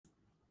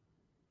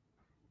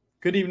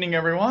Good evening,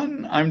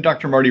 everyone. I'm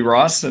Dr. Marty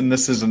Ross, and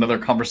this is another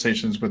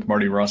Conversations with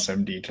Marty Ross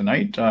MD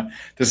tonight.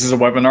 This is a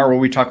webinar where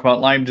we talk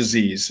about Lyme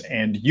disease,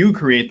 and you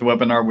create the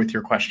webinar with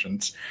your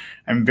questions.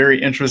 I'm very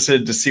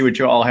interested to see what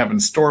you all have in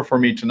store for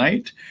me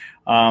tonight.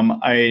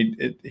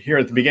 Here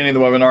at the beginning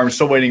of the webinar, I'm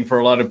still waiting for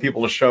a lot of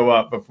people to show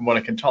up, but from what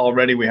I can tell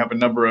already, we have a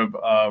number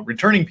of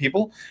returning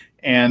people,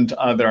 and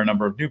there are a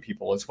number of new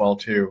people as well,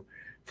 too.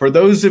 For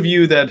those of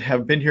you that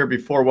have been here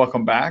before,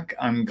 welcome back.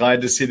 I'm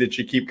glad to see that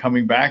you keep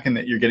coming back and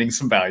that you're getting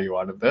some value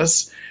out of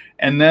this.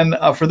 And then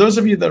for those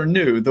of you that are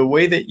new, the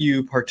way that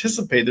you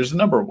participate, there's a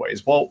number of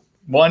ways. Well,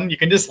 one, you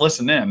can just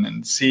listen in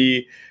and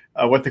see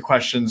what the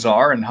questions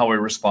are and how we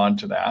respond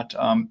to that.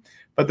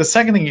 But the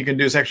second thing you can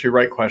do is actually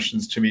write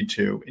questions to me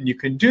too. And you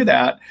can do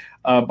that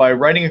by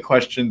writing a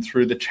question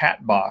through the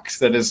chat box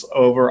that is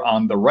over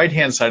on the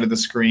right-hand side of the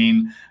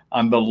screen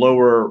on the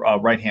lower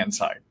right-hand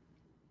side.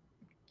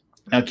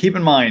 Now, keep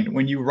in mind,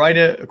 when you write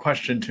a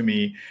question to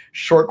me,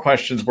 short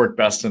questions work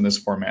best in this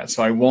format,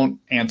 so I won't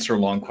answer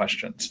long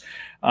questions.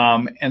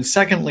 And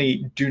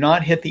secondly, do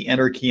not hit the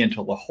enter key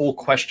until the whole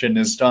question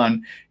is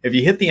done. If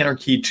you hit the enter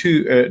key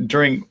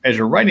as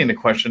you're writing the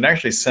question, it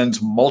actually sends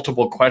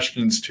multiple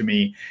questions to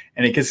me,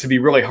 and it gets to be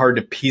really hard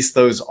to piece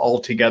those all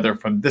together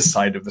from this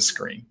side of the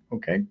screen,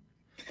 okay?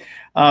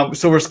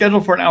 So we're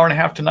scheduled for an hour and a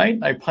half tonight.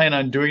 I plan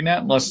on doing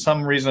that unless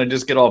some reason I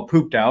just get all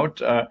pooped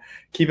out.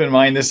 Keep in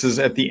mind, this is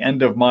at the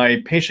end of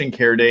my patient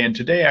care day. And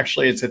today,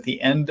 actually, it's at the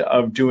end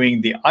of doing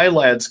the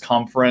ILADS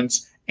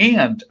conference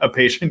and a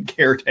patient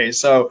care day.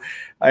 So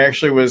I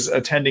actually was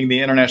attending the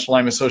International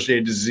Lyme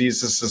Associated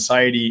Diseases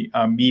Society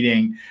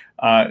meeting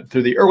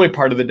through the early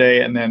part of the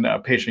day and then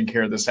patient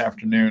care this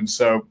afternoon.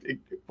 So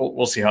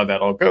we'll see how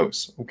that all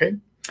goes. Okay.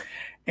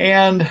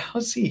 And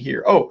let's see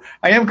here. Oh,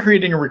 I am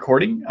creating a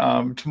recording.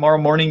 Tomorrow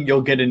morning,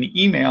 you'll get an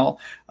email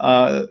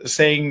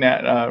saying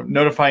that,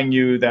 notifying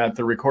you that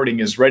the recording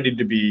is ready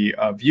to be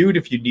viewed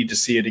if you need to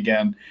see it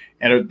again.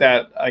 And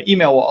that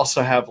email will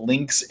also have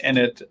links in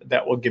it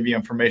that will give you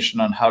information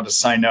on how to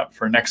sign up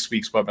for next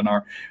week's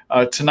webinar.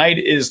 Tonight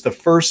is the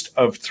first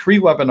of 3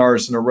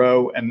 webinars in a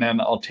row, and then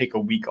I'll take a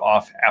week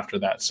off after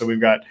that. So we've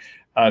got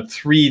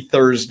 3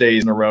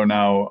 Thursdays in a row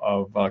now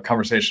of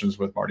Conversations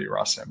with Marty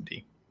Ross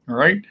MD. All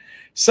right.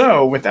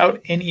 So without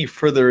any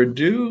further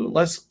ado,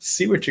 let's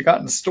see what you got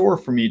in store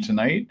for me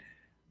tonight.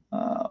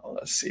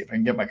 Let's see if I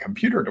can get my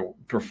computer to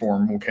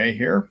perform okay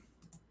here.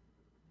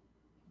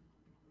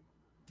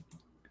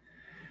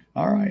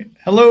 All right.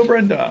 Hello,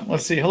 Brenda.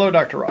 Let's see. Hello,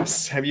 Dr.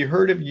 Ross. Have you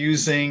heard of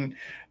using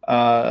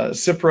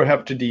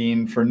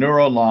cyproheptadine for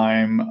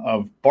neuro-Lyme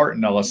of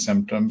Bartonella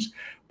symptoms?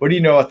 What do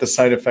you know about the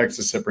side effects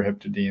of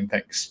cyproheptadine?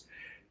 Thanks.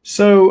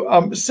 So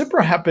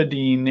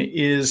cyproheptadine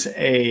is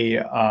a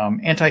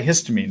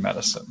antihistamine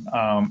medicine.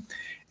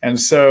 And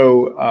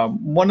so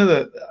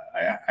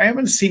I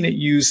haven't seen it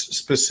used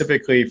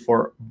specifically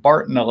for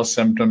Bartonella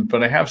symptoms,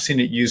 but I have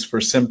seen it used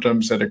for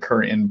symptoms that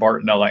occur in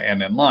Bartonella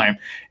and in Lyme.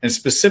 And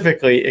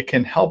specifically, it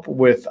can help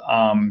with,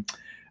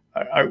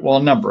 well,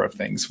 a number of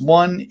things.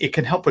 One, it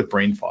can help with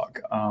brain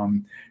fog.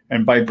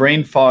 And by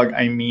brain fog,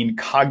 I mean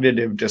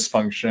cognitive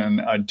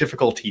dysfunction,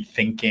 difficulty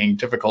thinking,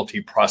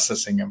 difficulty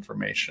processing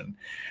information.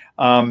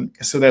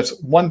 So that's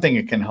one thing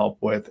it can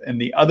help with.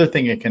 And the other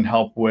thing it can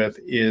help with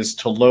is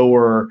to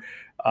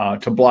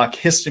block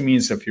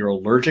histamines if you're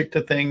allergic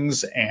to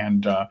things,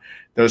 and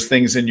those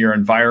things in your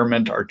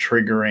environment are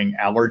triggering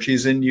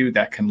allergies in you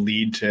that can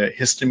lead to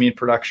histamine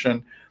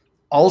production.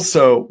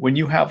 Also, when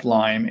you have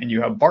Lyme and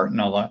you have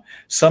Bartonella,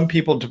 some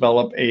people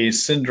develop a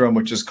syndrome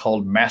which is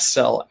called Mast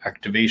Cell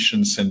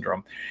Activation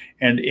Syndrome.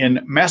 And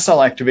in Mast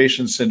Cell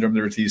Activation Syndrome,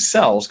 there's these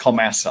cells called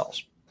mast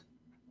cells.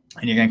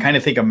 And you can kind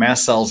of think of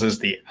mast cells as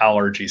the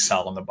allergy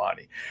cell in the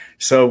body.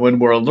 So when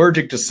we're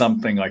allergic to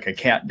something like a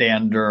cat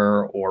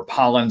dander or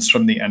pollens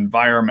from the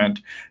environment,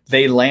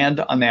 they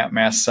land on that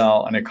mast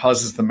cell and it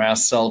causes the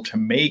mast cell to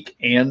make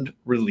and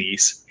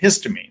release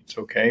histamines,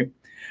 okay?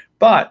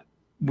 But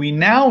we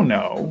now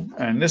know,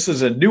 and this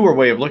is a newer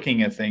way of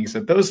looking at things,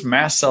 that those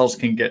mast cells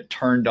can get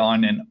turned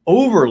on and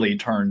overly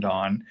turned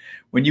on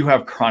when you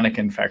have chronic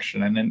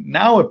infection. And it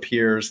now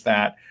appears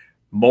that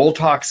mold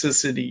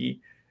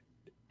toxicity,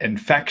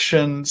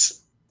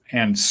 infections,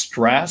 and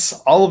stress,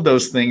 all of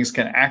those things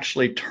can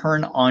actually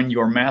turn on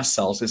your mast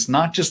cells. It's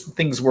not just the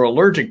things we're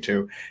allergic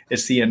to,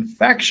 it's the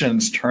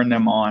infections turn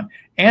them on,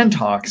 and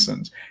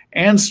toxins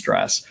and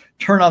stress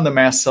turn on the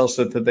mast cells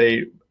so that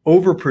they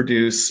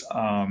overproduce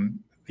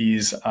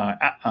these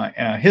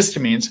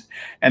histamines,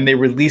 and they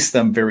release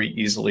them very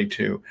easily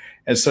too.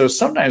 And so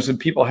sometimes when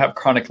people have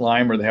chronic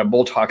Lyme or they have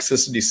mold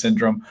toxicity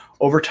syndrome,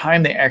 over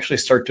time they actually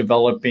start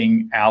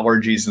developing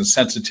allergies and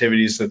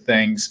sensitivities to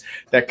things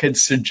that could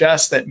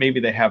suggest that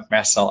maybe they have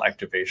mast cell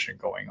activation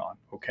going on,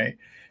 okay?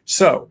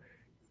 So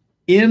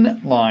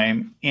in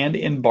Lyme and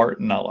in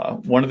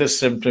Bartonella, one of the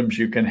symptoms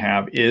you can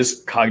have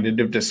is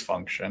cognitive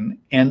dysfunction.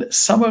 And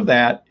some of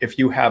that, if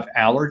you have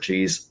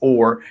allergies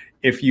or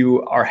if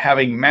you are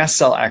having mast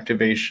cell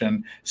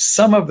activation,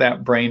 some of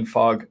that brain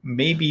fog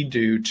may be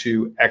due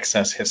to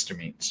excess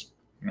histamines,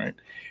 right?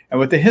 And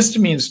what the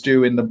histamines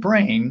do in the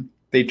brain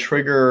they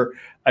trigger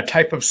a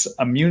type of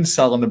immune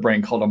cell in the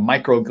brain called a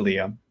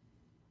microglia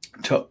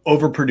to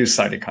overproduce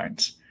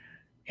cytokines.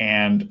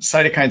 And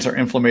cytokines are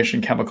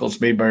inflammation chemicals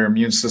made by our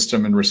immune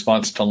system in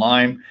response to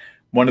Lyme.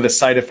 One of the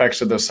side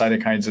effects of those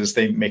cytokines is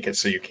they make it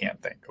so you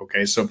can't think.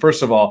 Okay, so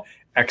first of all,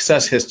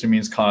 excess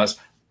histamines cause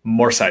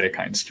more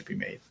cytokines to be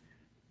made.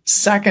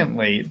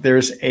 Secondly,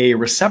 there's a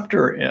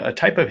receptor, a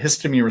type of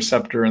histamine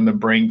receptor in the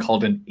brain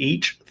called an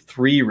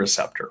H3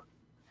 receptor,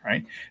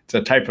 right? It's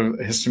a type of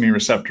histamine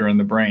receptor in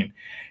the brain.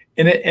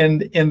 And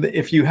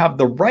if you have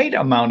the right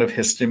amount of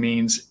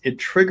histamines, it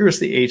triggers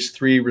the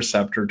H3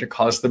 receptor to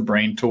cause the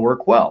brain to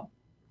work well.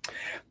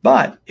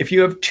 But if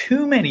you have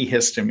too many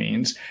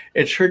histamines,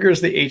 it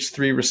triggers the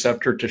H3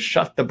 receptor to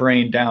shut the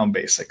brain down,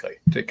 basically,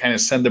 to kind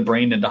of send the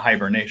brain into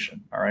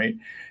hibernation, all right?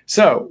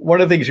 So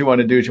one of the things you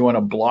want to do is you want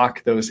to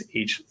block those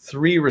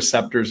H3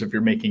 receptors if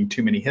you're making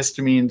too many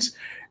histamines.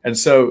 And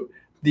so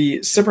the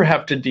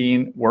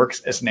ciprofloxacin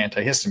works as an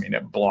antihistamine.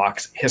 It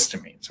blocks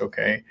histamines,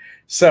 okay?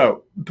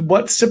 So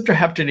what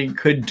ciprofloxacin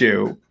could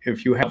do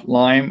if you have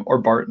Lyme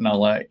or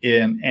Bartonella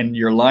and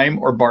your Lyme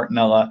or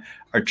Bartonella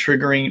are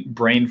triggering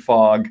brain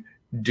fog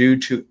due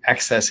to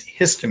excess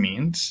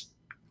histamines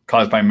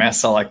caused by mast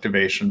cell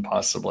activation,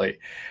 possibly,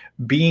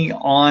 being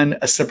on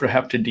a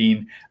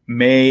ciprofloxacin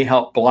may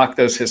help block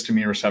those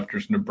histamine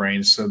receptors in the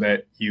brain so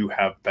that you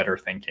have better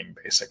thinking,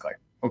 basically,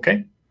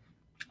 okay?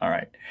 All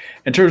right.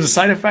 In terms of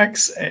side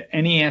effects,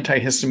 any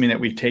antihistamine that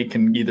we take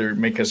can either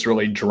make us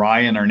really dry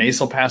in our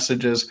nasal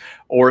passages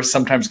or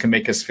sometimes can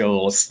make us feel a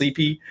little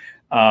sleepy.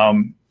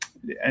 And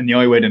the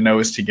only way to know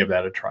is to give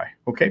that a try.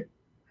 Okay.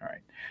 All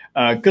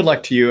right. Good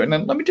luck to you. And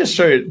then let me just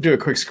do a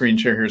quick screen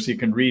share here so you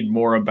can read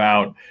more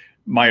about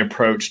my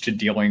approach to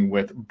dealing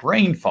with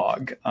brain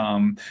fog,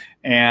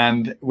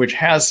 and which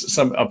has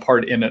a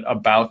part in it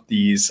about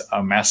these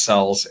mast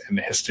cells and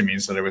the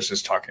histamines that I was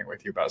just talking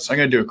with you about. So I'm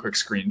going to do a quick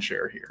screen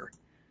share here.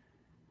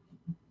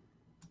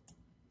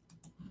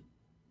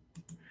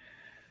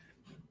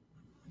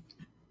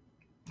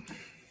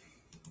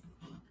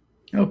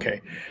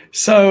 Okay,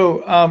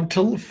 so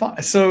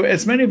so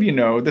as many of you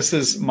know, this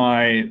is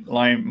my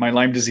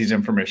Lyme disease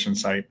information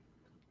site,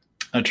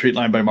 Treat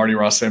Lyme by Marty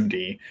Ross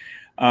MD.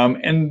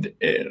 And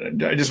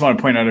I just want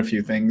to point out a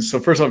few things. So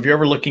first of all, if you're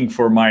ever looking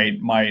for my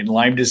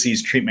Lyme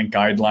disease treatment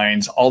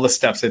guidelines, all the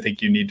steps I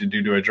think you need to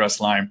do to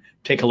address Lyme,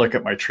 take a look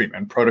at my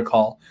treatment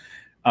protocol.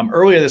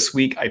 Earlier this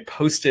week, I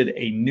posted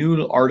a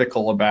new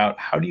article about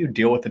how do you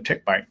deal with a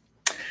tick bite,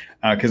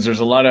 because there's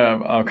a lot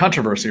of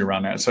controversy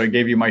around that. So I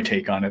gave you my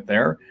take on it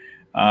there.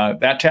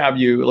 That tab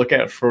you look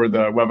at for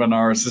the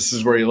webinars, this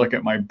is where you look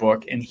at my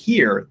book. And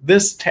here,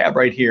 this tab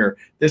right here,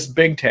 this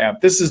big tab,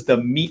 this is the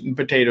meat and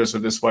potatoes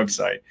of this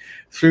website.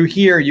 Through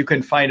here, you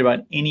can find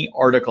about any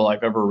article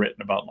I've ever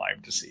written about Lyme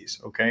disease,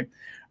 okay?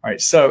 All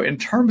right, so in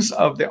terms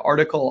of the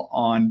article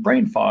on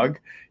brain fog,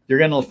 you're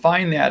gonna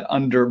find that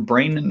under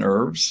brain and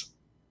nerves.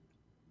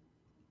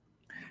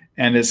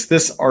 And it's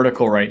this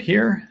article right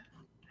here.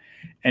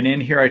 And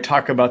in here, I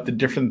talk about the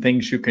different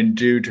things you can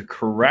do to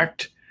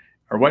correct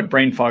or what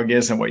brain fog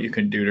is and what you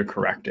can do to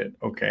correct it,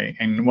 okay?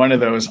 And one of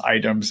those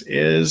items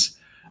is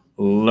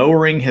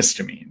lowering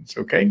histamines,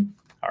 okay?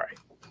 All right.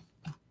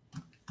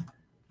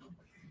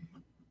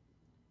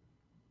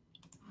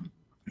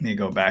 Let me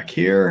go back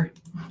here.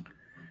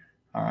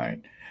 All right.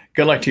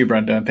 Good luck to you,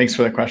 Brenda. Thanks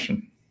for the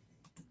question.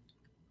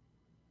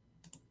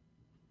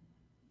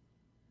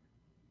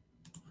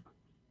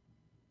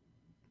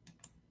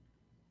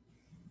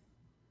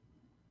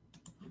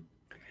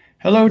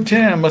 Hello,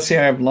 Tim. Let's see,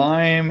 I have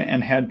Lyme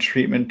and had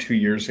treatment 2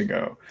 years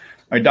ago.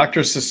 My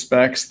doctor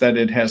suspects that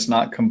it has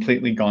not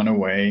completely gone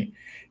away.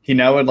 He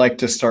now would like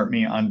to start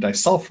me on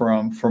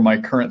disulfiram for my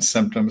current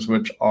symptoms,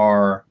 which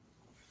are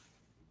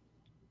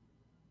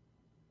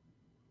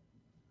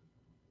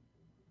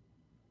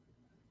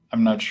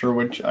I'm not sure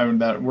which,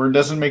 that word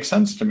doesn't make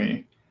sense to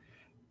me.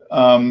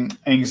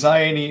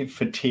 Anxiety,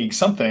 fatigue,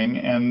 something,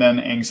 and then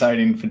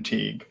anxiety and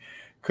fatigue.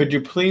 Could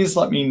you please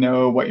let me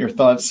know what your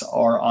thoughts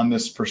are on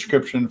this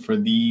prescription for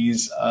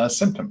these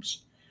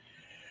symptoms?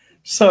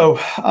 So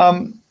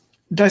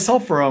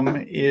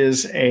disulfiram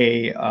is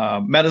a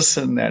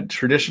medicine that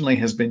traditionally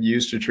has been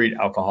used to treat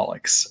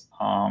alcoholics.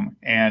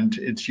 And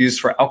it's used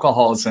for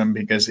alcoholism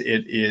because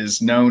it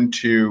is known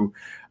to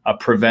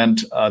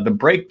prevent the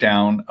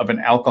breakdown of an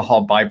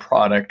alcohol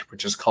byproduct,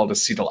 which is called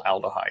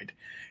acetaldehyde.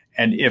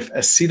 And if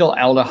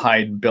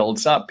acetaldehyde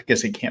builds up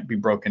because it can't be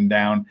broken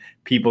down,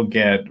 people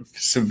get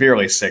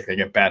severely sick. They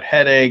get bad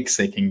headaches,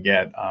 they can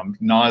get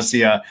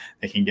nausea,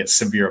 they can get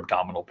severe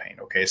abdominal pain.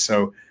 Okay,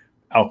 so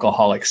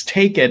alcoholics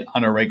take it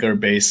on a regular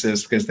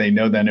basis because they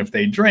know then if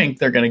they drink,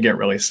 they're going to get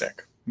really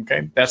sick.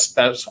 Okay, that's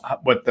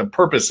what the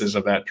purpose is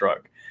of that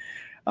drug.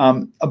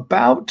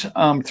 About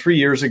 3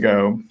 years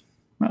ago,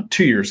 well,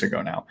 2 years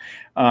ago now,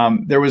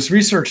 there was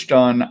research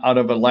done out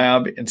of a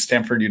lab in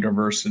Stanford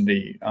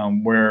University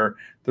where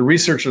the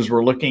researchers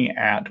were looking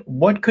at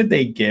what could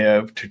they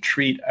give to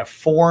treat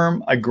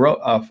one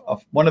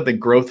of the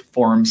growth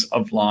forms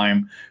of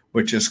Lyme,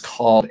 which is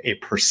called a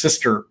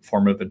persister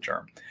form of the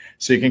germ.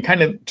 So you can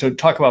kind of, to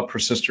talk about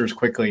persisters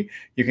quickly,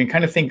 you can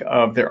kind of think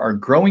of there are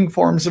growing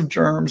forms of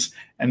germs,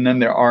 and then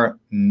there are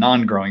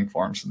non-growing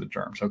forms of the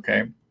germs,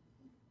 okay?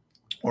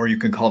 Or you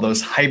can call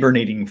those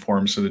hibernating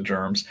forms of the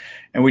germs.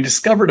 And we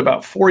discovered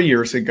about 4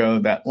 years ago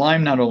that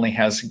Lyme not only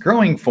has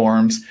growing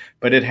forms,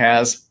 but it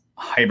has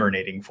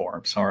hibernating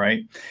forms, all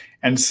right?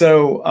 And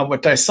so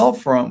what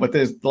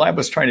the lab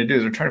was trying to do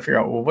is they're trying to figure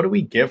out, well, what do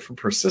we give for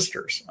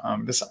persisters?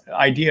 This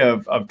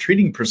idea of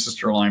treating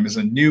persister Lyme is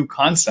a new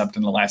concept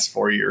in the last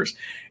 4 years.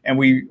 And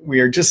we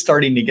are just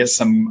starting to get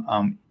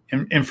some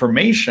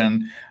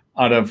information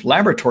out of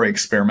laboratory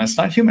experiments,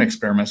 not human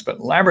experiments, but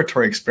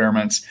laboratory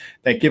experiments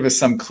that give us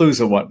some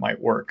clues of what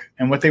might work.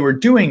 And what they were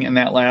doing in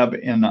that lab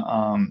in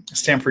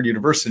Stanford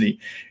University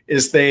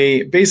is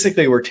they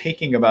basically were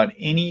taking about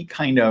any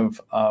kind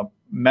of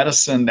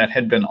medicine that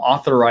had been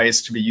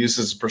authorized to be used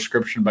as a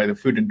prescription by the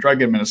Food and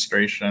Drug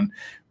Administration,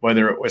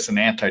 whether it was an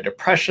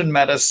antidepressant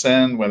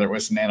medicine, whether it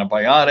was an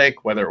antibiotic,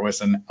 whether it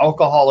was an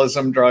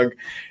alcoholism drug.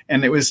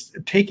 And it was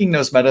taking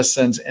those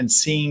medicines and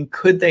seeing,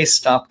 could they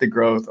stop the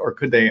growth, or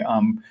could they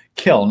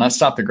kill, not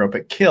stop the growth,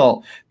 but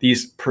kill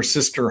these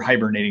persister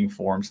hibernating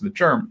forms of the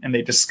germ. And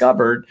they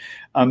discovered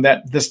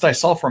that this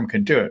disulfiram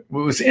could do it.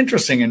 What was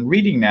interesting in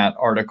reading that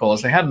article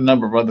is they had a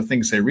number of other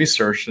things they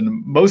researched,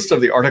 and most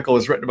of the article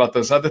is written about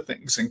those other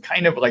things. And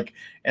kind of like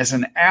as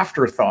an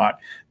afterthought,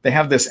 they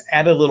have this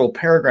added little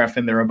paragraph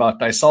in there about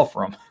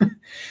disulfiram.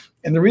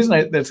 And the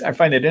reason I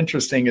find it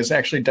interesting is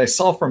actually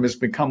disulfiram has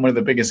become one of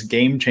the biggest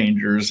game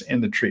changers in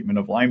the treatment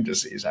of Lyme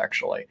disease,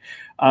 actually.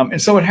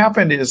 And so what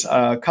happened is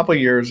a couple of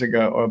years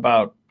ago, or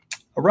about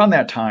around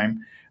that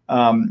time,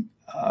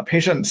 a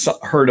patient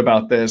heard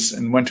about this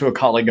and went to a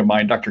colleague of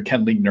mine, Dr.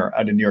 Ken Liegner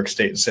out in New York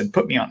State, and said,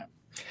 put me on it.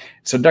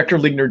 So Dr.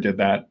 Liegner did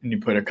that, and he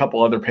put a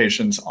couple other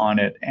patients on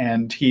it,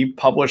 and he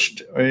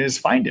published his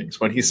findings,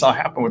 what he saw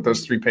happen with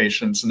those 3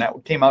 patients. And that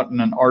came out in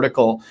an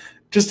article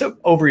just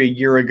over a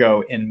year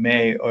ago in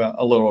May,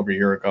 a little over a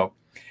year ago.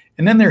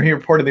 And then there he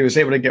reported he was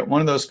able to get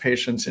one of those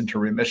patients into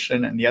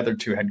remission, and the other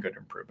 2 had good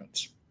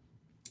improvements.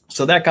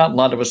 So that got a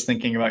lot of us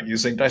thinking about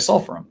using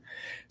disulfiram.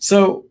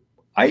 So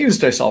I use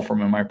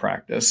disulfiram in my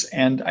practice,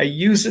 and I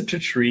use it to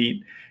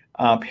treat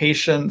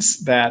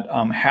patients that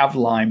have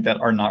Lyme that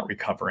are not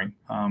recovering.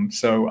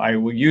 So I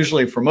will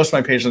usually, for most of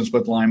my patients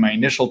with Lyme, my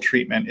initial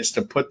treatment is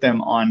to put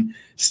them on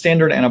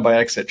standard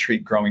antibiotics that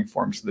treat growing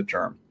forms of the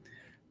germ.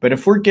 But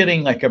if we're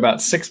getting like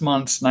about 6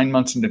 months, 9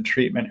 months into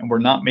treatment and we're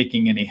not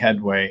making any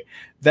headway,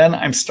 then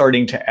I'm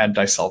starting to add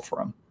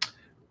disulfiram.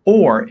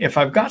 Or if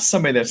I've got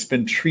somebody that's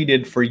been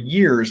treated for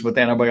years with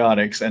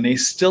antibiotics and they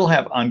still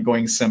have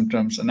ongoing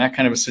symptoms and that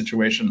kind of a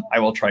situation, I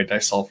will try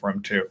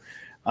disulfiram too.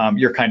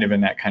 You're kind of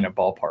in that kind of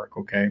ballpark,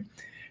 okay?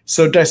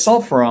 So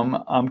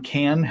disulfiram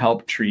can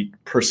help treat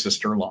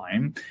persister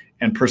Lyme,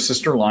 and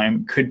persister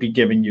Lyme could be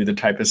giving you the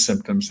type of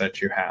symptoms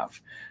that you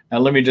have. Now,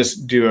 let me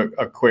just do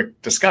a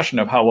quick discussion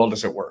of how well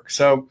does it work.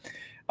 So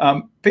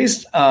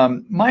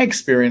my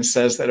experience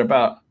says that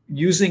about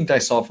using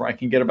disulfiram, I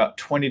can get about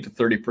 20 to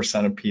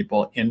 30% of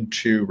people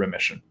into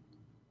remission.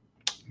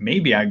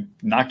 Maybe I'm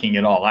knocking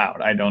it all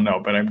out. I don't know,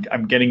 but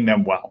I'm getting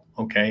them well,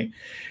 okay?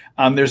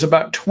 There's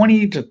about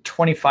 20 to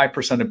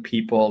 25% of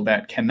people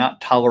that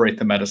cannot tolerate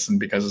the medicine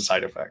because of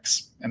side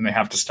effects, and they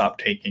have to stop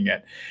taking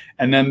it.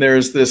 And then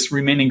there's this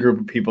remaining group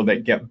of people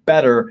that get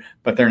better,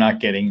 but they're not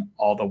getting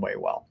all the way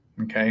well,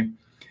 okay?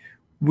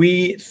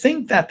 We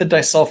think that the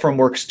disulfiram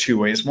works 2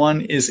 ways.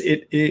 One is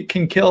it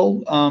can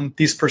kill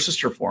these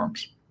persister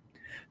forms.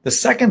 The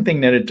second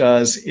thing that it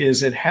does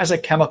is it has a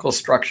chemical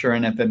structure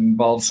in it that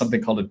involves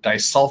something called a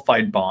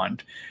disulfide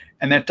bond.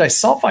 And that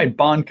disulfide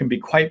bond can be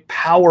quite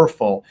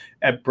powerful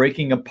at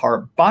breaking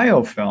apart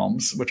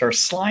biofilms, which are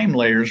slime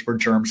layers where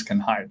germs can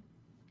hide.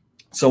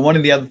 So one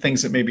of the other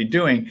things it may be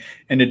doing,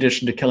 in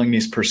addition to killing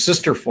these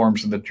persister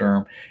forms of the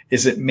germ,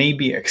 is it may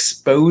be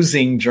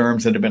exposing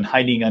germs that have been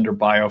hiding under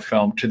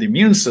biofilm to the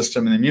immune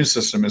system, and the immune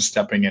system is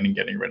stepping in and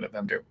getting rid of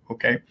them too,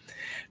 okay?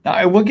 Now,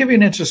 I will give you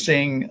an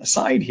interesting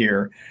aside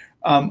here.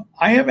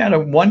 I have had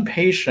one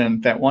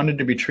patient that wanted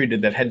to be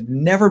treated that had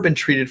never been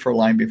treated for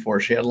Lyme before.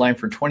 She had Lyme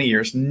for 20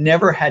 years,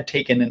 never had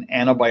taken an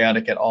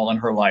antibiotic at all in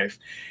her life.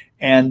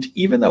 And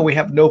even though we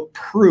have no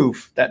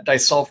proof that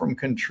disulfiram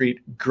can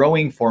treat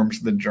growing forms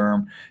of the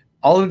germ,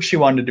 all that she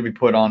wanted to be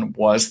put on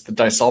was the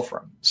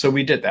disulfiram. So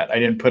we did that. I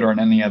didn't put her on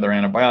any other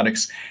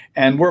antibiotics.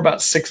 And we're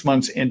about 6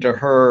 months into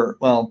her,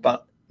 well,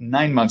 about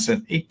 9 months,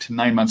 8 to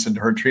 9 months into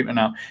her treatment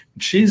now.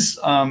 She's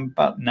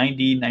about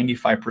 90,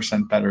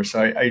 95% better.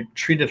 So I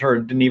treated her,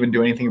 didn't even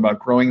do anything about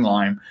growing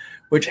Lyme,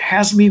 which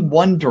has me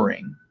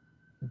wondering,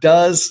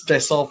 does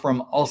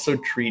disulfiram also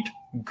treat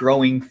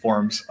growing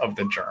forms of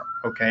the germ,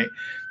 okay?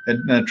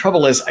 The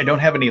trouble is I don't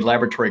have any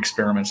laboratory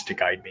experiments to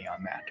guide me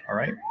on that, all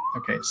right?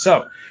 Okay,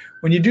 so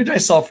when you do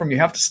disulfiram, you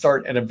have to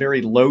start at a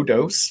very low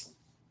dose.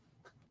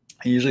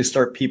 I usually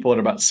start people at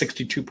about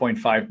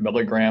 62.5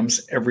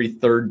 milligrams every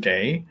 3rd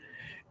day.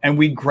 And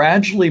we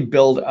gradually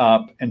build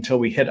up until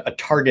we hit a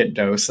target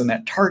dose. And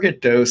that target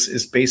dose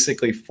is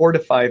basically 4 to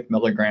 5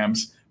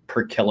 milligrams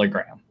per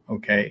kilogram,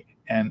 okay?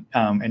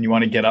 and you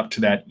want to get up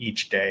to that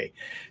each day.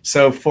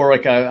 So for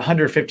like a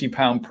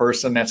 150-pound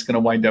person, that's going to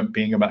wind up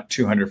being about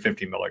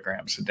 250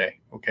 milligrams a day.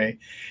 Okay.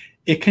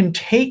 It can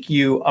take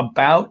you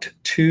about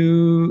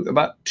two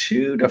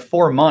to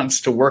 4 months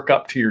to work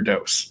up to your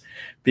dose,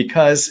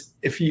 because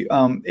if you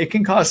it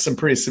can cause some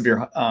pretty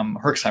severe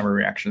Herxheimer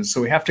reactions.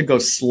 So we have to go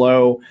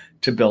slow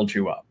to build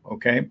you up.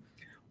 Okay.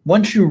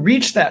 Once you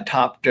reach that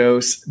top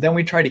dose, then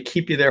we try to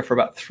keep you there for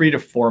about 3 to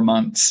 4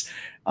 months.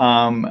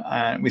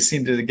 We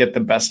seem to get the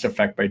best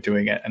effect by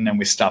doing it, and then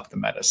we stop the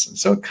medicine.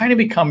 So it kind of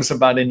becomes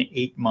about an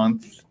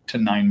 8-month to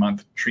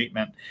 9-month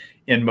treatment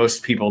in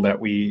most people that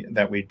we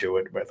do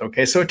it with.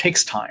 Okay, so it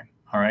takes time.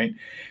 All right.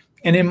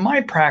 And in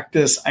my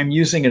practice, I'm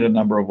using it a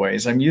number of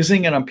ways. I'm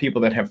using it on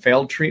people that have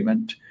failed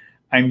treatment.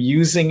 I'm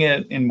using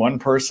it in one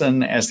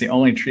person as the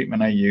only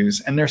treatment I use.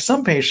 And there's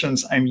some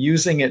patients I'm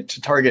using it to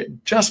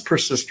target just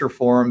persister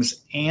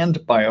forms and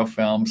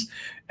biofilms.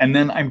 And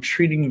then I'm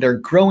treating their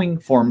growing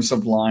forms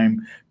of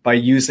Lyme by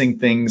using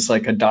things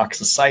like a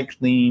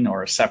doxycycline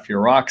or a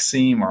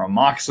cefuroxime or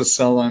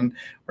amoxicillin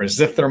or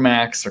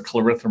zithromax or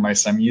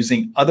clarithromycin. I'm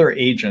using other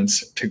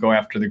agents to go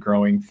after the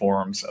growing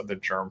forms of the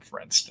germ, for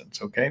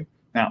instance. Okay.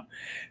 Now,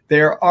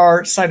 there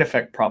are side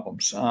effect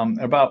problems.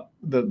 About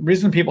the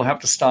reason people have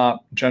to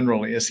stop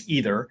generally is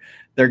either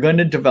they're going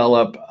to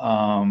develop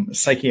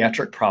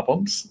psychiatric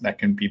problems. That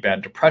can be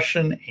bad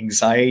depression,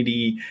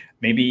 anxiety,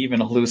 maybe even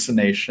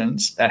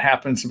hallucinations. That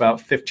happens about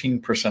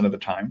 15% of the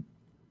time.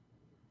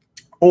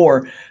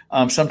 Or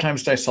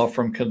sometimes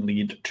disulfiram could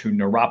lead to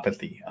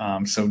neuropathy.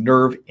 So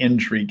nerve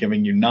injury,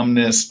 giving you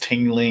numbness,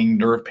 tingling,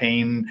 nerve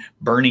pain,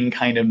 burning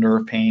kind of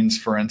nerve pains,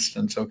 for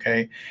instance,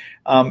 okay?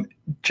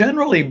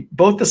 Generally,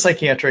 both the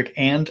psychiatric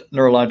and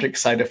neurologic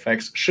side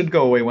effects should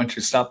go away once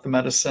you stop the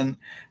medicine.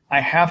 I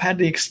have had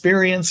the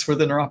experience where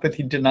the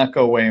neuropathy did not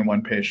go away in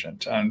one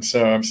patient. And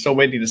so I'm still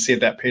waiting to see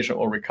if that patient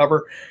will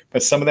recover,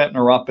 but some of that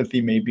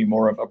neuropathy may be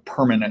more of a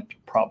permanent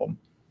problem.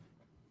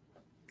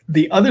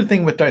 The other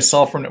thing with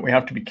disulfiram that we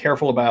have to be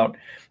careful about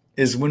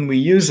is when we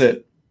use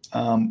it,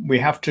 we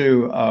have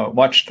to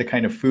watch the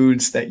kind of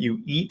foods that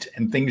you eat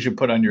and things you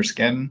put on your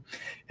skin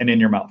and in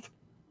your mouth.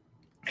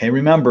 Okay,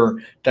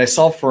 remember,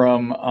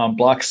 disulfiram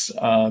blocks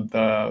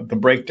the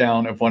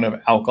breakdown of one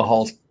of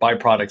alcohol's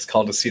byproducts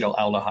called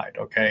acetaldehyde,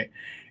 okay?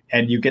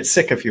 And you get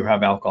sick if you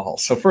have alcohol.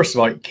 So first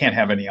of all, you can't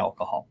have any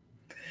alcohol.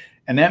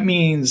 And that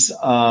means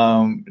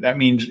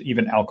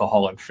even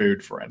alcohol in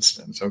food, for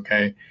instance,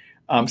 okay?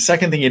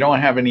 Second thing, you don't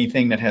have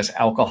anything that has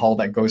alcohol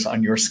that goes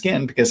on your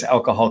skin, because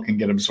alcohol can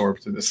get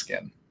absorbed through the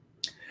skin.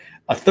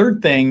 A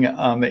third thing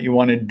that you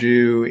want to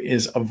do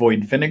is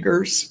avoid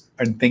vinegars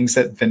and things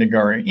that vinegar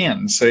are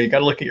in. So you got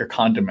to look at your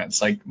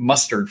condiments, like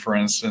mustard, for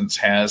instance,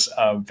 has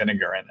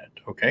vinegar in it,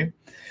 okay?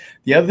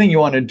 The other thing you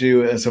want to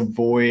do is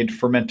avoid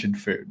fermented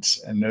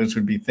foods. And those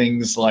would be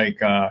things like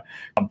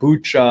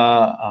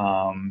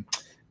kombucha,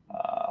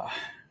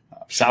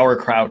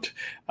 sauerkraut,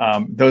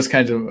 those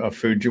kinds of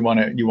food. You want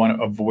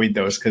to avoid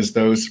those because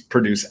those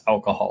produce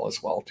alcohol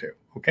as well too.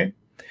 Okay,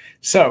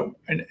 so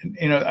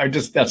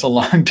that's a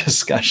long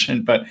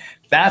discussion, but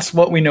that's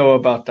what we know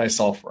about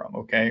disulfiram.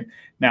 Okay,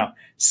 now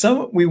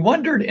we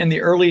wondered in the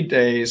early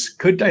days,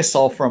 could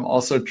disulfiram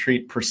also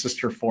treat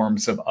persister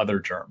forms of other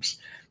germs?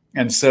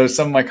 And so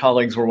some of my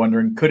colleagues were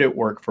wondering, could it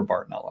work for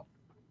Bartonella?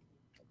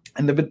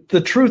 And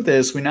the truth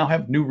is, we now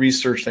have new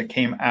research that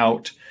came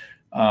out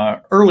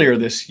earlier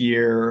this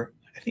year.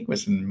 I think it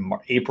was in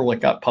April it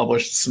got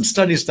published. Some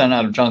studies done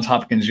out of Johns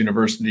Hopkins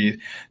University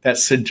that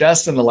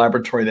suggest in the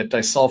laboratory that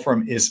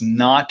disulfiram is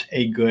not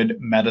a good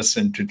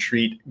medicine to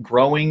treat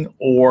growing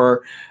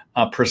or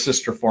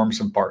persister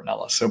forms of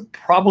Bartonella. So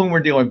probably when we're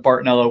dealing with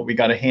Bartonella, we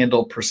got to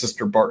handle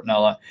persister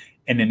Bartonella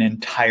in an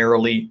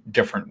entirely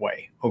different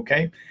way,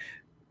 okay?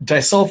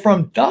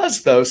 Disulfiram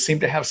does, though, seem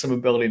to have some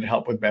ability to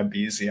help with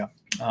Babesia.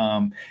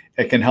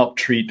 It can help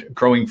treat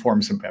growing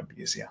forms of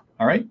Babesia,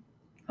 all right?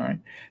 All right,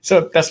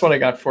 so that's what I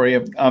got for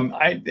you.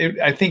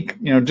 I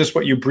think, just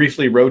what you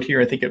briefly wrote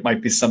here, I think it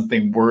might be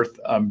something worth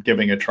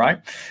giving a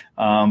try.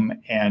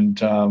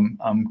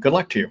 Good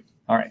luck to you.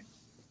 All right,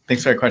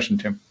 thanks for that question,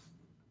 Tim.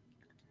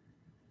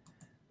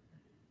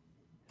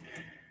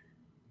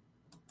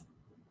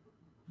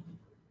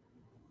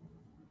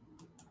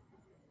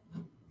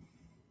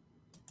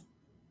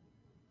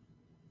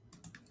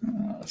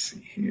 Let's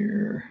see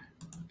here.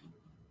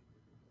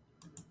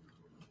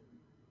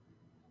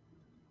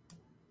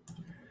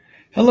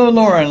 Hello,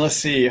 Lauren. Let's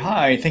see.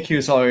 Hi. Thank you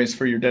as always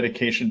for your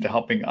dedication to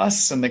helping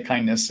us and the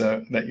kindness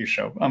that you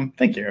show.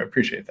 Thank you. I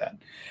appreciate that.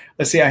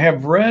 Let's see. I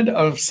have read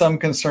of some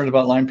concerns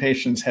about Lyme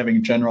patients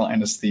having general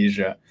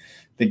anesthesia.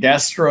 The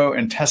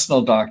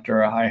gastrointestinal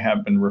doctor I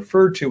have been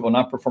referred to will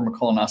not perform a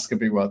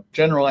colonoscopy with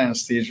general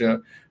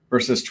anesthesia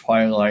versus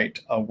twilight.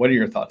 What are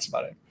your thoughts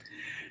about it?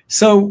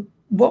 So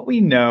what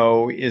we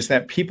know is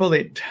that people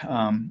that,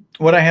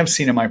 what I have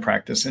seen in my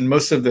practice, and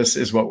most of this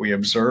is what we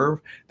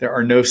observe, there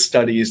are no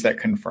studies that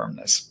confirm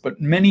this,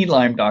 but many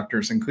Lyme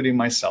doctors, including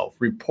myself,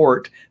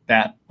 report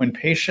that when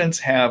patients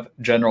have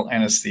general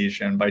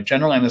anesthesia, and by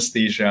general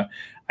anesthesia,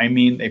 I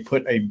mean they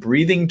put a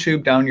breathing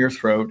tube down your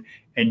throat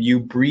and you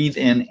breathe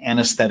in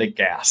anesthetic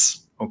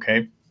gas,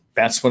 okay?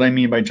 That's what I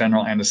mean by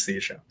general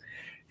anesthesia.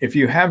 If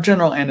you have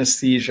general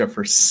anesthesia,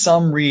 for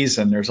some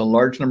reason, there's a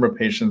large number of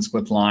patients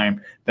with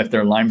Lyme that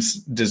their Lyme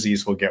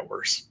disease will get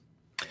worse.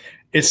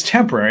 It's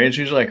temporary. It's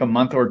usually like a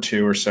month or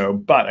two or so,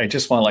 but I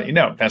just want to let you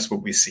know that's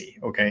what we see,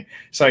 okay?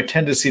 So I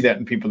tend to see that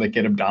in people that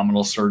get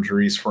abdominal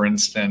surgeries, for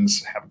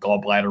instance, have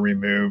gallbladder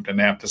removed and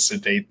they have to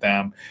sedate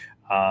them,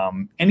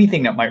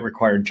 anything that might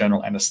require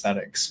general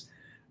anesthetics.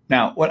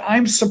 Now, what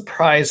I'm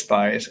surprised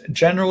by is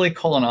generally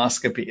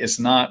colonoscopy is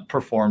not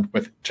performed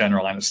with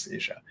general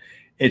anesthesia.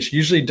 It's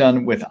usually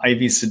done with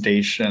IV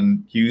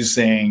sedation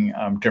using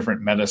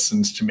different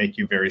medicines to make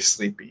you very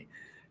sleepy.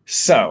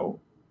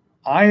 So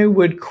I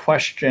would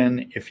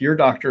question if your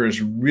doctor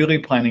is really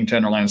planning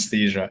general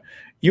anesthesia,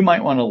 you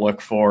might want to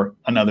look for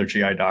another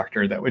GI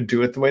doctor that would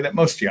do it the way that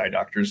most GI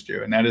doctors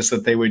do, and that is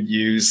that they would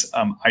use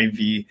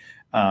IV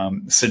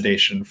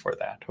sedation for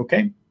that,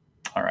 okay?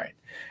 All right.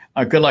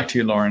 Good luck to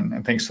you, Lauren,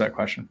 and thanks for that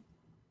question.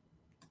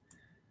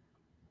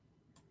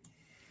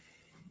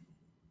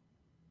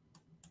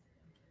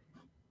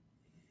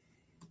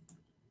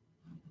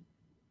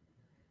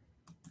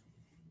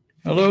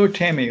 Hello,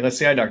 Tammy. Let's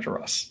see. Hi, Dr.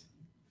 Ross.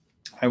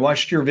 I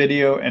watched your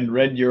video and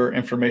read your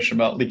information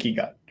about leaky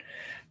gut.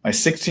 My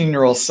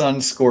 16-year-old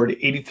son scored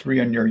 83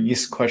 on your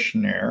yeast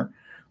questionnaire.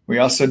 We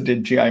also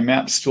did GI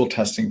map stool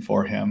testing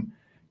for him.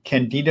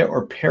 Candida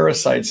or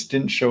parasites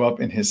didn't show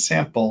up in his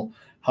sample.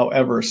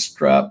 However,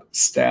 strep,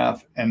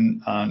 staph,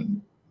 and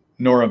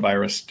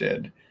norovirus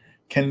did.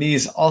 Can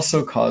these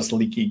also cause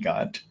leaky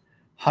gut?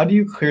 How do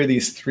you clear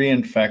these 3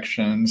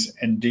 infections,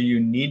 and do you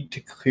need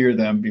to clear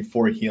them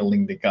before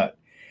healing the gut?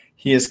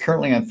 He is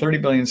currently on 30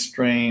 billion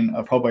strain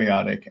of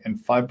probiotic and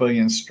 5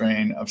 billion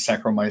strain of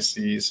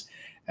Saccharomyces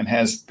and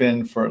has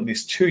been for at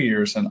least 2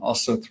 years, and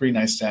also 3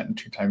 nystatin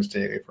 2 times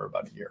daily for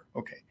about a year.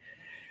 Okay.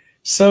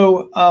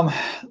 So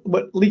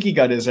what leaky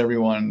gut is,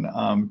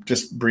 everyone,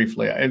 just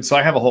briefly. And so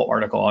I have a whole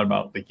article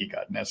about leaky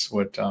gut, and that's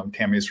what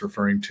Tammy is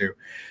referring to.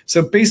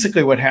 So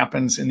basically what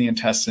happens in the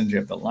intestines, you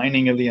have the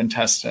lining of the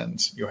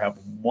intestines, you have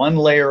one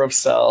layer of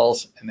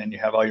cells, and then you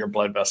have all your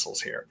blood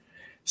vessels here.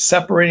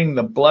 Separating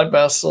the blood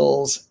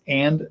vessels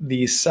and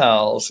the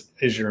cells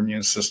is your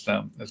immune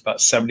system. It's about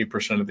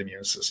 70% of the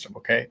immune system,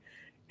 okay?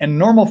 In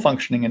normal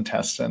functioning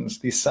intestines,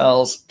 these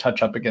cells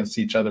touch up against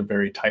each other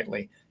very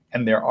tightly,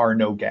 and there are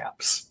no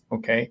gaps,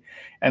 okay?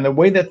 And the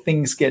way that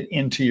things get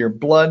into your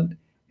blood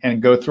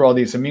and go through all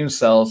these immune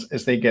cells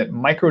is they get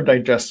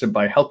micro-digested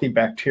by healthy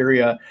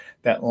bacteria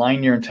that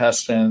line your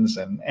intestines,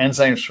 and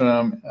enzymes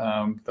from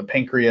the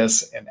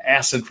pancreas and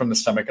acid from the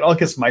stomach. It all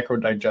gets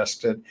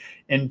micro-digested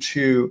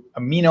into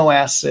amino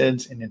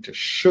acids and into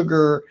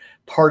sugar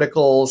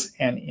particles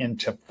and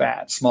into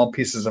fat, small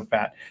pieces of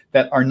fat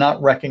that are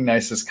not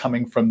recognized as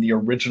coming from the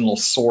original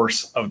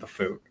source of the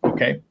food,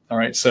 okay? All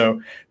right,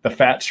 so the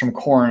fats from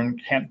corn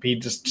can't be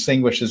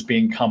distinguished as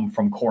being come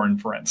from corn,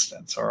 for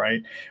instance, all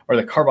right? Or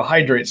the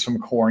carbohydrates from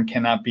corn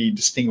cannot be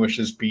distinguished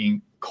as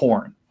being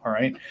corn, all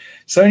right?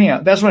 So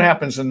anyhow, that's what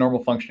happens in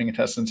normal functioning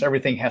intestines.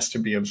 Everything has to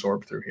be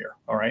absorbed through here,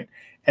 all right?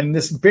 And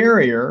this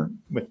barrier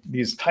with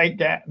these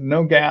tight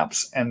no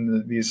gaps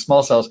and these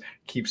small cells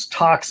keeps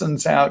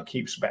toxins out,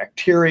 keeps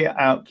bacteria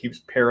out,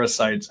 keeps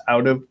parasites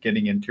out of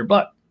getting into your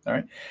blood, all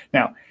right?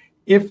 Now,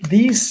 if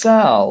these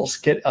cells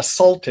get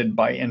assaulted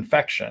by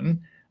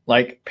infection,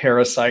 like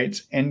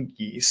parasites and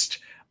yeast,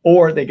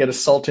 or they get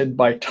assaulted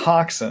by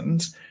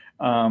toxins,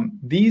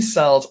 these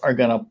cells are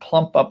going to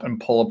plump up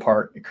and pull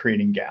apart,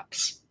 creating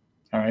gaps,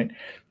 all right?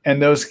 And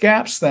those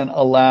gaps then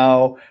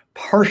allow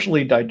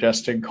partially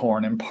digested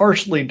corn and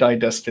partially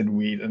digested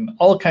wheat and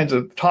all kinds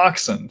of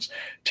toxins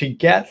to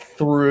get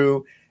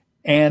through,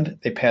 and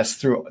they pass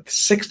through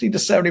 60 to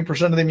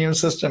 70% of the immune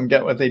system.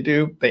 Get what they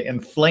do? They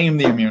inflame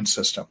the immune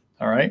system,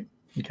 all right?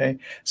 Okay,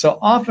 so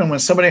often when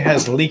somebody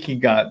has leaky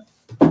gut,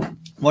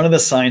 one of the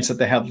signs that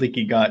they have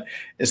leaky gut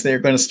is they're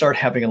going to start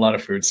having a lot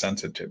of food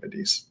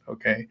sensitivities,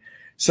 okay?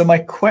 So my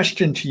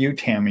question to you,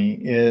 Tammy,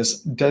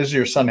 is does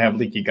your son have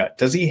leaky gut?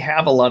 Does he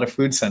have a lot of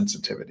food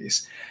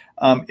sensitivities?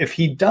 If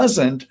he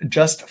doesn't,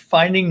 just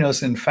finding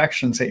those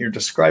infections that you're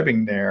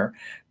describing there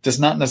does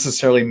not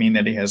necessarily mean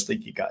that he has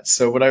leaky gut.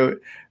 So what I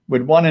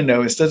would want to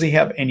know is, does he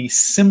have any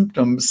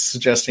symptoms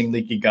suggesting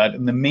leaky gut?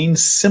 And the main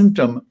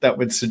symptom that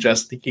would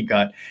suggest leaky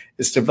gut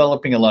is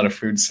developing a lot of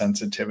food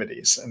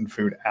sensitivities and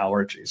food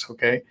allergies,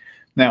 okay?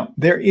 Now,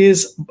 there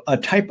is a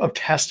type of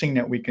testing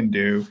that we can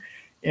do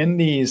in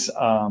these,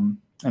 and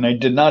I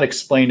did not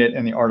explain it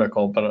in the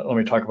article, but let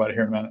me talk about it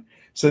here in a minute.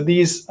 So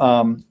these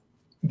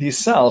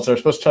cells are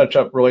supposed to touch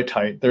up really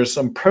tight. There's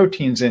some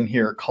proteins in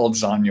here called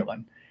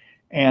zonulin.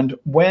 And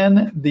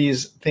when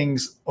these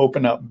things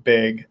open up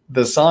big,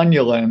 the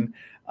zonulin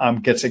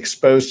gets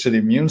exposed to the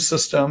immune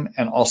system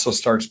and also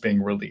starts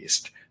being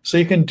released. So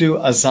you can do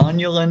a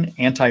zonulin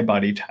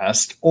antibody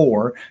test,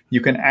 or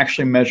you can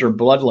actually measure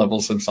blood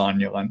levels of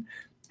zonulin.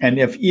 And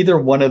if either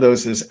one of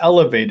those is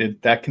elevated,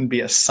 that can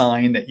be a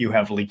sign that you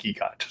have leaky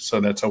gut.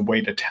 So that's a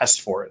way to test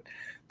for it.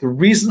 The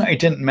reason I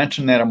didn't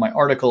mention that in my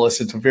article is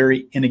it's a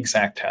very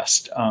inexact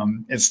test.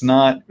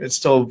 It's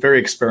still very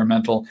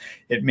experimental.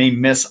 It may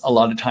miss a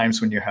lot of times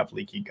when you have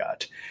leaky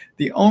gut.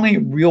 The only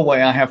real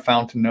way I have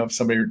found to know if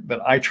somebody that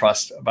I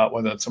trust about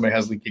whether somebody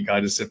has leaky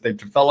gut is if they've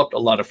developed a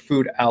lot of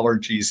food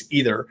allergies.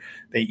 Either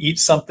they eat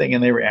something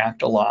and they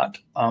react a lot,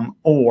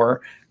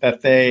 or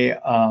that they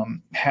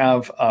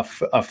have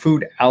a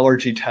food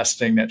allergy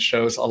testing that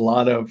shows a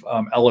lot of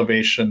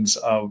elevations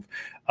of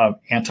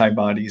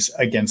antibodies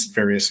against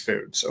various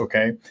foods.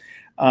 Okay.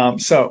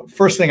 So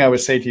first thing I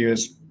would say to you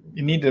is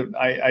you need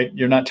to,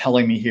 you're not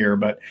telling me here,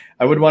 but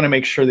I would want to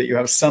make sure that you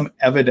have some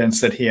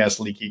evidence that he has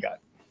leaky gut.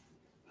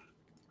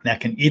 That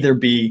can either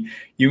be,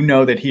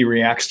 that he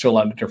reacts to a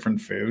lot of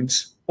different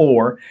foods,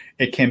 or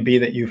it can be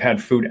that you've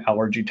had food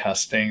allergy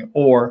testing,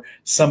 or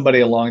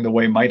somebody along the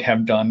way might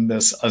have done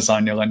this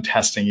zonulin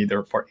testing,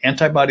 either for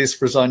antibodies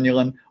for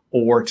zonulin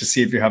or to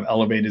see if you have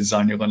elevated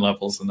zonulin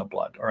levels in the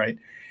blood. All right.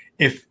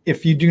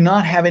 If you do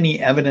not have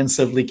any evidence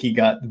of leaky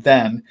gut,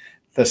 then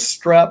the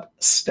strep,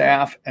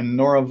 staph, and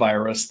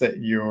norovirus that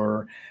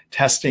your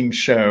testing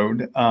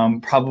showed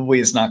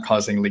probably is not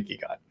causing leaky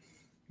gut.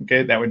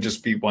 Okay, that would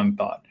just be one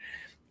thought.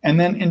 And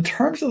then in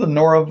terms of the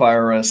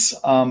norovirus,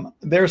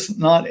 there's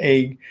not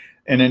and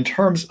in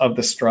terms of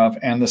the strep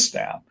and the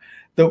staph,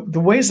 the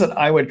ways that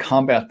I would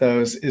combat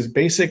those is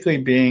basically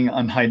being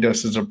on high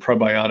doses of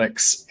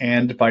probiotics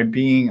and by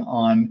being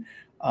on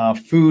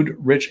food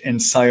rich in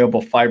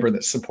soluble fiber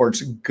that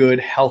supports good,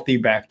 healthy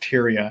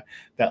bacteria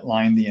that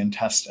line the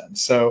intestine.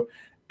 So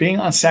being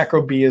on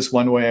Sacro B is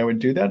one way I would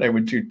do that. I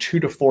would do 2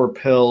 to 4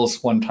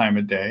 pills one time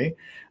a day.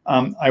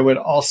 I would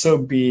also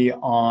be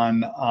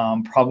on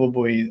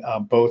probably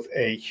both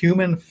a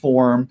human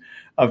form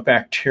of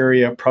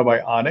bacteria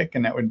probiotic,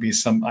 and that would be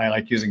I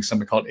like using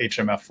something called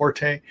HMF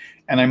Forte.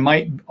 And I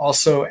might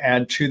also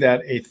add to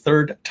that a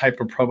third type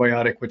of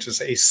probiotic, which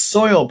is a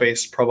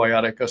soil-based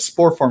probiotic, a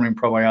spore-forming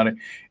probiotic.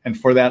 And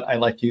for that, I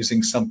like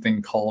using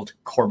something called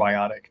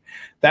Corebiotic.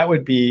 That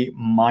would be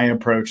my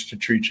approach to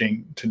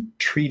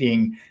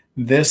treating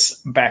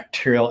this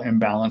bacterial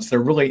imbalance. There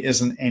really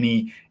isn't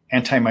any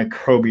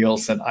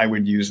antimicrobials that I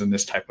would use in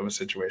this type of a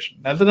situation.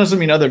 Now, that doesn't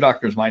mean other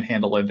doctors might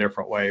handle it a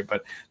different way,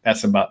 but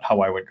that's about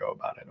how I would go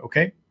about it.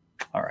 Okay.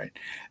 All right.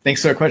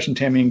 Thanks for the question,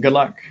 Tammy, and good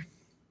luck.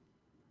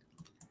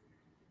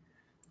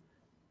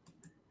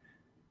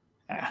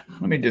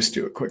 Let me just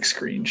do a quick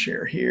screen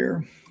share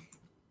here.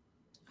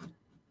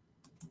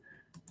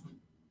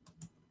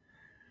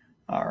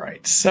 All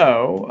right.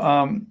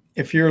 So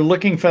if you're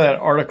looking for that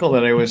article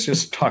that I was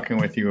just talking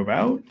with you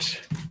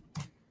about,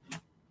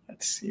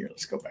 let's see here.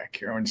 Let's go back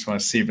here. I just want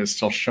to see if it's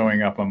still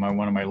showing up on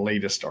one of my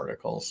latest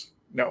articles.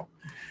 No.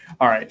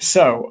 All right.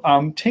 So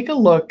take a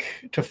look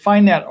to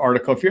find that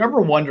article. If you're ever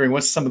wondering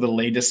what's some of the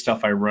latest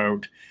stuff I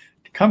wrote,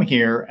 come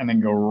here and then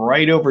go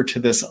right over to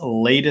this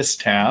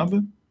latest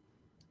tab.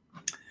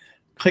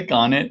 Click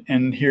on it,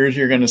 and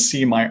you're going to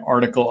see my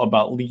article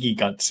about leaky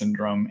gut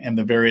syndrome and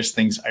the various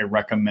things I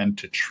recommend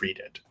to treat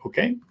it.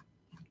 Okay.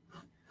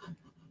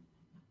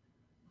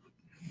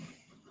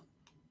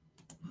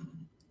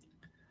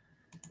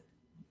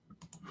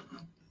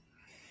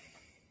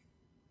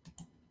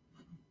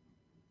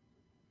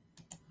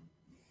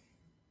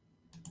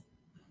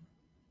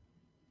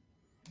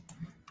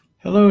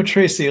 Hello,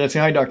 Tracy. Let's say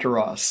hi, Dr.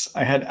 Ross.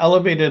 I had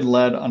elevated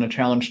lead on a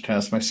challenge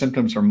test. My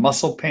symptoms are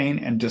muscle pain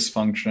and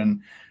dysfunction,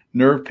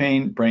 nerve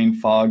pain, brain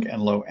fog,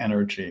 and low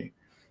energy.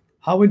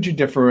 How would you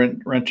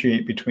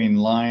differentiate between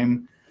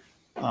Lyme,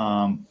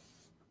 BART,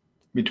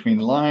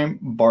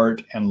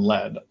 and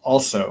lead?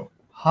 Also,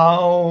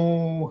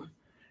 how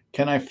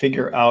can I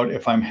figure out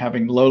if I'm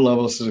having low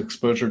levels of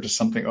exposure to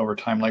something over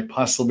time, like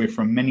possibly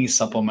from many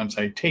supplements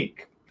I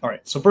take? All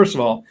right. So first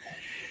of all,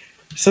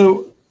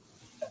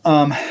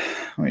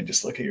 let me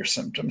just look at your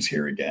symptoms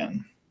here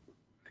again.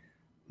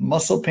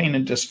 Muscle pain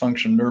and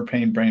dysfunction, nerve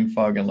pain, brain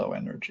fog, and low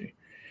energy.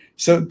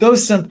 So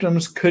those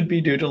symptoms could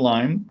be due to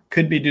Lyme,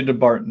 could be due to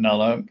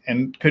Bartonella,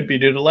 and could be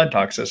due to lead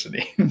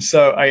toxicity.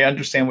 So I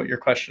understand what your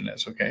question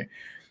is, okay?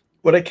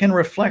 What I can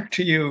reflect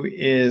to you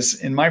is,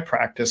 in my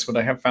practice, what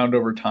I have found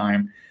over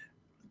time,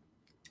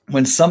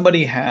 when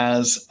somebody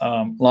has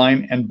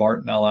Lyme and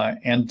Bartonella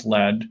and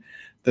lead,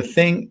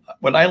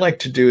 what I like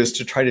to do is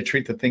to try to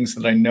treat the things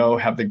that I know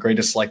have the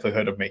greatest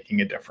likelihood of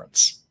making a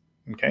difference,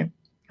 okay?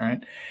 All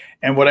right.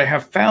 And what I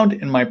have found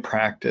in my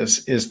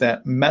practice is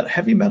that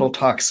heavy metal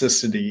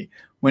toxicity,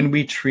 when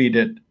we treat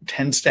it,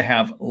 tends to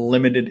have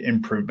limited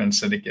improvements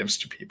that it gives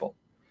to people.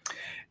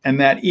 And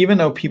that even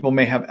though people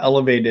may have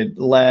elevated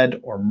lead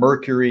or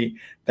mercury,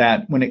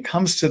 that when it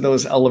comes to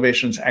those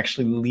elevations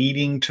actually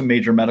leading to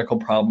major medical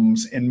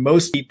problems, in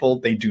most people,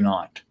 they do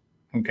not.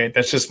 Okay,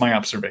 that's just my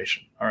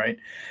observation. All right.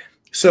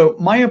 So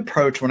my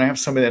approach when I have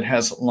somebody that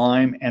has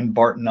Lyme and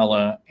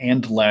Bartonella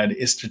and lead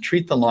is to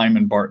treat the Lyme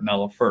and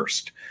Bartonella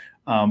first.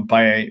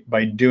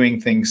 By doing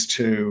things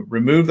to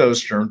remove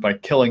those germs, by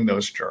killing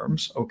those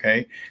germs,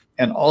 okay,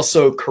 and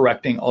also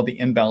correcting all the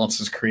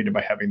imbalances created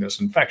by having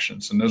those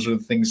infections. And those are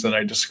the things that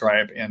I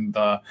describe in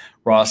the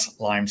Ross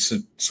Lyme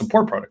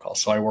support protocol.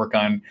 So I work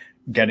on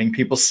getting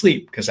people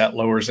sleep because that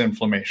lowers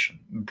inflammation,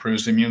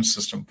 improves immune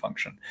system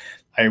function.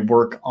 I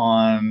work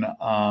on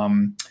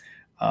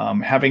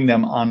having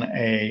them on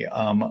a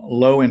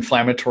low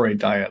inflammatory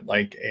diet,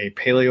 like a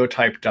paleo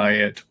type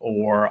diet,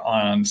 or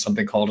on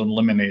something called an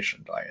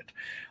elimination diet.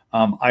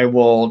 I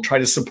will try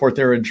to support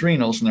their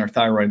adrenals and their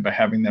thyroid by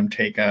having them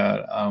take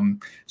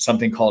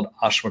something called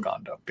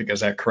ashwagandha,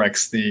 because that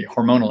corrects the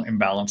hormonal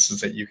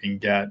imbalances that you can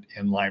get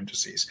in Lyme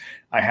disease.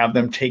 I have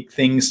them take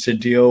things to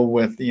deal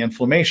with the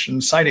inflammation,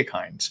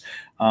 cytokines,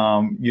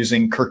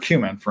 using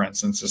curcumin, for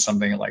instance, is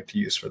something I like to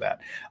use for that.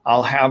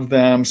 I'll have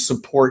them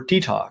support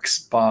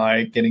detox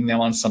by getting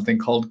them on something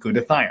called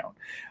glutathione.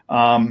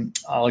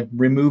 I'll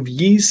remove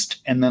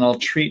yeast, and then I'll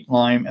treat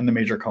Lyme and the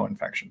major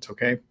co-infections,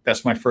 okay?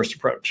 That's my first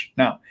approach.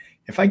 Now,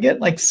 if I get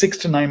like 6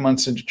 to 9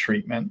 months into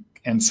treatment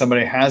and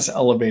somebody has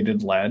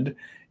elevated lead,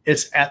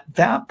 it's at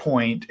that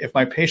point, if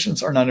my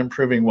patients are not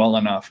improving well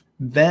enough,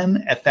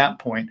 then at that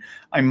point,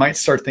 I might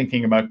start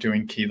thinking about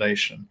doing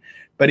chelation.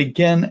 But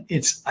again,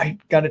 I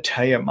got to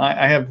tell you,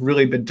 I have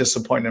really been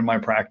disappointed in my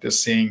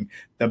practice seeing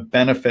the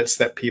benefits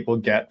that people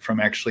get from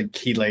actually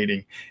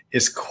chelating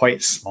is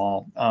quite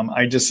small.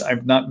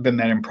 I've not been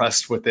that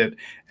impressed with it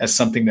as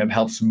something that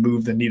helps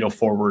move the needle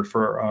forward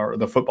or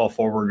the football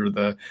forward, or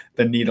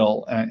the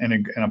needle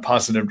in a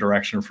positive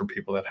direction for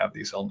people that have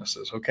these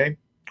illnesses. Okay.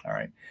 All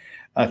right.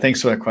 Thanks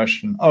for that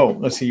question. Oh,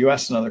 let's see. You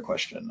asked another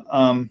question.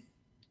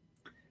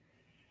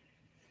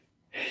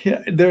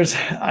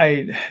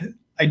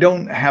 I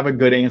don't have a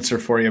good answer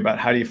for you about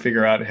how do you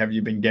figure out, have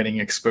you been getting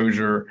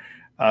exposure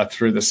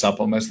through the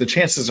supplements. The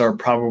chances are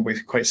probably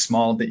quite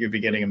small that you'll be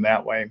getting them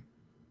that way.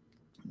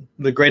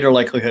 The greater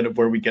likelihood of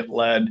where we get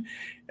lead,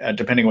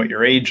 depending what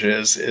your age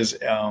is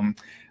up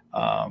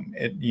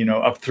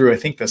through, I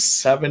think, the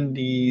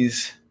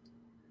 70s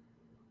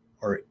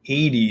or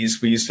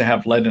 80s, we used to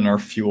have lead in our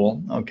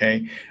fuel,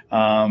 okay?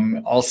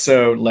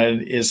 Also,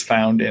 lead is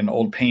found in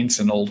old paints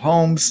and old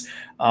homes.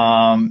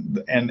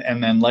 And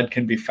then lead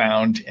can be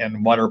found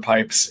in water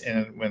pipes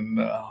when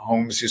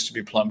homes used to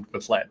be plumbed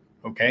with lead,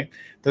 okay?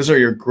 Those are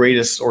your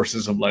greatest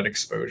sources of lead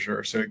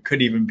exposure. So it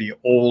could even be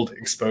old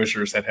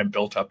exposures that have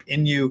built up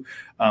in you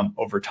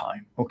over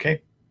time,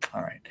 okay?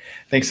 All right,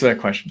 thanks for that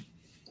question.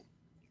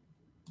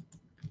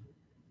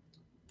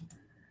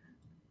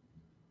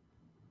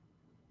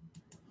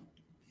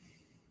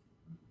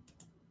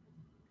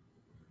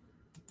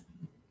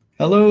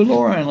 Hello,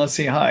 Lauren. Let's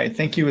see. Hi.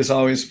 Thank you as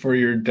always for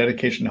your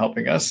dedication to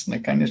helping us.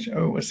 And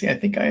let's see. I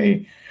think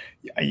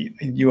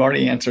you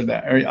already answered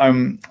that. I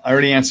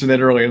already answered that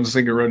earlier. It looks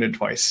like you wrote it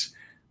twice.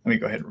 Let me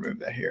go ahead and remove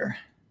that here.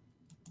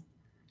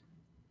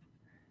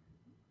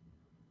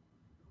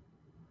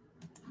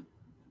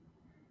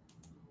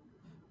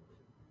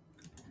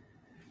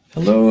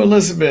 Hello,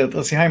 Elizabeth.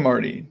 Let's see. Hi,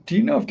 Marty. Do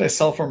you know if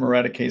disulfiram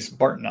eradicates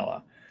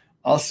Bartonella?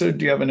 Also,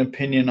 do you have an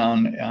opinion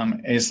on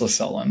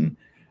azlocillin?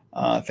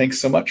 Thanks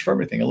so much for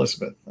everything,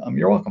 Elizabeth.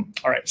 You're welcome.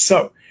 All right,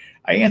 so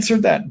I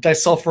answered that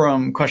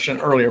disulfiram question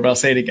earlier, but I'll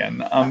say it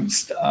again.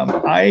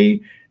 I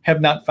have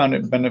not found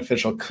it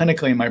beneficial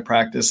clinically in my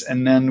practice,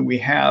 and then we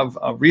have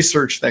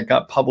research that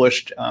got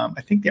published.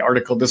 I think the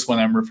article, this one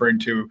I'm referring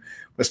to,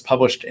 was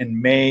published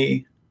in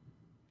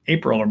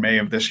April or May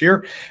of this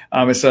year.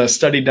 It's a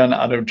study done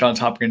out of Johns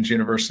Hopkins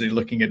University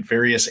looking at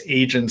various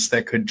agents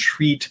that could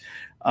treat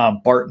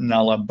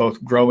Bartonella,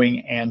 both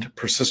growing and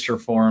persister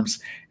forms.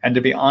 And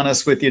to be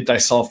honest with you,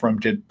 disulfiram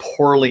did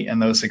poorly in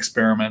those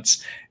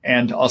experiments.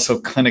 And also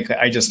clinically,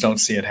 I just don't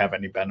see it have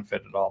any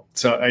benefit at all.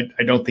 So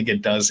I don't think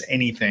it does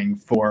anything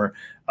for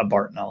a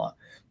Bartonella.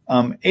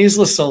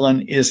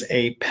 Azlocillin is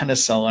a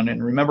penicillin.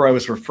 And remember, I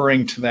was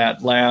referring to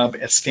that lab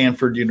at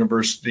Stanford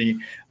University.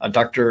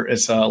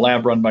 It's a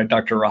lab run by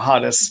Dr.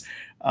 Rohatis.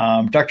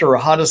 Dr.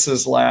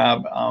 Rohatis's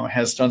lab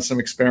has done some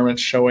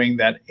experiments showing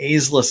that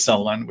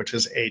azlocillin, which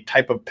is a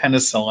type of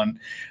penicillin,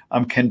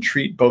 can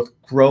treat both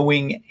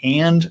growing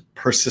and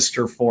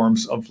persister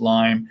forms of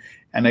Lyme.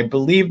 And I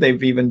believe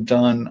they've even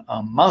done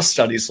mouse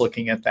studies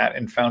looking at that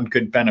and found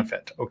good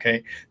benefit,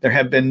 okay? There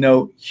have been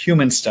no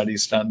human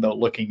studies done, though,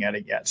 looking at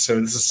it yet.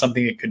 So this is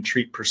something that could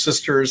treat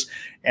persisters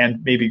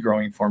and maybe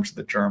growing forms of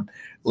the germ.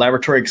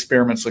 Laboratory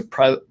experiments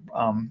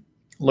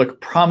look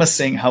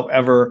promising.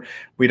 However,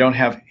 we don't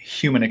have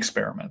human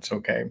experiments,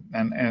 okay?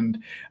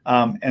 And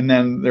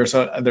then there's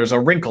a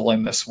wrinkle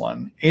in this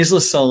one.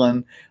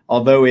 Azlocillin,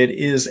 although it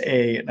is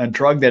a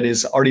drug that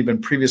has already been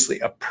previously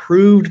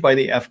approved by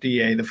the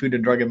FDA, the Food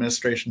and Drug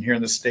Administration here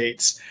in the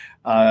States,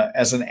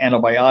 as an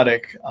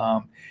antibiotic,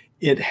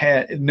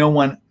 no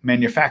one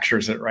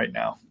manufactures it right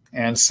now.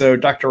 And so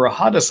Dr.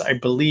 Rohatis, I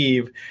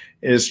believe,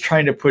 is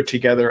trying to put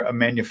together a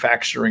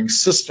manufacturing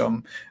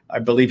system. I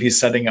believe he's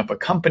setting up a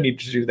company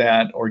to do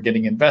that or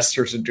getting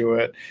investors to do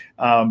it.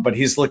 But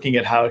he's looking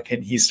at how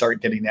can he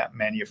start getting that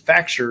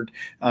manufactured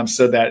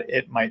so that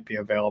it might be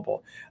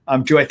available.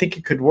 Do I think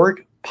it could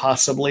work?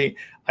 Possibly.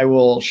 I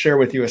will share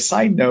with you a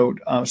side note.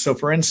 So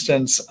for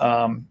instance,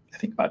 I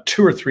think about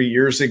 2 or 3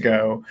 years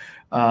ago,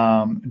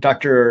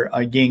 Dr.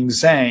 Ying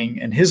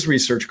Zhang and his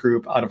research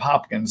group out of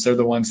Hopkins, they're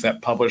the ones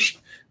that published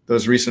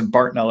those recent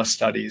Bartonella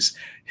studies.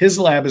 His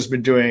lab has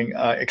been doing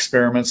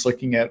experiments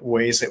looking at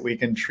ways that we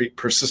can treat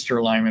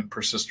persister Lyme and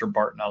persister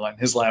Bartonella. And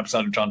his lab's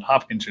out of Johns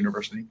Hopkins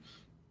University.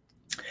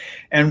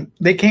 And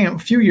a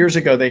few years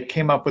ago, they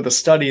came up with a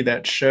study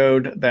that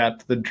showed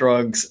that the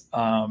drugs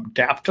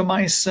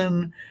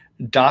daptomycin,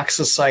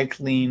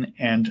 doxycycline,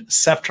 and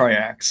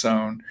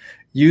ceftriaxone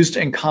used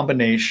in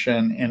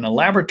combination in a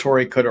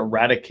laboratory could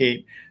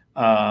eradicate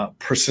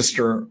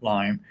persister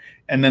Lyme.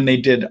 And then they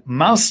did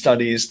mouse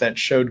studies that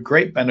showed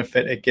great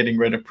benefit at getting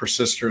rid of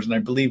persisters and I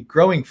believe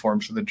growing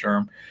forms of the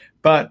germ.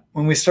 But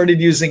when we started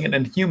using it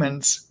in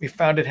humans, we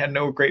found it had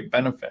no great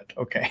benefit.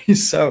 Okay,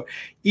 so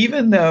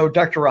even though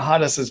Dr.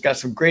 Rojadas has got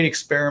some great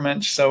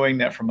experiments showing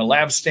that from a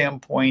lab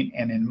standpoint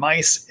and in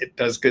mice, it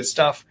does good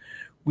stuff,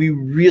 we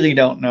really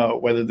don't know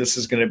whether this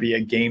is going to be a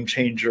game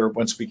changer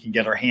once we can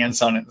get our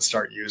hands on it and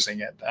start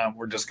using it.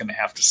 We're just going to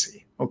have to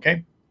see.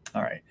 Okay,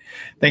 all right.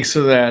 Thanks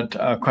for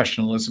that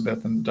question,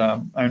 Elizabeth,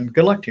 and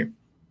good luck to you.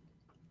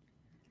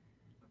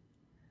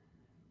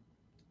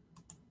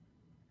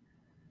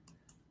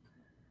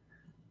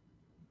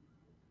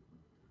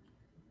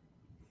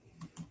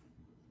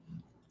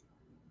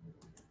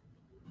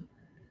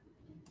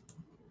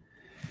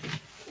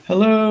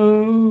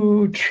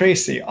 Hello,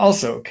 Tracy.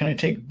 Also, can I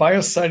take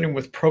biocidin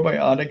with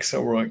probiotics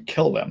or will it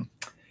kill them?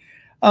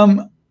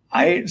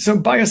 So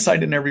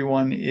biocidin,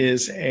 everyone,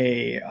 is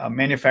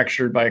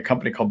manufactured by a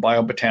company called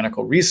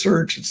Biobotanical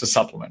Research. It's a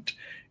supplement,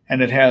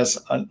 and it has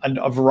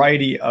a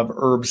variety of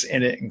herbs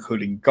in it,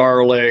 including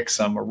garlic,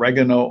 some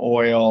oregano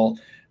oil.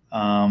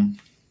 I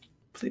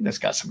believe it's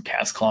got some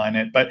cat's claw in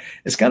it, but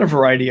it's got a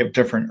variety of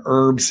different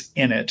herbs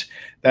in it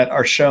that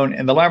are shown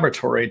in the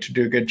laboratory to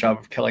do a good job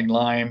of killing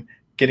Lyme,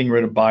 getting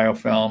rid of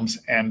biofilms,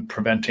 and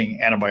preventing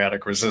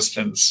antibiotic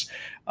resistance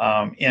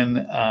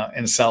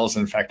in cells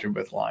infected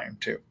with Lyme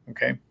too.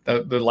 Okay,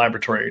 the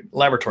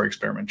laboratory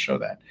experiments show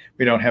that.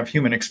 We don't have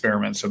human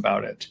experiments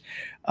about it.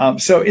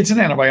 So it's an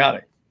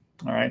antibiotic.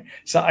 All right.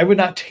 So I would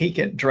not take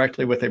it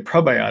directly with a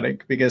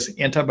probiotic because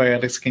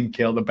antibiotics can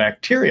kill the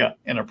bacteria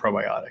in a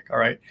probiotic. All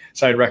right.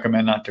 So I'd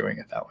recommend not doing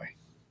it that way.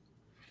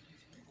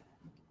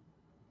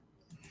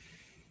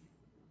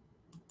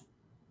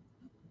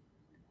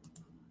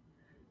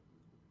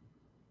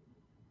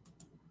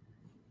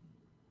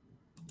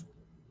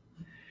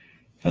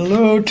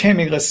 Hello,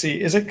 Tammy. Let's see.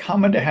 Is it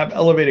common to have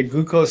elevated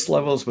glucose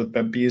levels with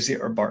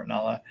Babesia or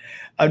Bartonella?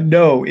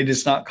 No, it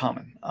is not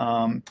common.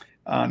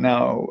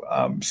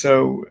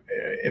 So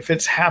if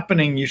it's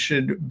happening, you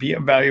should be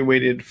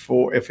evaluated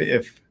for if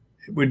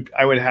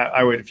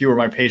you were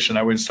my patient,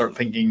 I would start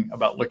thinking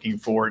about looking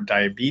for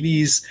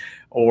diabetes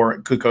or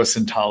glucose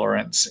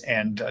intolerance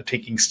and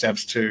taking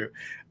steps to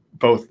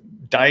both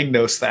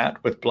diagnose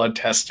that with blood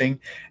testing.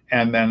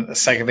 And then the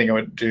second thing I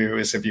would do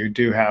is if you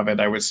do have it,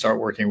 I would start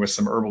working with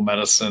some herbal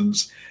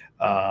medicines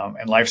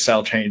and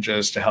lifestyle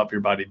changes to help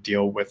your body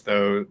deal with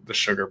the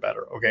sugar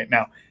better. Okay,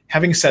 now,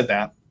 having said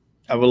that,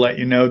 I will let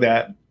you know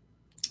that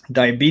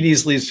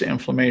diabetes leads to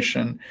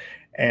inflammation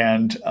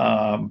and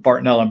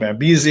Bartonella and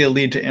Babesia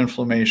lead to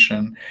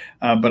inflammation,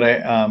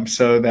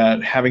 so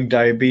that having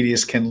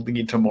diabetes can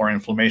lead to more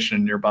inflammation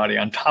in your body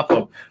on top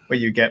of what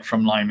you get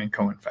from Lyme and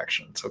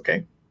co-infections.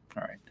 Okay,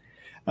 all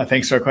right.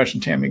 Thanks for our question,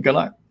 Tammy. Good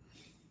luck.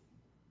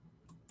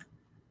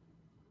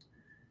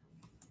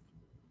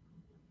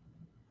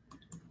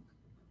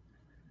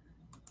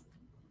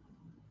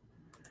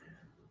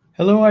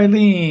 Hello,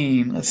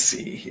 Eileen. Let's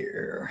see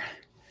here.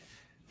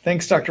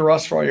 Thanks, Dr.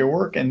 Ross, for all your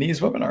work and these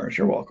webinars.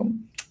 You're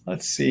welcome.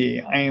 Let's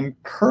see. I am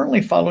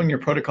currently following your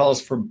protocols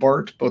for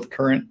BART, both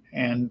current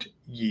and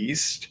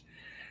yeast,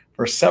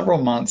 for several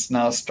months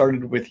now,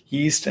 started with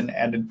yeast and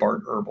added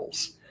BART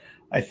herbals.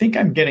 I think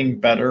I'm getting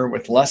better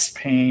with less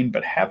pain,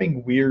 but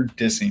having weird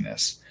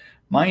dizziness.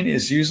 Mine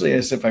is usually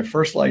as if I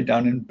first lie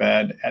down in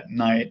bed at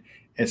night.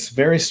 It's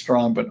very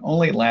strong, but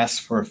only lasts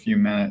for a few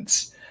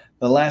minutes.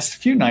 The last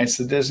few nights,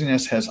 the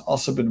dizziness has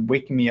also been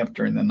waking me up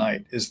during the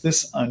night. Is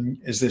this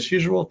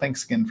usual?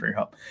 Thanks again for your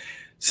help.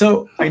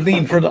 So,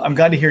 Eileen, I'm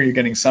glad to hear you're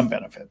getting some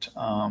benefit.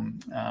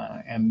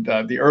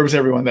 The herbs,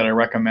 everyone, that I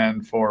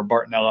recommend for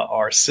Bartonella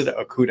are Sida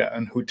acuta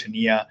and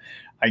Hutania.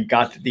 I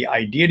got the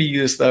idea to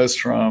use those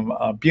from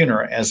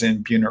Buhner, as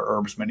in Buhner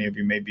Herbs. Many of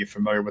you may be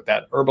familiar with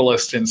that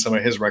herbalist and some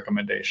of his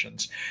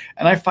recommendations.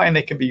 And I find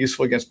they can be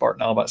useful against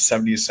Bartonella about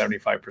 70 to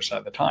 75%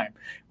 of the time,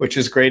 which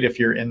is great if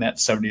you're in that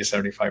 70 to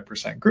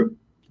 75% group.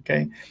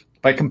 Okay.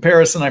 By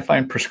comparison, I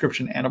find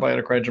prescription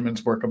antibiotic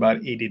regimens work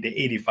about 80 to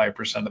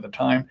 85% of the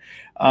time.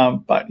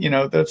 But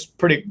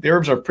the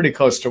herbs are pretty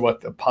close to what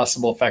the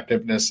possible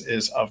effectiveness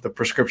is of the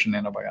prescription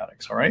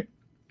antibiotics. All right.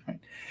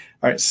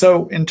 All right,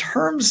 so in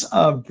terms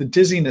of the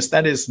dizziness,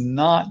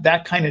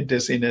 that kind of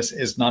dizziness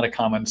is not a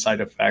common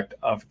side effect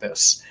of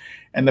this.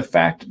 And the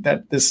fact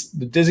that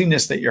the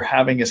dizziness that you're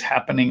having is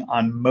happening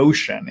on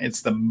motion.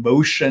 It's the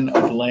motion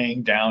of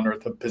laying down or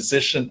the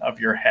position of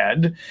your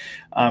head.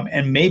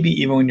 And maybe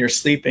even when you're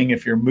sleeping,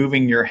 if you're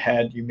moving your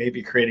head, you may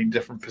be creating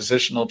different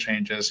positional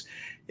changes.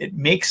 it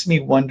makes me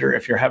wonder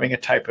if you're having a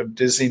type of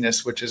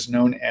dizziness which is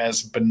known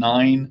as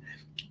benign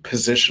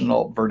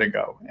positional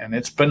vertigo. And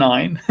it's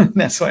benign.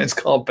 That's why it's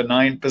called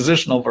benign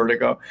positional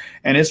vertigo.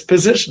 And it's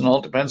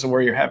positional, depends on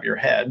where you have your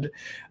head.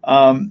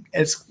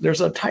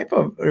 There's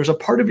a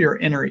part of your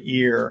inner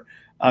ear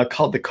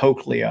called the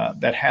cochlea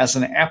that has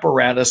an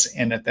apparatus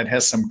in it that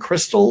has some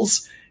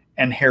crystals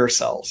and hair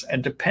cells.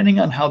 And depending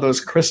on how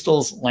those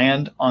crystals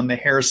land on the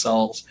hair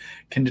cells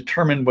can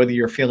determine whether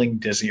you're feeling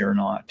dizzy or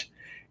not.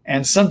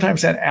 And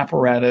sometimes that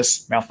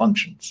apparatus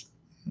malfunctions.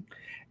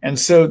 And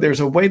so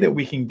there's a way that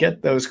we can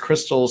get those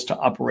crystals to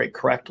operate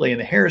correctly and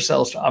the hair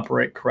cells to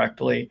operate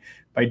correctly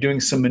by doing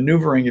some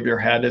maneuvering of your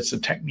head. It's a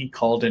technique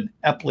called an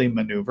Epley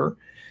maneuver.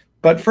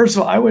 But first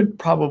of all, I would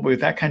probably,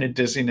 with that kind of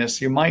dizziness,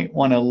 you might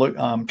want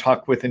to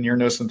talk with an ear,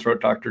 nose, and throat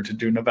doctor to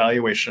do an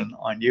evaluation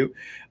on you.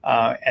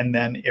 And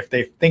then if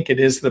they think it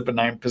is the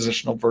benign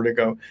positional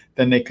vertigo,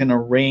 then they can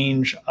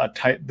arrange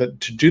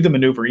to do the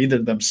maneuver either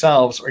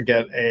themselves or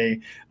get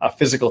a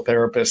physical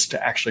therapist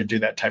to actually do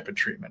that type of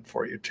treatment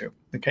for you too.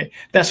 Okay,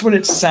 that's what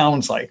it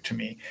sounds like to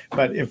me.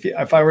 But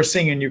if I were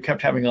seeing and you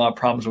kept having a lot of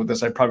problems with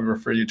this, I'd probably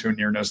refer you to an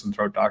ear, nose, and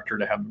throat doctor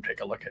to have them take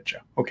a look at you.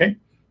 Okay,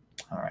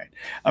 all right.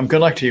 Good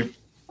luck to you.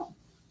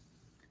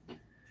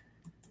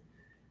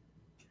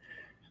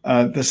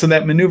 So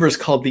that maneuver is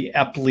called the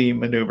Epley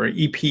maneuver,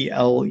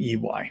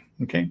 E-P-L-E-Y,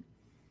 okay?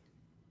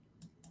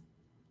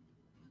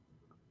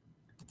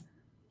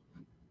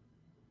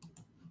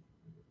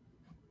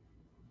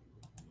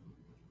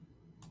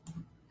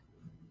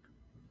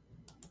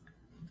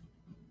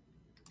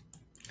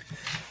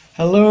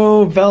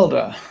 Hello,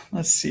 Velda.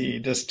 Let's see,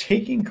 does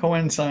taking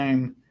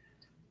coenzyme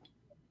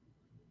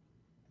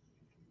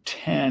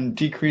 10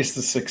 decrease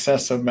the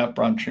success of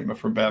Mepron treatment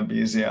for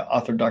Babesia?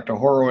 Author Dr.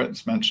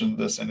 Horowitz mentioned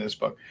this in his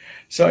book.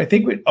 So I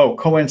think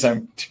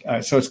coenzyme,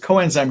 so it's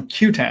coenzyme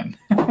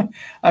Q10.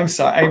 I'm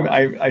sorry,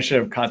 I should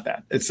have caught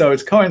that. So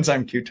it's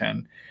coenzyme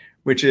Q10,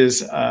 which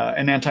is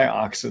an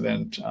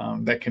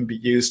antioxidant that can be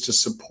used to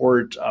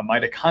support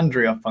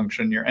mitochondria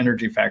function, your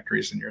energy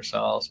factories in your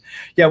cells.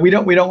 Yeah, we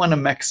don't want to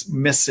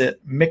mix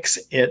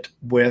it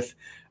with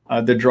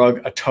the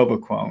drug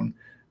atovaquone.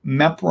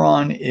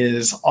 Mepron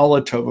is all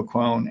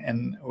atovaquone,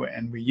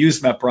 and we use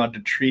Mepron to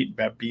treat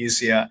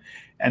Babesia.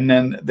 And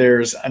then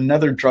there's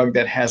another drug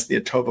that has the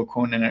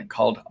atovaquone in it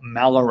called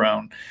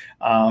Malarone.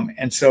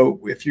 And so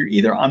if you're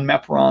either on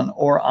Mepron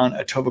or on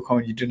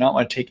atovaquone, you do not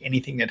want to take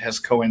anything that has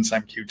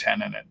coenzyme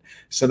Q10 in it.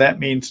 So that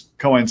means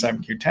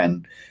coenzyme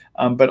Q10,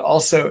 but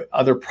also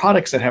other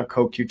products that have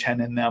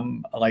CoQ10 in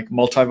them, like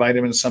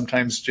multivitamins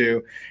sometimes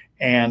do.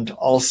 And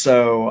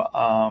also,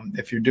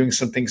 if you're doing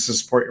some things to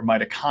support your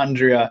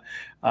mitochondria,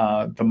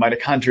 the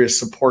mitochondria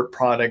support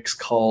products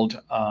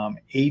called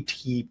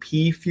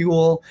ATP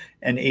Fuel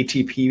and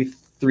ATP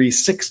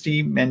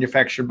 360,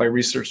 manufactured by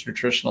Research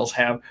Nutritionals,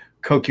 have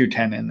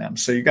CoQ10 in them.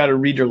 So you got to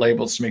read your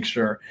labels to make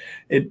sure.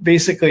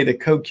 Basically, the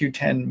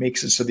CoQ10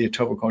 makes it so the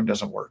atovaquone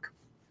doesn't work.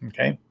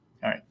 Okay,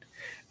 all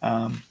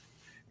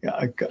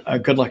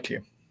right. Good luck to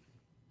you.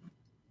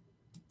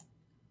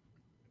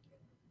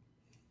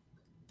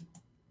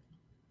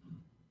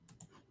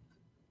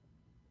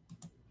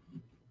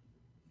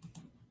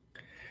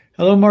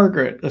 Hello,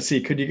 Margaret. Let's see.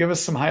 Could you give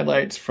us some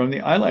highlights from the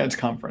ILADS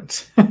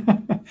conference?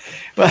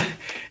 Well,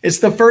 it's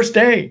the first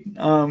day,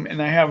 and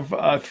I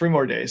have 3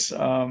 more days.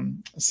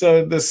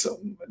 So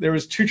there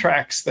was 2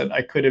 tracks that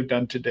I could have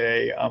done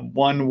today.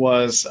 One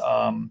was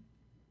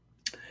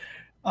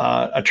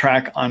a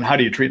track on how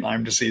do you treat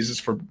Lyme disease. It's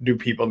for new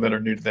people that are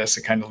new to this.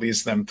 It kind of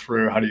leads them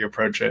through how do you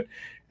approach it.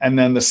 And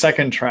then the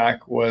second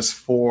track was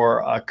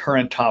for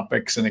current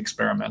topics and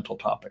experimental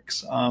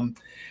topics.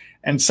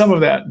 And some of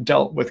that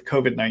dealt with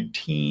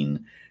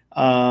COVID-19,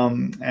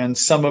 and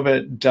some of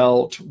it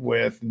dealt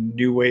with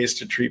new ways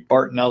to treat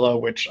Bartonella,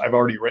 which I've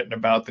already written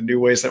about, the new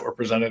ways that were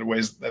presented,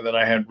 ways that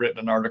I had written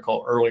an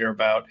article earlier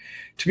about.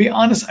 To be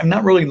honest, I'm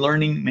not really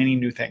learning many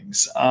new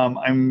things.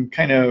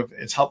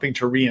 It's helping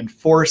to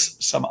reinforce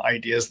some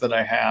ideas that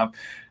I have.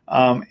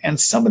 And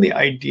some of the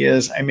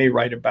ideas I may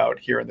write about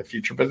here in the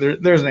future, but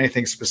there isn't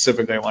anything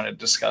specific I want to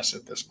discuss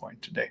at this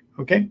point today.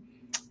 Okay?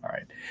 All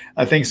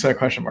right. Thanks for that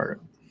question, Margaret.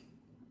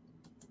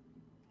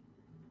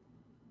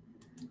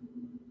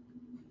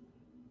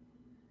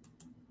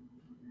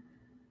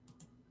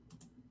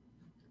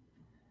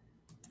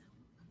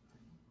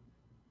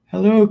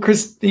 Hello,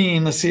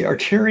 Christine. Let's see. Are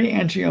cherry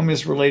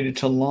angiomas related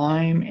to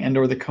Lyme and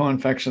or the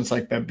co-infections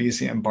like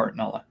Babesia and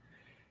Bartonella?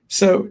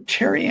 So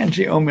cherry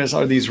angiomas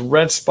are these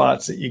red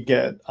spots that you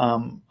get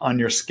on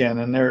your skin,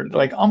 and they're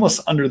like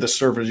almost under the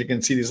surface. You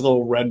can see these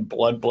little red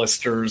blood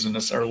blisters and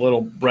or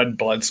little red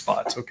blood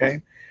spots,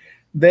 okay?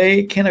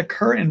 They can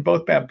occur in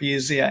both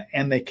Babesia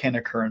and they can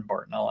occur in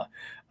Bartonella.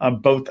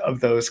 Both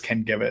of those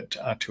can give it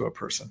to a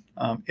person.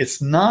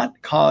 It's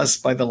not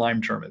caused by the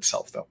Lyme germ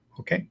itself, though,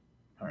 okay?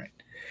 All right.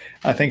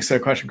 Thanks for the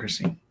question,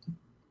 Christine.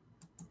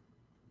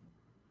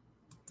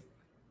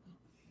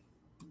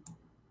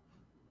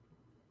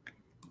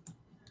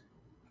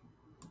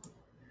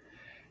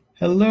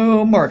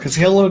 Hello, Marcus.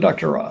 Hello,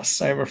 Dr.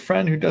 Ross. I have a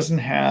friend who doesn't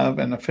have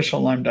an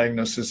official Lyme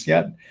diagnosis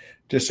yet,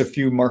 just a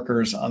few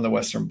markers on the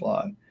Western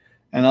blot,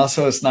 and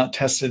also has not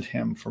tested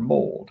him for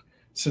mold.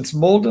 Since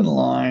mold and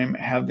Lyme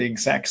have the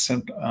exact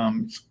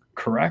symptoms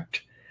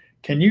correct,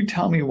 can you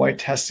tell me why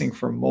testing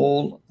for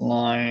mold,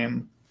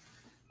 Lyme,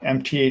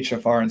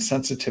 MTHFR, and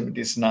sensitivity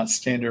is not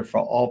standard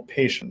for all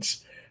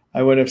patients?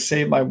 I would have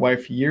saved my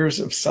wife years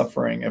of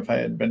suffering if I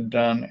had been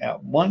done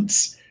at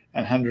once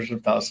and hundreds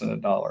of thousands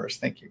of dollars.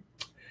 Thank you.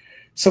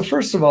 So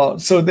first of all,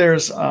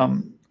 there's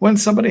when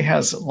somebody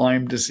has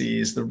Lyme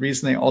disease, the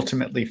reason they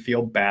ultimately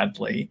feel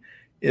badly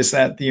is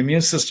that the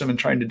immune system, in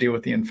trying to deal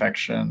with the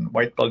infection,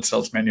 white blood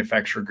cells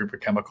manufacture a group of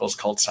chemicals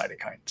called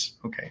cytokines.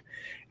 Okay,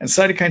 and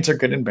cytokines are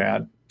good and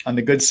bad. On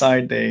the good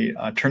side, they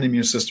turn the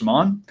immune system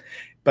on.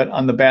 But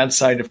on the bad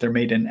side, if they're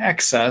made in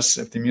excess,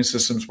 if the immune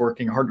system's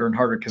working harder and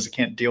harder because it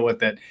can't deal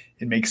with it,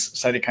 it makes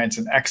cytokines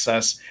in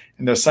excess.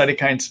 And those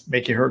cytokines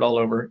make you hurt all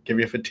over, give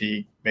you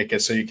fatigue, make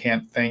it so you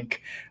can't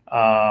think,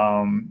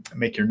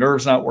 make your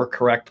nerves not work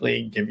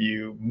correctly, give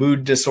you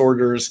mood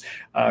disorders,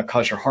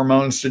 cause your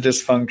hormones to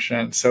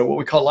dysfunction. So what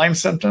we call Lyme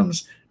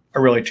symptoms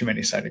are really too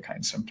many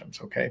cytokine symptoms,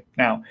 okay?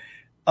 Now,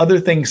 other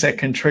things that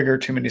can trigger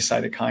too many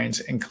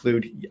cytokines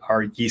include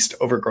our yeast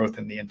overgrowth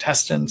in the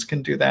intestines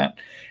can do that.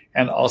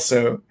 And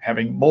also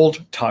having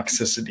mold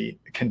toxicity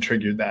can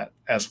trigger that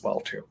as well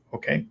too,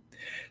 okay?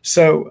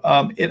 So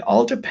it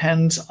all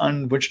depends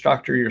on which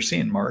doctor you're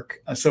seeing,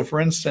 Mark. So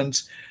for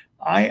instance,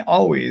 I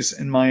always,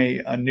 in my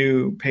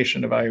new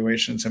patient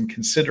evaluations, am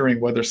considering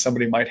whether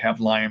somebody might have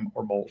Lyme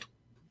or mold.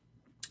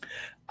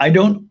 I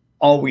don't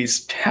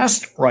always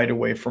test right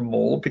away for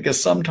mold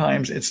because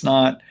sometimes it's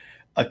not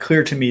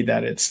clear to me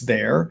that it's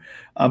there.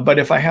 But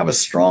if I have a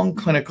strong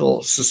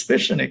clinical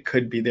suspicion it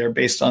could be there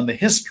based on the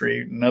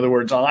history, in other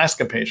words, I'll ask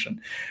a patient,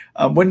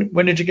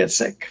 when did you get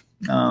sick?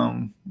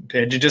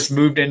 Had you just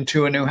moved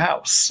into a new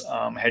house?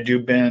 Had you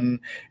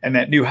been in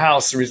that new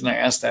house? The reason I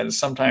ask that is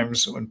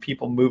sometimes when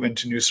people move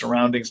into new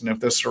surroundings, and if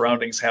those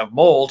surroundings have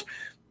mold,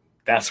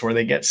 that's where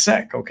they get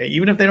sick, okay?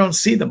 Even if they don't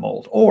see the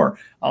mold. Or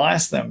I'll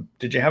ask them,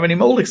 did you have any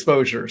mold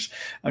exposures?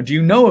 Do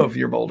you know of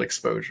your mold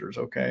exposures,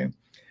 okay?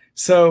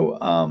 So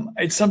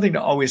it's something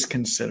to always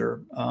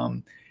consider.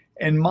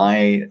 In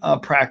my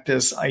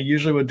practice, I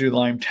usually would do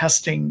Lyme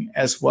testing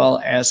as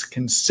well as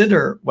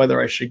consider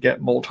whether I should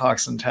get mold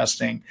toxin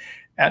testing.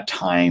 At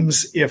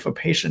times, if a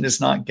patient is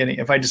not getting,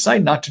 if I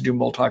decide not to do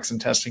mold toxin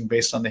testing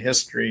based on the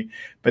history,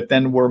 but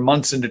then we're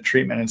months into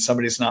treatment and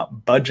somebody's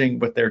not budging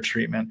with their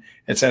treatment,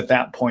 it's at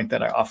that point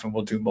that I often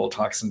will do mold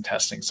toxin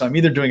testing. So I'm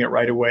either doing it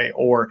right away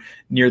or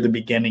near the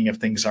beginning if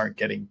things aren't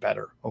getting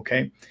better,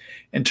 okay?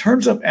 In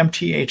terms of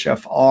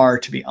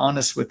MTHFR, to be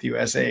honest with you,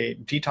 as a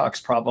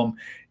detox problem,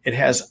 it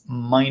has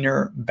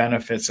minor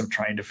benefits of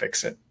trying to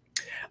fix it.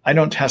 I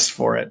don't test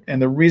for it.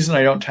 And the reason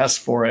I don't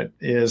test for it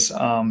is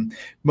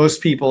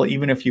most people,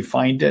 even if you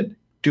find it,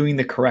 doing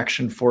the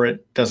correction for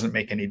it doesn't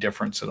make any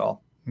difference at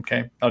all.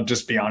 Okay, I'll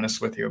just be honest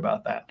with you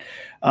about that.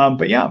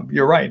 But yeah,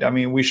 you're right. I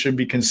mean, we should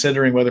be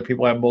considering whether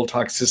people have mold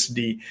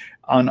toxicity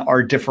on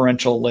our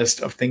differential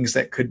list of things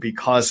that could be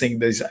causing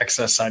these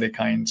excess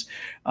cytokines.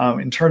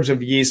 In terms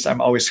of yeast, I'm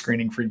always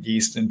screening for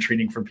yeast and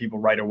treating for people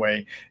right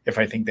away if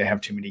I think they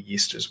have too many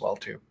yeast as well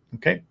too.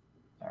 Okay,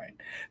 all right.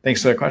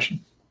 Thanks for that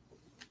question.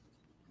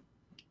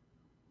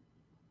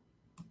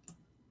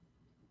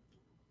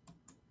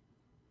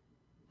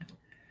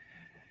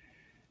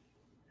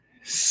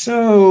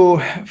 So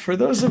for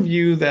those of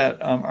you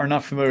that are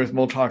not familiar with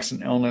mold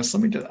toxin illness,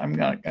 I'm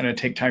not going to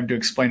take time to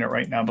explain it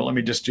right now, but let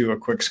me just do a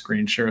quick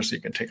screen share so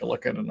you can take a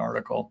look at an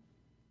article.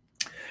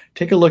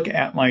 Take a look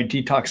at my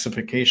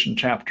detoxification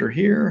chapter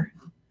here.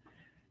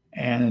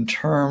 And in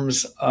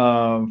terms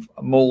of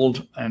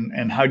mold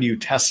and how do you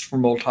test for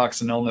mold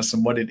toxin illness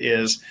and what it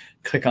is,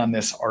 click on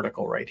this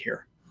article right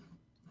here.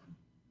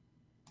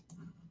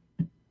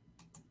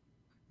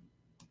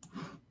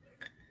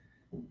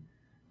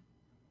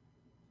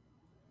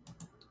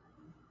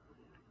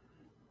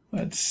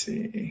 Let's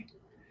see.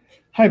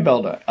 Hi,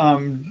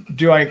 Belda.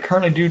 Do I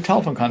currently do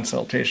telephone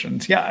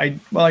consultations? Yeah,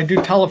 I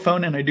do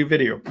telephone and I do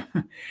video.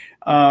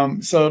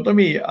 So let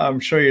me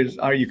show you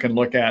how you can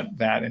look at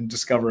that and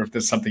discover if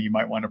there's something you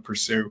might want to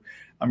pursue.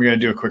 I'm going to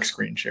do a quick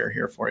screen share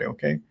here for you,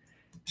 okay?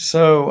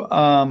 So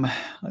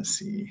let's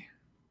see.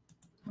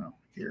 Oh,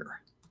 here.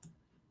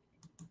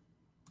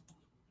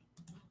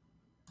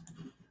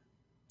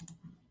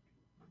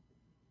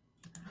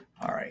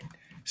 All right.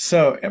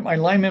 So at my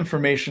Lyme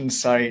information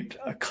site,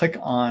 click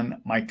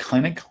on my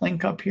clinic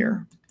link up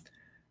here,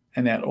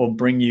 and that will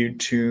bring you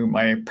to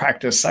my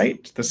practice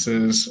site. This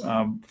is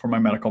for my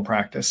medical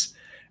practice.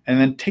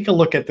 And then take a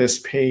look at this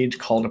page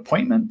called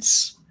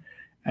appointments,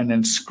 and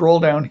then scroll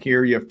down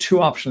here. You have two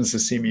options to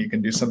see me. You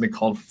can do something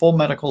called full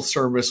medical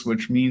service,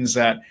 which means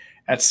that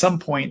at some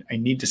point I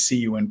need to see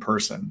you in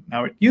person.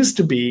 Now, it used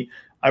to be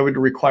I would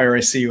require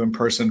I see you in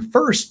person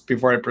first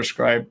before I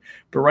prescribe.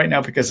 But right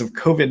now, because of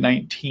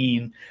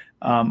COVID-19,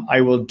 I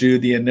will do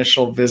the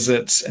initial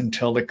visits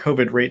until the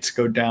COVID rates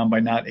go down by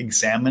not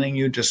examining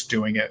you, just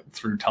doing it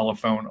through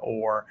telephone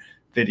or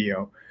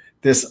video.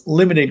 This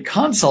limited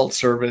consult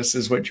service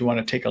is what you want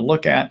to take a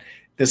look at.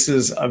 This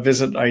is a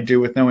visit I do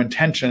with no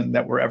intention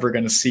that we're ever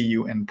going to see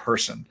you in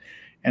person.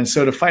 And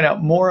so to find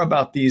out more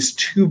about these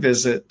two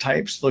visit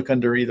types, look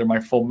under either my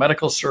full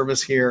medical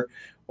service here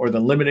or the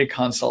limited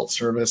consult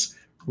service.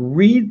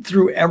 Read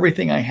through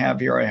everything I have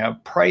here. I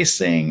have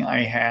pricing,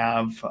 I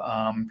have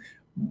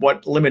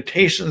what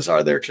limitations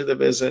are there to the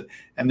visit,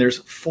 and there's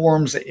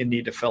forms that you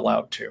need to fill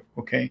out too,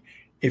 okay?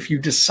 If you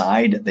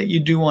decide that you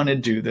do want to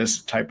do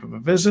this type of a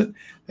visit,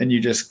 then you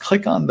just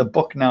click on the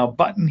Book Now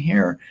button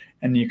here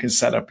and you can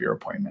set up your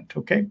appointment,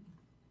 okay?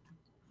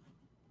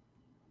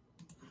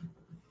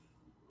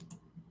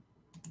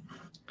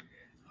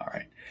 All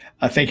right.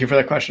 Thank you for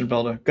that question,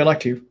 Belda. Good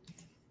luck to you.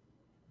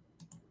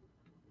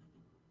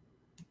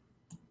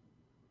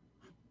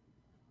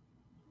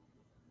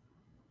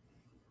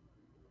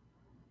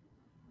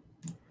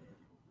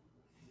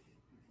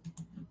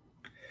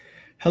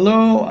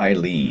 Hello,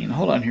 Eileen.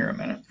 Hold on here a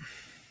minute.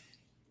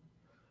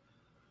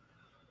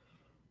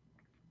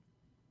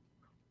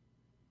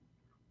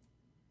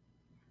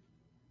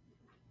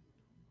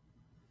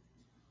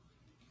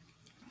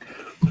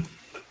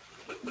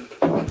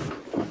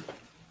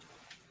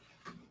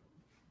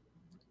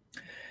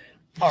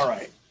 All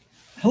right.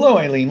 Hello,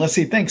 Eileen. Let's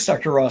see. Thanks,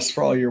 Dr. Ross,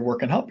 for all your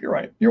work and help. You're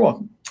right. You're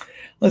welcome.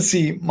 Let's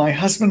see. My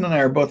husband and I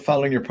are both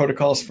following your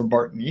protocols for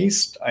Barton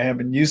yeast. I have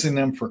been using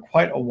them for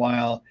quite a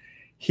while.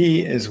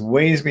 He is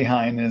ways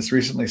behind and has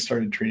recently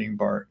started treating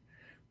Bart.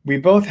 We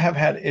both have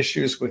had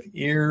issues with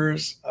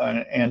ears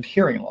and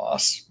hearing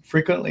loss.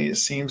 Frequently, it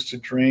seems to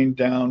drain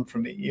down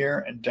from the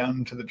ear and down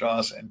into the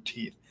jaws and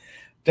teeth.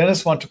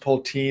 Dentists want to pull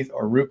teeth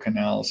or root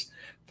canals.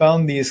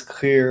 Found these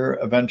clear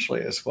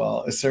eventually as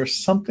well. Is there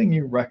something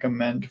you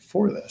recommend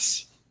for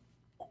this?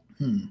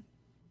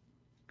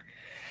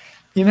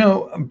 You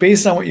know,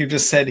 based on what you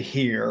just said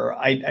here,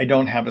 I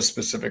don't have a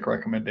specific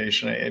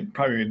recommendation. I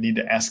probably would need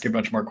to ask you a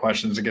bunch more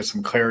questions to get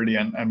some clarity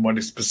on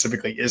what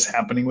specifically is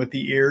happening with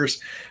the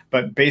ears.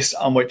 But based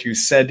on what you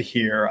said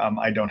here,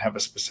 I don't have a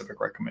specific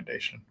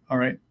recommendation. All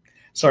right.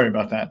 Sorry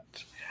about that.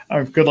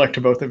 Good luck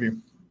to both of you.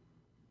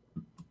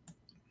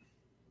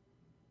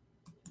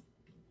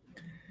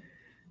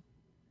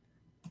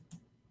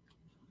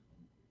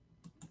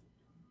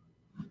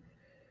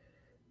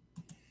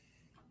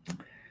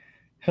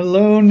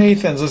 Hello,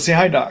 Nathans. Let's see.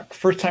 Hi, Doc.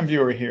 First-time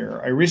viewer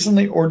here. I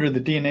recently ordered the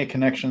DNA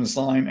Connexions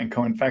Lyme and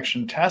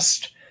co-infection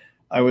test.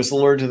 I was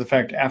alerted to the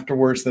fact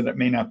afterwards that it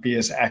may not be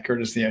as accurate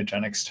as the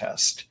IGeneX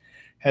test.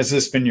 Has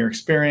this been your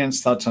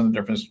experience? Thoughts on the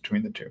difference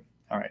between the two?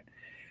 All right.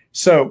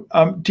 So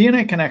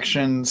DNA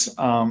Connexions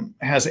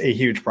has a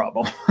huge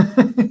problem.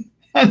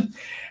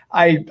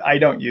 I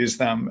don't use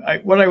them.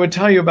 What I would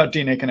tell you about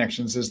DNA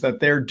Connexions is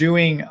that they're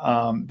doing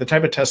the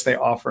type of test they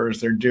offer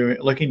is they're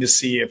looking to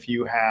see if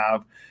you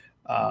have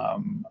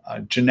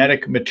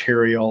genetic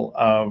material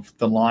of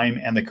the Lyme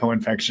and the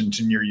co-infections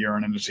in your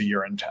urine, and it's a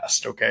urine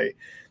test, okay?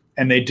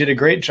 And they did a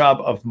great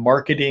job of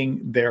marketing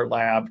their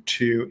lab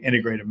to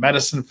integrative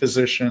medicine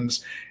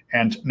physicians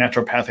and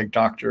naturopathic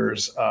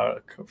doctors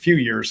a few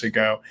years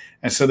ago.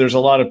 And so there's a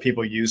lot of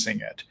people using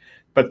it.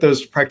 But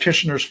those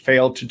practitioners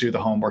failed to do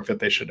the homework that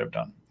they should have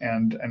done.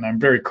 And I'm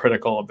very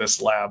critical of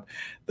this lab.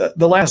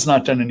 The lab has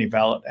not done any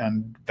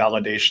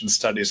validation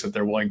studies that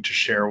they're willing to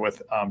share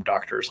with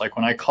doctors. Like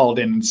when I called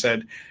in and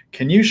said,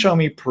 can you show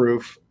me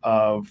proof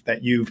of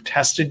that you've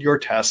tested your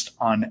test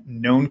on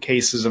known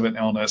cases of an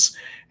illness,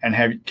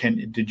 and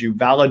did you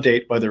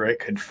validate whether it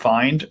could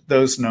find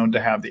those known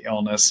to have the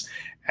illness,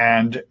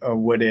 and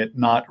would it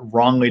not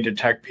wrongly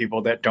detect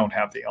people that don't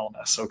have the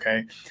illness,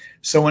 okay?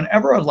 So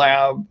whenever a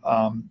lab,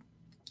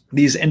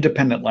 these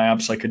independent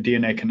labs like a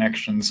DNA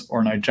Connexions or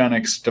an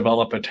IGeneX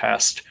develop a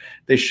test,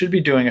 they should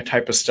be doing a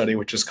type of study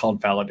which is called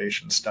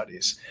validation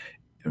studies.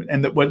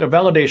 And what a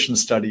validation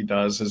study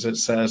does is it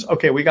says,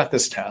 okay, we got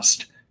this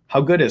test.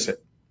 How good is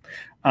it?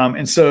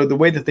 And so the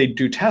way that they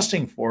do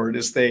testing for it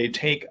is they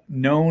take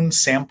known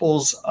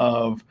samples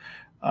of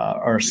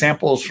or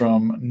samples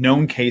from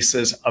known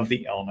cases of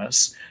the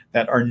illness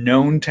that are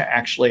known to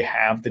actually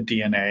have the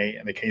DNA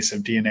in the case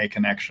of DNA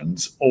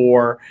Connexions,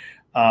 or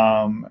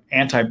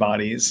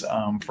antibodies,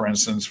 for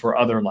instance, for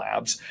other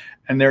labs.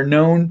 And they're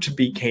known to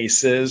be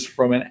cases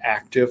from an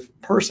active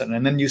person.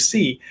 And then you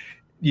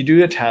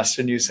do a test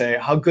and you say,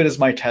 how good is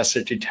my test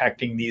at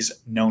detecting these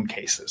known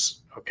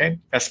cases? Okay,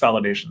 that's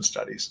validation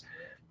studies.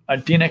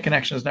 DNA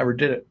Connexions never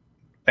did it.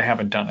 They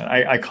haven't done it.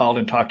 I called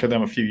and talked to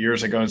them a few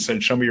years ago and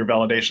said, show me your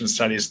validation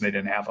studies, and they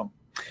didn't have them.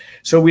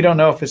 So we don't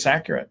know if it's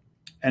accurate.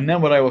 And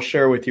then what I will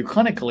share with you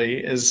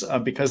clinically is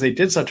because they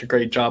did such a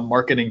great job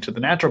marketing to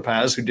the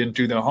naturopaths who didn't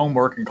do their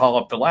homework and call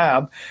up the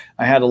lab,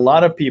 I had a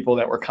lot of people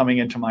that were coming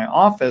into my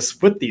office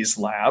with these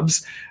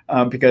labs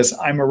because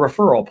I'm a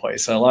referral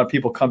place. And a lot of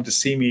people come to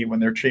see me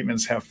when their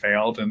treatments have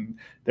failed, and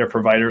their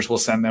providers will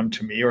send them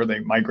to me, or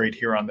they migrate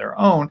here on their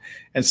own.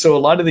 And so a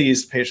lot of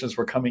these patients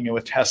were coming in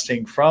with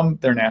testing from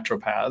their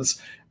naturopaths,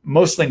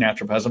 mostly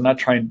naturopaths. I'm not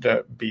trying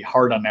to be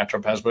hard on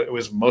naturopaths, but it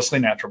was mostly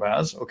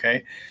naturopaths,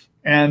 okay?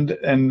 And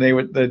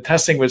the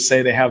testing would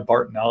say they have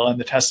Bartonella, and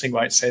the testing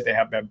might say they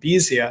have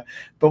Babesia.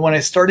 But when I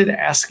started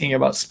asking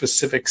about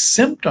specific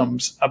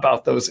symptoms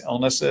about those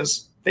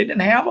illnesses, they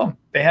didn't have them.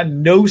 They had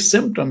no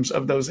symptoms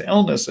of those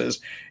illnesses,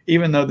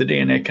 even though the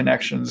DNA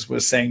Connections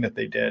was saying that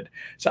they did.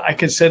 So I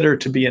consider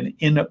it to be an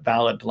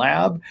invalid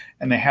lab,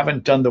 and they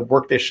haven't done the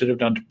work they should have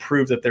done to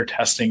prove that their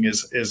testing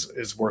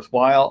is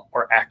worthwhile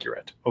or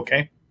accurate.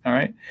 Okay, all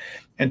right.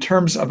 In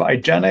terms of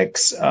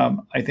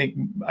IGeneX, I think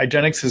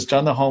IGeneX has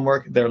done the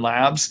homework. Their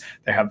labs,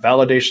 they have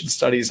validation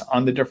studies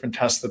on the different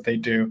tests that they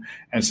do.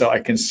 And so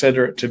I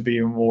consider it to be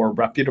a more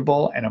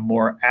reputable and a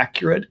more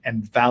accurate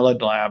and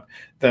valid lab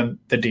than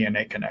the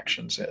DNA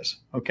Connections is.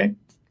 Okay?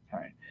 All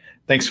right.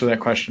 Thanks for that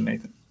question,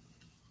 Nathan.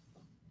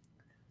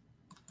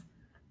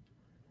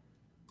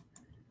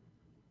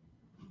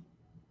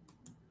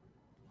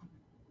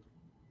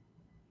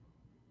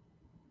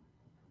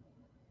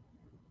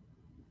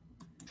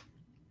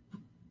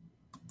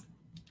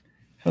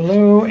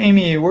 Hello,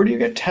 Amy. Where do you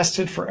get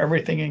tested for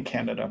everything in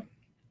Canada?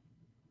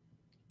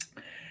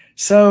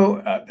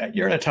 So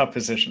you're in a tough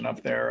position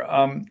up there.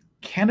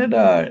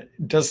 Canada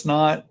does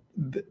not,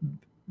 the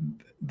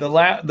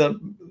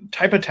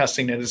type of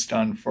testing that is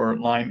done for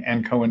Lyme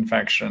and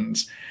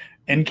co-infections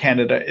in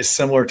Canada is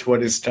similar to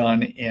what is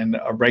done in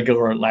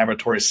regular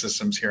laboratory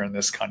systems here in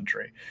this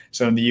country.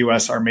 So in the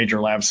US, our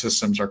major lab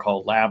systems are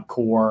called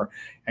LabCorp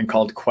and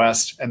called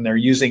Quest, and they're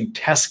using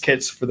test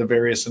kits for the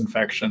various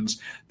infections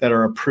that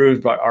are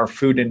approved by our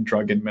Food and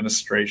Drug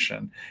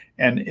Administration.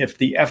 And if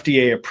the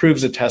FDA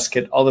approves a test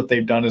kit, all that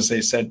they've done is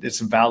they said it's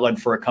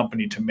valid for a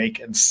company to make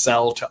and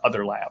sell to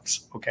other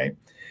labs, okay?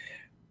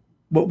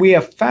 What we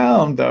have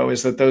found, though,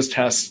 is that those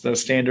tests,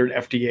 those standard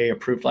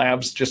FDA-approved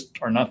labs, just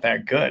are not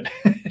that good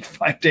at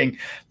finding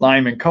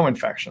Lyme and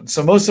co-infections.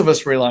 So most of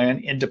us rely on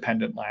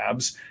independent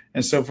labs.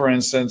 And so, for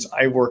instance,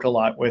 I work a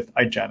lot with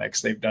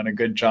IGeneX. They've done a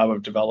good job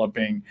of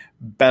developing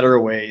better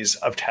ways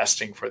of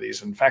testing for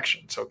these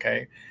infections,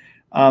 okay?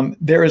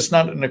 There is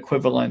not an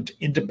equivalent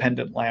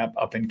independent lab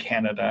up in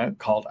Canada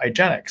called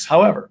IGeneX.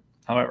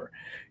 However,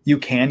 you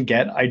can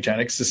get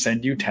IGeneX to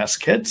send you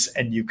test kits,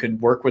 and you can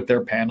work with their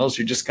panels.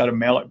 You just got to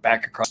mail it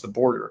back across the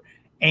border.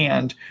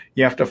 And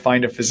you have to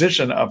find a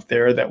physician up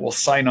there that will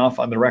sign off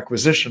on the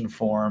requisition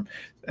form.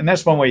 And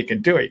that's one way you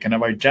can do it. You can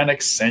have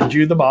IGeneX send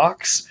you the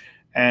box,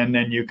 and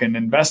then you can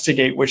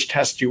investigate which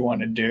test you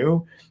want to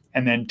do,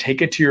 and then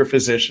take it to your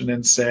physician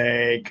and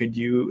say, could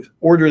you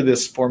order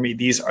this for me?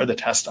 These are the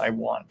tests I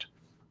want.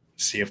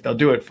 See if they'll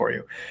do it for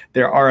you.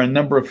 There are a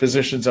number of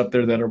physicians up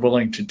there that are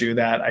willing to do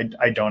that.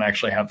 I don't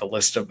actually have the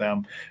list of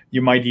them.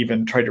 You might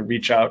even try to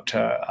reach out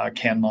to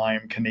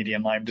CanLyme,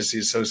 Canadian Lyme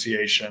Disease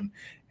Association,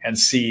 and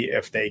see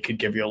if they could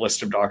give you a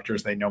list of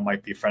doctors they know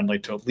might be friendly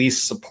to at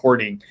least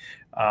supporting,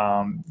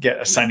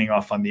 signing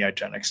off on the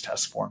IGeneX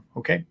test form.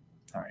 Okay?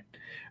 All right.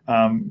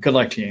 Good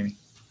luck to you, Amy.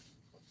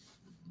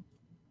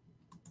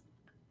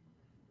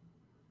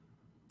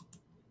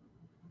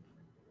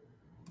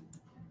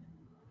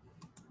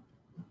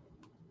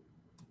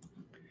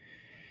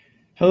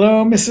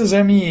 Hello,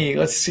 Mrs. ME.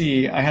 Let's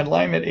see. I had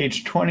Lyme at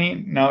age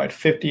 20. Now at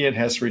 50, it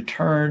has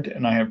returned,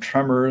 and I have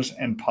tremors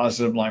and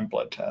positive Lyme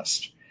blood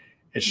test.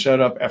 It showed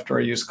up after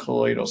I used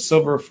colloidal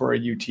silver for a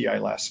UTI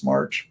last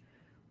March.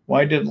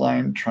 Why did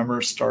Lyme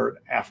tremors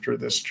start after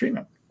this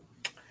treatment?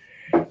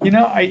 You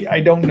know, I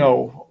don't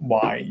know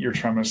why your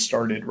tremors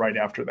started right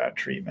after that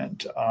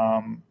treatment.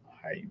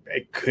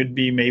 It could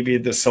be maybe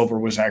the silver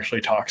was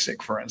actually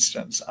toxic, for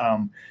instance.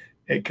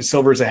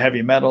 Silver is a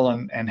heavy metal,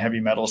 and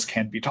heavy metals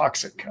can be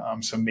toxic.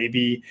 So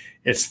maybe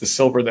it's the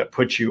silver that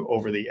puts you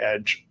over the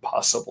edge,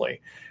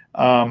 possibly.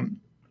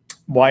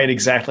 Why it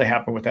exactly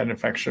happened with that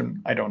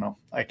infection, I don't know.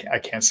 I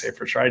can't say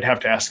for sure. I'd have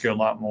to ask you a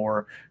lot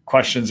more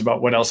questions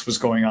about what else was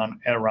going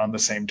on at around the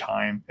same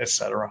time, et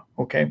cetera.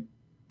 Okay?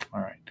 All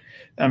right.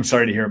 I'm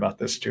sorry to hear about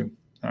this too.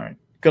 All right.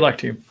 Good luck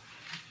to you.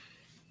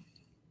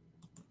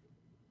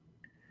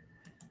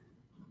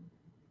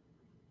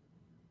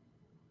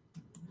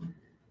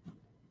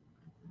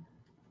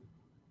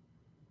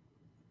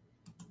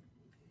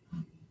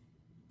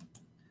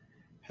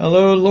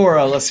 Hello,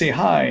 Laura. Let's see.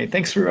 Hi.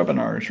 Thanks for your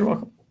webinars. You're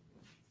welcome.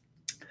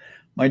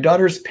 My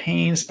daughter's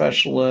pain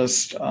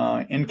specialist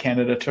in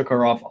Canada took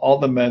her off all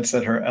the meds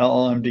that her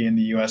LLMD in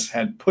the US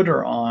had put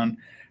her on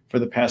for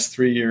the past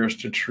 3 years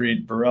to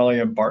treat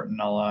Borrelia,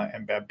 Bartonella,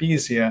 and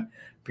Babesia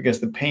because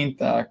the pain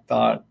doc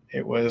thought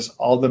it was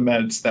all the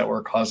meds that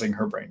were causing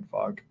her brain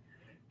fog.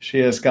 She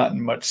has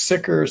gotten much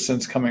sicker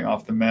since coming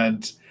off the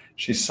meds.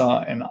 She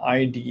saw an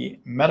ID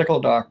medical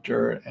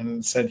doctor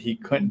and said he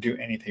couldn't do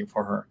anything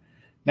for her.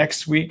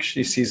 Next week,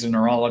 she sees a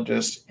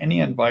neurologist.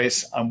 Any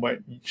advice on what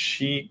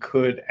she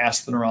could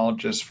ask the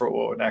neurologist for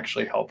what would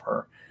actually help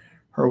her?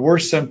 Her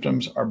worst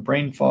symptoms are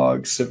brain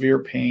fog, severe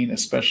pain,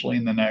 especially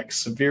in the neck,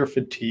 severe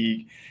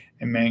fatigue,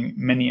 and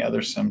many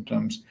other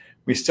symptoms.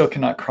 We still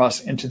cannot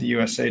cross into the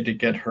USA to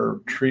get her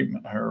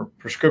treatment, her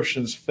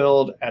prescriptions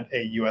filled at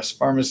a US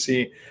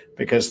pharmacy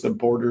because the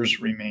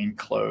borders remain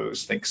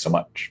closed. Thanks so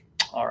much.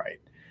 All right.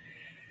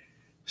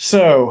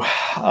 So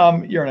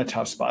you're in a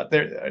tough spot.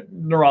 A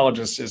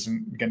neurologist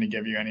isn't going to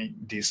give you any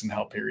decent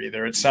help here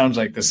either. It sounds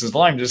like this is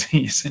Lyme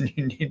disease and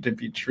you need to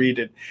be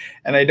treated.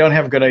 And I don't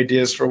have good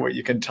ideas for what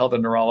you can tell the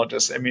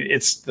neurologist. I mean,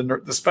 it's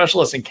the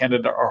specialists in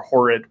Canada are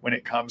horrid when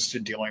it comes to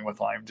dealing with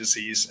Lyme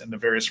disease and the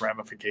various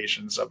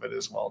ramifications of it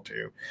as well,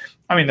 too.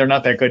 I mean, they're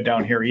not that good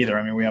down here either.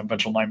 I mean, we have a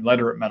bunch of Lyme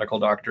literate medical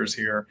doctors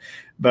here,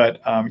 but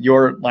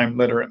your Lyme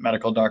literate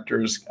medical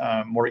doctors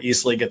more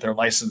easily get their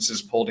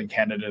licenses pulled in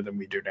Canada than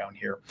we do down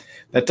here.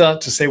 That's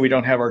not to say we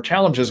don't have our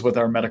challenges with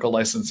our medical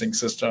licensing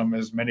system.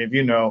 As many of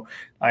you know,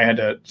 I had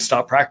to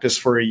stop practice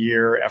for a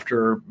year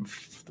after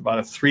about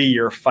a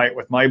 3-year fight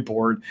with my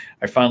board.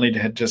 I finally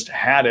had just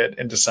had it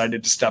and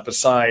decided to step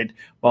aside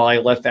while I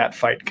let that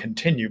fight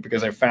continue,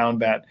 because I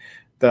found that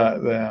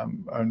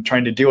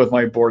trying to deal with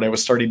my board, I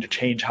was starting to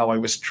change how I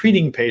was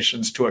treating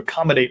patients to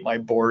accommodate my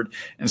board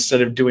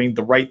instead of doing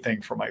the right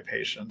thing for my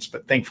patients.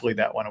 But thankfully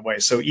that went away.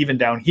 So even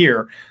down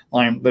here,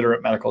 Lyme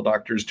literate medical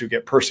doctors do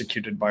get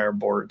persecuted by our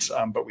boards,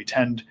 but we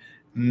tend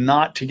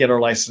not to get our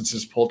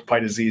licenses pulled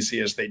quite as easy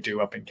as they do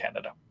up in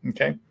Canada.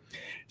 Okay.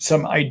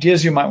 Some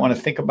ideas you might want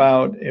to think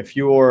about if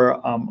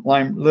your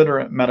Lyme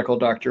literate medical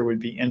doctor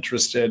would be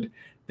interested.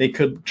 They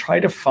could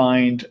try to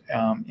find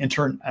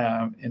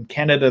in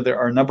Canada, there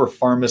are a number of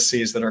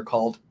pharmacies that are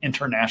called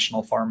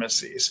international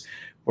pharmacies,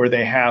 where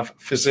they have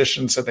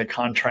physicians that they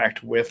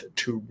contract with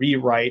to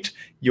rewrite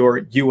your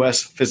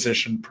US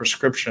physician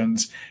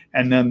prescriptions.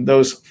 And then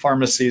those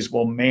pharmacies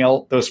will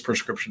mail those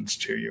prescriptions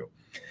to you.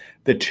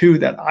 The two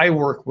that I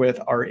work with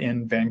are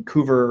in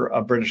Vancouver,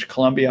 British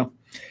Columbia.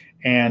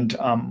 And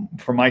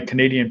for my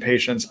Canadian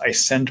patients, I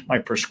send my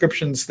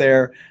prescriptions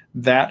there.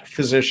 That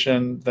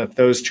physician that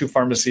those two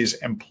pharmacies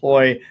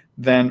employ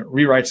then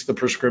rewrites the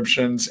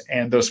prescriptions,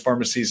 and those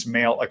pharmacies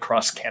mail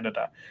across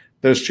Canada.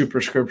 Those two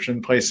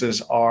prescription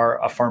places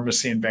are a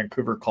pharmacy in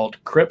Vancouver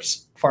called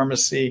Cripps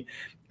Pharmacy,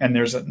 and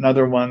there's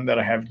another one that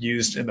I have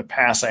used in the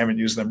past. I haven't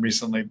used them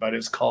recently, but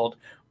it's called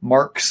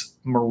Mark's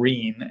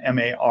Marine,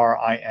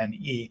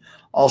 M-A-R-I-N-E,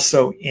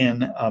 also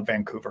in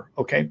Vancouver.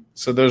 Okay,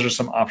 so those are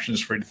some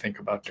options for you to think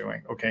about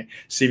doing. Okay,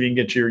 see if you can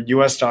get your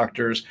US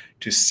doctors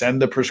to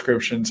send the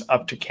prescriptions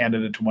up to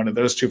Canada to one of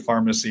those two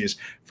pharmacies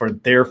for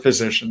their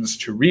physicians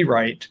to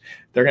rewrite.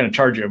 They're going to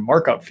charge you a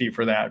markup fee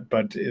for that,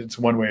 but it's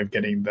one way of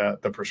getting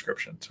the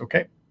prescriptions.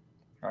 Okay,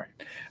 all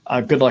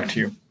right. Good luck to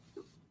you.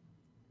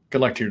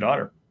 Good luck to your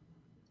daughter.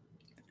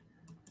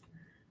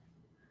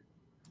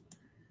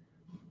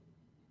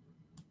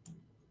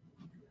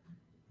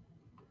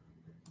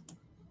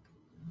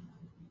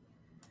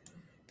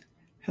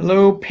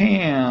 Hello,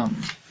 Pam.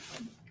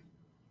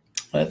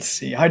 Let's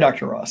see. Hi,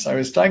 Dr. Ross. I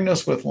was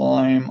diagnosed with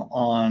Lyme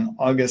on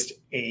August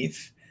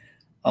 8th,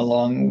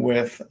 along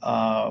with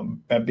Babesia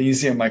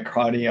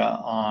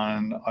microtia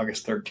on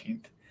August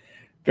 13th.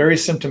 Very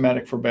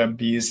symptomatic for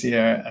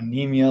Babesia: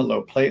 anemia,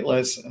 low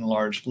platelets,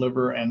 enlarged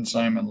liver,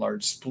 enzyme,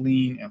 enlarged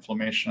spleen,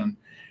 inflammation.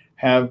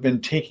 Have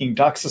been taking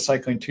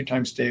doxycycline 2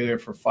 times daily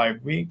for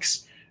 5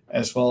 weeks,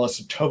 as well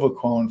as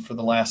atovaquone for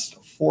the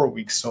last 4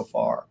 weeks so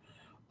far.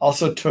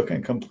 Also took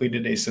and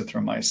completed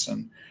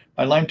azithromycin.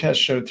 My Lyme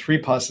test showed 3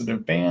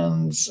 positive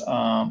bands,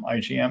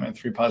 IgM, and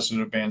 3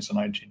 positive bands in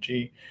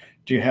IgG.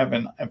 Do you have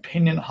an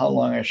opinion how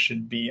long I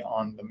should be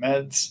on the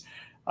meds?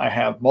 I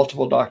have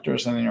multiple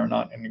doctors and they are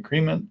not in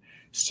agreement.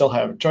 Still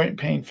have joint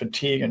pain,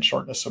 fatigue, and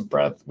shortness of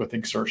breath with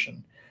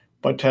exertion.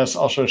 Blood tests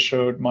also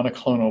showed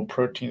monoclonal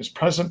proteins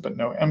present, but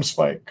no M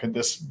spike. Could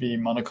this be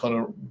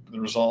monoclonal? The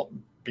result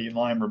be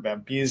Lyme or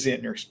Babesia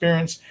in your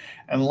experience?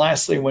 And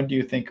lastly, when do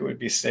you think it would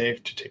be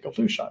safe to take a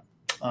flu shot?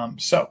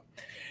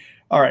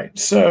 All right,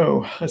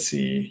 so let's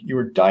see. You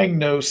were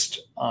diagnosed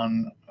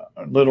on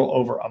a little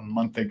over a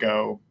month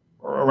ago,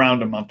 or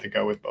around a month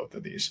ago, with both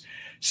of these.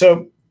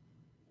 So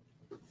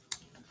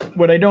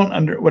what I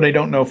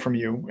don't know from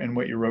you and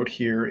what you wrote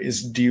here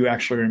is, do you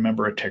actually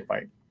remember a tick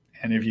bite?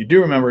 And if you do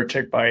remember a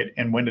tick bite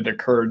and when it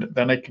occurred,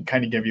 then I can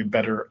kind of give you a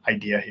better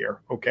idea here,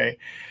 okay?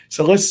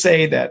 So let's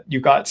say that you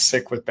got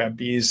sick with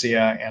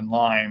Babesia and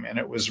Lyme and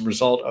it was a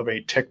result of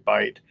a tick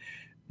bite.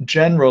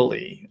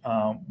 Generally,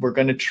 we're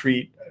going to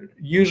treat,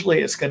 usually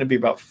it's going to be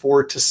about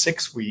 4 to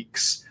 6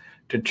 weeks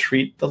to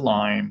treat the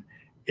Lyme.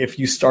 If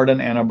you start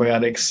on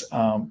antibiotics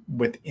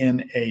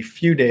within a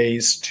few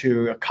days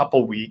to a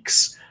couple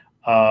weeks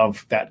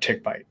of that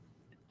tick bite.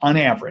 On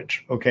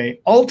average, okay?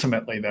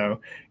 Ultimately,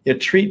 though, you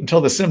treat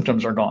until the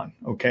symptoms are gone,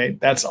 okay?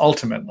 That's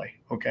ultimately,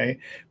 okay?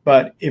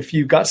 But if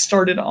you got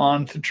started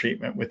on the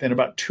treatment within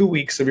about 2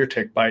 weeks of your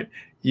tick bite,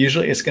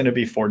 usually it's going to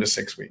be 4 to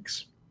 6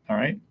 weeks, all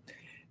right?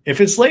 If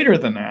it's later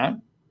than that,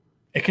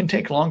 it can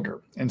take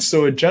longer. And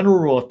so a general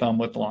rule of thumb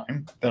with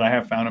Lyme that I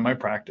have found in my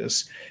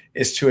practice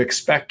is to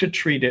expect to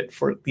treat it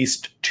for at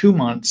least 2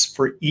 months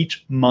for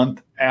each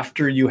month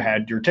after you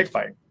had your tick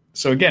bite.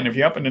 So again, if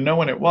you happen to know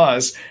when it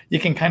was, you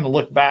can kind of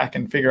look back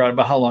and figure out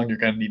about how long you're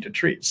going to need to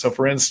treat. So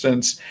for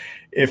instance,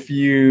 if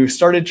you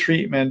started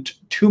treatment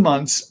 2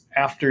 months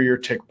after your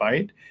tick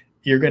bite,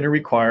 you're going to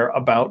require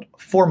about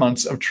 4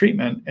 months of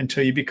treatment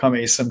until you become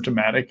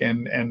asymptomatic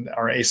and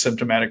are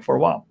asymptomatic for a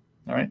while.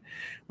 All right.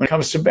 When it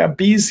comes to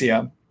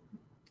Babesia,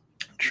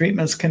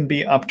 Treatments can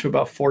be up to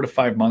about 4 to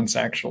 5 months,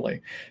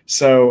 actually.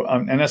 So,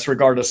 and that's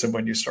regardless of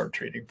when you start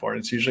treating for it.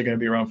 It's usually going to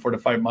be around 4 to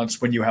 5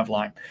 months when you have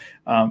Lyme.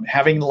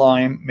 Having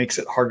Lyme makes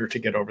it harder to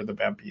get over the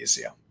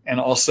Babesia. And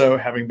also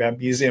having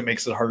Babesia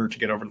makes it harder to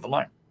get over the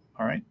Lyme.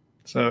 All right.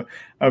 So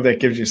I hope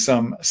that gives you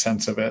some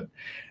sense of it.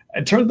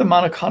 In terms of the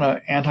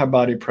monoclonal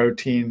antibody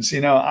proteins,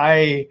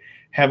 I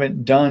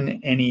haven't done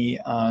any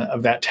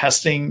of that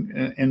testing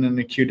in an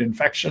acute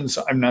infection,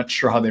 so I'm not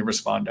sure how they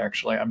respond,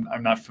 actually.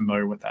 I'm not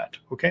familiar with that.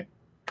 Okay?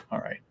 All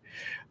right.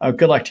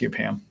 Good luck to you,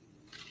 Pam.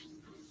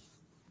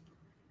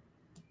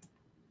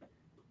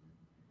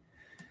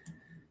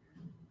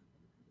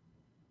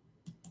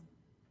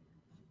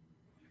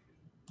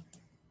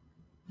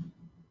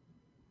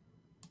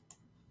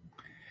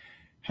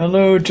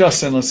 Hello,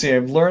 Justin. Let's see.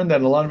 I've learned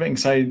that a lot of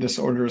anxiety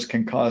disorders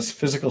can cause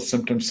physical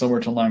symptoms similar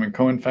to Lyme and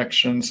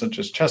co-infections, such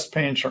as chest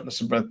pain, shortness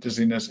of breath,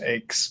 dizziness,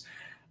 aches.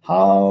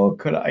 How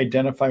could I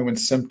identify when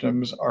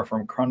symptoms are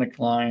from chronic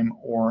Lyme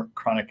or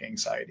chronic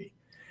anxiety?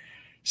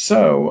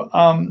 So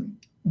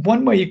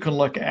one way you can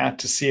look at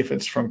to see if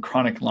it's from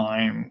chronic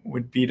Lyme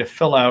would be to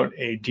fill out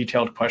a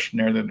detailed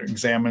questionnaire that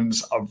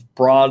examines a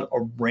broad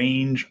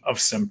range of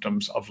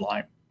symptoms of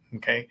Lyme.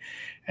 Okay.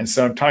 And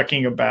so I'm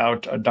talking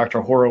about Dr.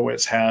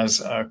 Horowitz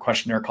has a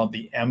questionnaire called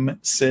the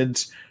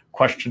MSIDS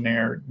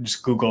questionnaire.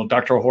 Just Google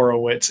Dr.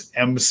 Horowitz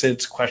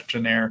MSIDS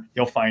questionnaire.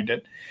 You'll find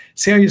it.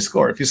 See how you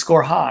score. If you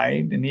score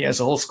high, and he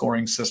has a whole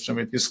scoring system.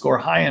 If you score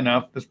high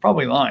enough, it's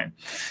probably Lyme.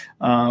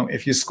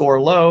 If you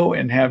score low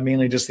and have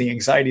mainly just the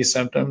anxiety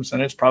symptoms, then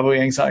it's probably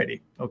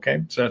anxiety.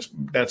 Okay. So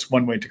that's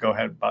one way to go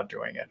ahead about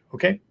doing it.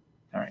 Okay.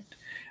 All right.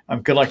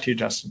 Good luck to you,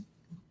 Justin.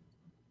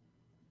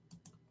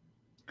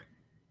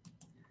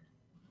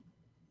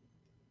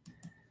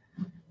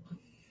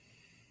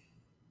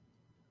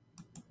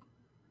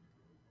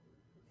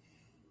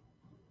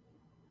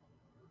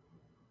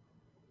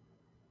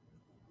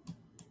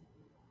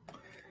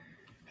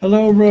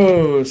 Hello,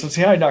 Rose. Let's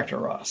see. Hi, Dr.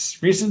 Ross.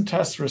 Recent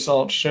test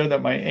results show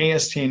that my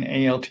AST and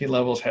ALT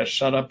levels has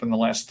shot up in the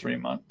last 3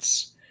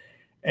 months.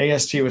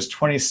 AST was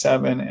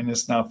 27 and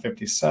is now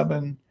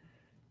 57.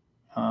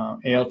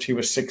 ALT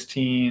was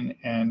 16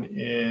 and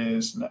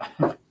is,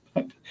 I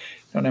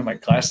don't have my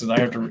glasses. I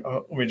have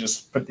to, let me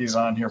just put these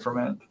on here for a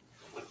minute.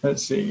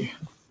 Let's see.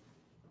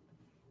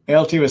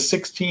 ALT was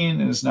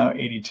 16 and is now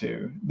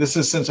 82. This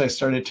is since I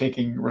started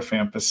taking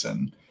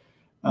rifampicin.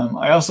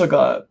 I also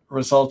got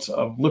results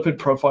of lipid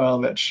profile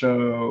that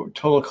show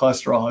total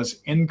cholesterol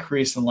has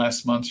increased in the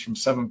last months from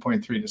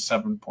 7.3 to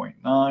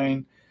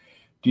 7.9.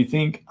 Do you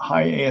think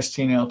high AST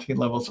and ALT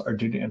levels are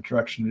due to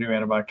introduction to new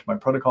antibiotic to my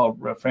protocol?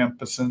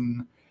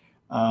 Rifampicin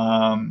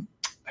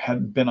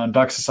had been on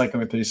doxycycline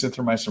with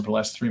azithromycin for the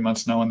last 3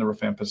 months, now on the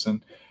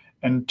rifampicin.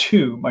 And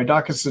 2, my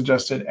doc has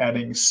suggested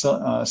adding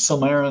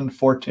Silmarin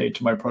Forte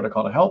to my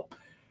protocol to help,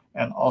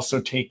 and also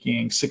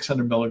taking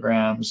 600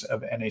 milligrams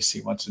of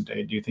NAC once a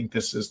day. Do you think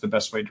this is the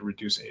best way to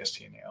reduce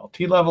AST and ALT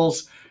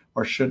levels,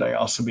 or should I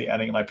also be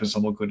adding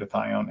liposomal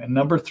glutathione? And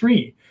number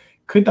 3,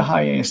 could the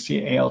high AST,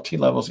 ALT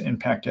levels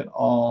impact at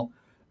all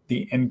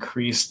the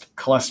increased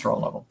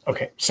cholesterol level?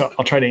 Okay, so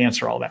I'll try to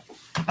answer all that.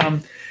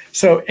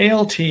 So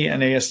ALT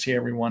and AST,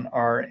 everyone,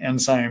 are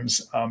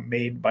enzymes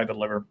made by the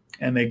liver,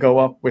 and they go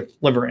up with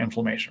liver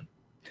inflammation.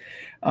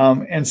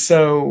 And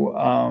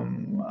so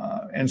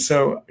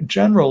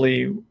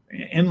generally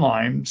in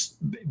Lyme's,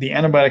 the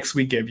antibiotics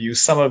we give you,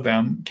 some of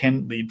them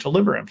can lead to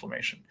liver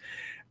inflammation.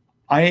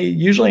 I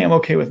usually am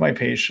okay with my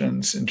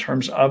patients in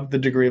terms of the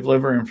degree of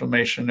liver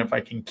inflammation if I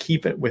can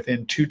keep it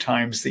within 2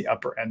 times the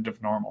upper end of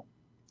normal.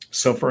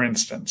 So for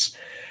instance,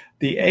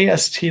 the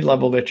AST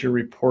level that you're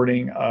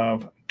reporting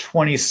of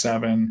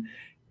 27,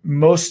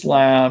 most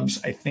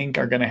labs, I think,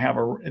 are going to have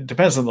it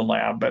depends on the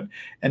lab, but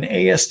an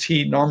AST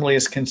normally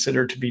is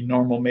considered to be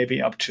normal,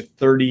 maybe up to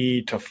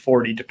 30 to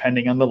 40,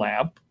 depending on the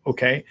lab.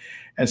 Okay.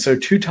 And so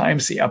 2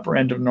 times the upper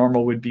end of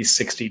normal would be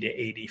 60 to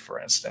 80, for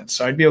instance.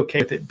 So I'd be okay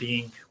with it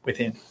being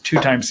within 2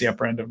 times the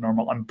upper end of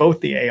normal on both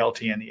the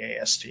ALT and the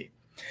AST.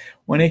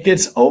 When it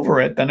gets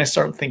over it, then I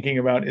start thinking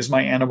about, is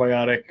my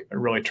antibiotic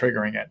really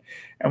triggering it?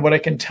 And what I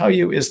can tell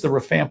you is the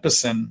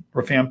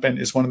rifampin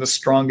is one of the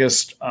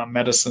strongest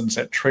medicines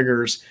that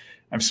triggers,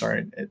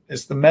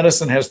 it's the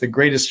medicine has the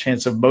greatest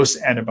chance of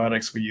most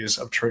antibiotics we use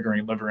of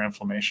triggering liver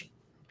inflammation.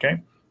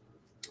 Okay.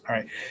 All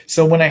right.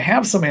 So when I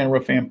have some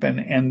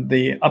rifampin and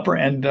the upper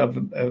end of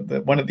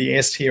one of the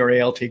AST or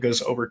ALT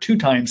goes over 2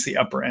 times the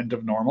upper end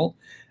of normal,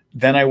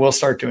 then I will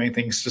start doing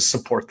things to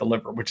support the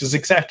liver, which is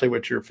exactly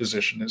what your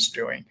physician is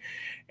doing.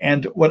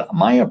 And what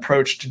my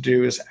approach to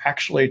do is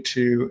actually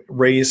to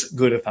raise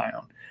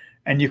glutathione.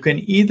 And you can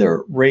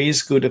either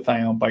raise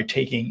glutathione by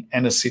taking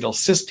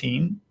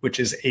N-acetylcysteine, which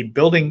is a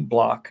building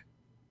block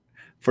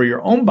for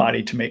your own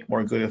body to make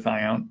more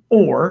glutathione,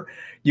 or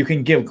you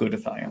can give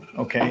glutathione,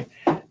 okay?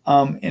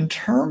 In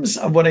terms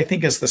of what I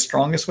think is the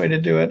strongest way to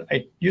do it,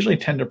 I usually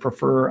tend to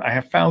prefer, I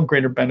have found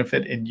greater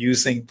benefit in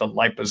using the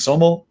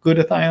liposomal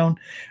glutathione,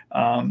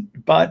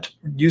 but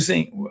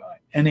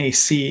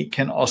NAC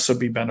can also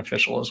be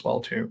beneficial as well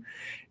too.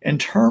 In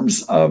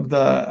terms of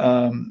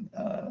the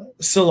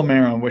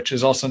silymarum, which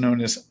is also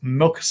known as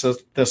milk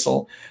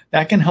thistle,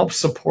 that can help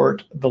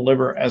support the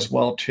liver as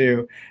well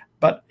too.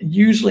 But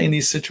usually in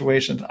these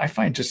situations, I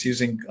find just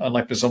using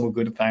liposomal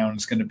glutathione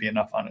is going to be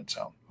enough on its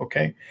own,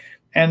 okay?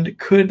 And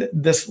could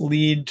this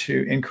lead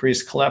to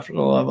increased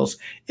cholesterol levels?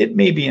 It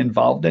may be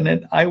involved in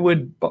it. I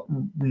would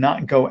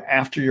not go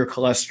after your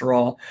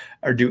cholesterol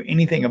or do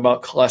anything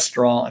about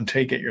cholesterol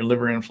until you get your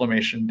liver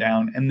inflammation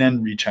down and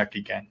then recheck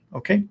again,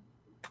 okay?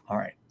 All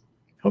right.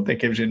 Hope that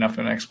gives you enough of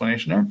an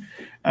explanation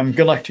there.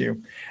 Good luck to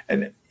you.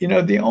 And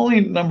the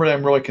only number that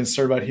I'm really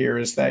concerned about here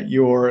is that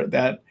your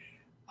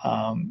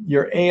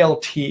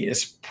ALT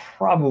is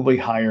probably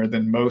higher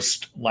than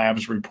most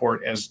labs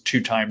report as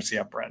 2 times the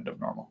upper end of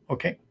normal.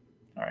 Okay.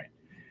 All right.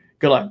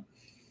 Good luck.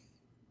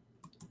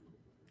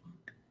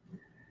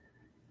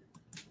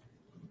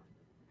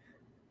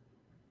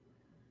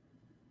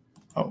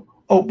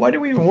 Oh, why do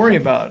we even worry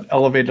about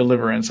elevated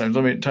liver enzymes?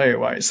 Let me tell you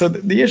why. So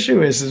the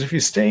issue is if you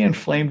stay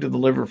inflamed in the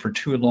liver for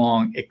too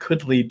long, it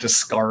could lead to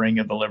scarring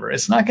of the liver.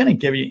 It's not going to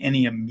give you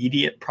any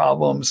immediate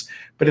problems,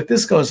 but if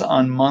this goes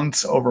on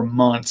months over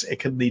months, it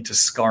could lead to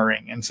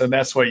scarring. And so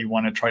that's why you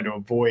want to try to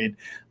avoid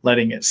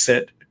letting it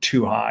sit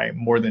too high,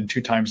 more than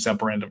 2 times the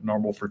upper end of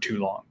normal for too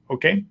long,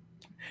 okay?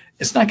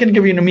 It's not going to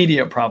give you an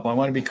immediate problem. I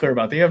want to be clear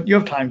about that. You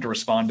have time to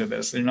respond to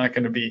this. You're not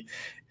going to be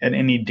in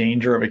any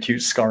danger of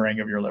acute scarring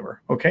of your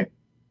liver, okay?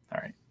 All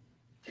right.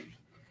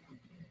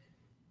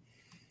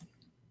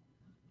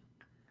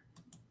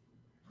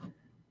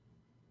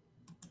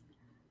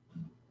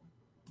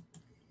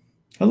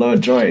 Hello,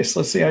 Joyce.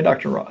 Let's see. Hi,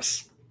 Dr.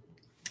 Ross.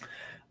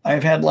 I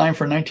have had Lyme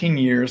for 19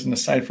 years, and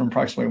aside from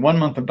approximately 1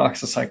 month of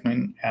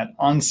doxycycline at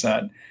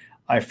onset,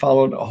 I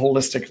followed a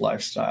holistic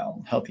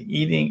lifestyle, healthy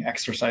eating,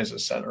 exercise,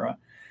 etc.,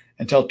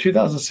 until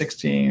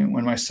 2016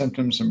 when my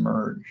symptoms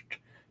emerged.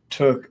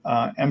 Took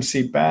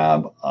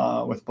MC-BAB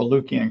with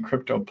Baluki and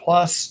Crypto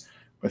Plus,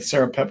 with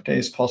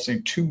serapeptase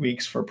pulsing 2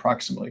 weeks for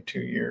approximately 2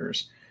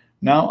 years.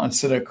 Now on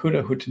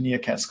Sitakuta,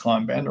 Hutania, Cat's Claw,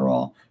 and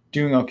Banderol,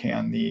 doing okay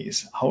on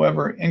these.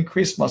 However,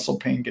 increased muscle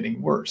pain getting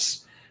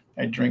worse.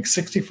 I drink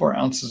 64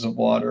 ounces of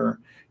water,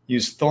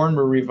 use Thorn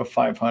Mariva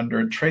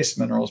 500, trace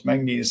minerals,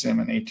 magnesium,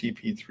 and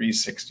ATP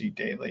 360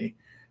 daily.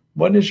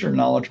 What is your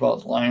knowledge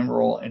about Lyme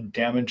role in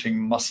damaging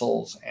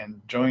muscles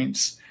and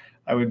joints?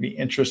 I would be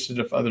interested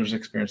if others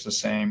experience the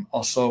same.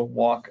 Also,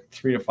 walk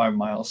 3 to 5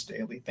 miles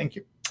daily. Thank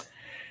you.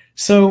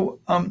 So,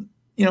 Lyme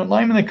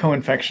and the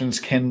co-infections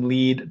can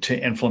lead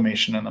to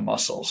inflammation in the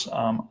muscles.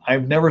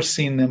 I've never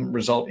seen them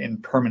result in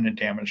permanent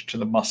damage to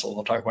the muscle.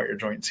 I'll talk about your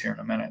joints here in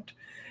a minute.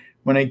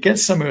 When I get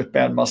somebody with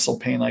bad muscle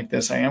pain like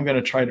this, I am going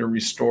to try to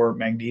restore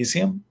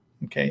magnesium,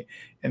 okay?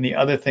 And the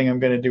other thing I'm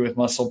going to do with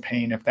muscle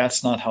pain, if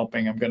that's not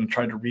helping, I'm going to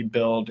try to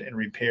rebuild and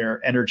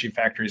repair energy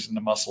factories in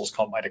the muscles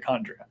called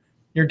mitochondria.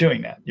 You're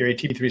doing that. Your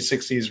ATP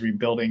 360 is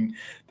rebuilding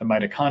the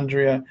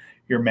mitochondria.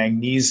 Your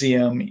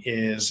magnesium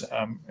is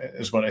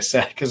what I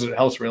said, because it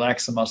helps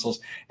relax the muscles.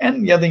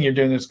 And the other thing you're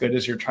doing that's good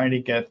is you're trying to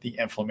get the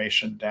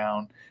inflammation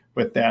down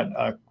with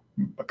that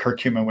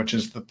curcumin, which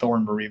is the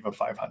Thorn Mariva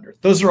 500.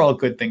 Those are all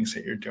good things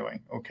that you're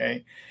doing,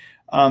 okay?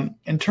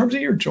 In terms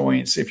of your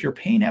joints, if your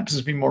pain happens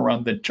to be more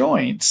around the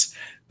joints,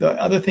 the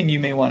other thing you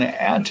may want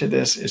to add to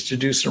this is to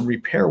do some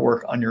repair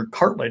work on your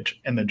cartilage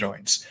in the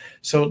joints.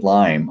 So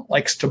Lyme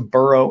likes to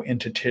burrow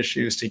into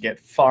tissues to get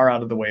far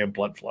out of the way of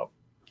blood flow.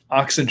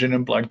 Oxygen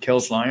in blood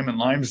kills Lyme, and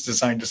Lyme is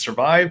designed to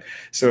survive,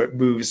 so it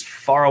moves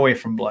far away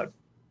from blood.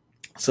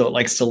 So it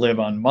likes to live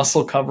on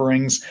muscle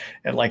coverings,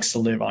 it likes to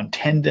live on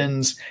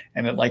tendons,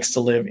 and it likes to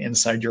live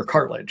inside your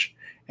cartilage.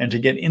 And to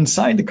get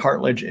inside the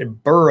cartilage,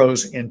 it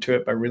burrows into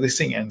it by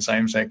releasing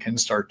enzymes that can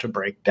start to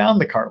break down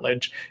the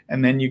cartilage.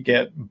 And then you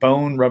get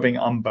bone rubbing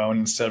on bone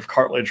instead of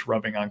cartilage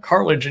rubbing on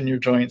cartilage in your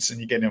joints,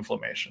 and you get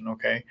inflammation,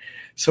 okay?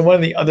 So one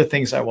of the other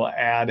things I will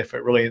add, if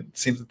it really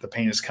seems that the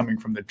pain is coming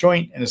from the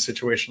joint in a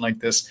situation like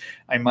this,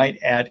 I might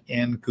add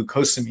in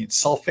glucosamine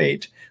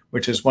sulfate,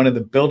 which is one of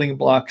the building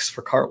blocks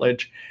for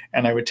cartilage.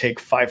 And I would take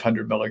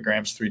 500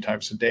 milligrams 3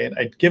 times a day. And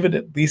I'd give it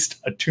at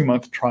least a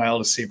 2-month trial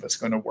to see if it's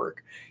going to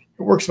work.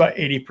 It works about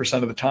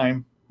 80% of the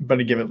time, but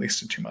I give it at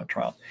least a 2-month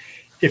trial.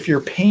 If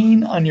your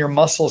pain on your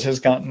muscles has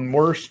gotten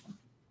worse,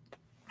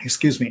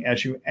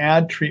 as you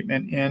add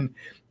treatment in,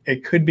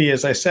 it could be,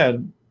 as I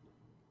said,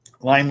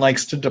 Lyme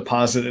likes to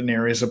deposit in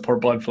areas of poor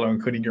blood flow,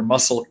 including your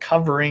muscle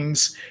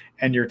coverings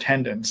and your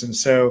tendons. And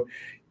so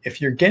if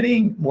you're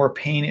getting more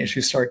pain as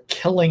you start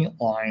killing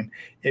Lyme,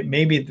 it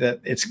may be that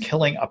it's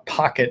killing a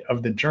pocket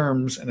of the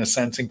germs in a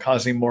sense and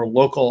causing more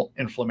local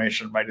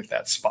inflammation right at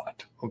that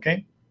spot,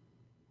 okay?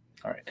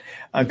 All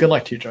right. Good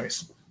luck to you,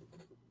 Joyce.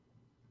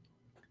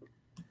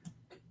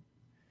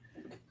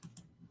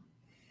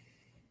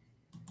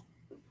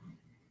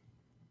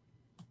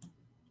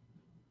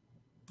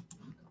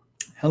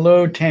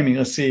 Hello, Tammy.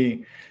 Let's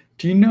see.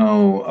 Do you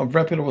know a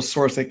reputable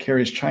source that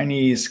carries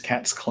Chinese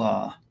cat's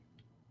claw?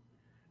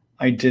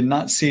 I did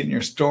not see it in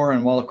your store,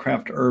 and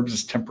Wildcraft Herbs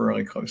is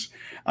temporarily closed.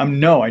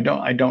 No, I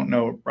don't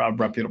know a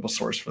reputable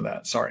source for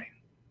that. Sorry.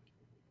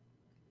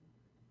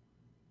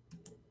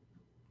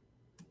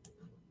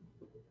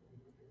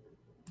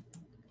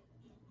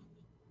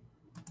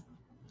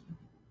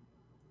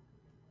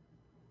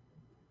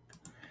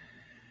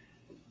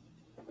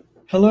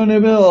 Hello,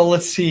 Nabil.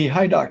 Let's see.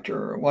 Hi,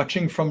 doctor.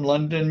 Watching from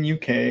London,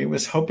 UK.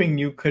 Was hoping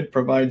you could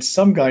provide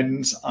some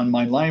guidance on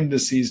my Lyme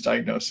disease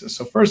diagnosis.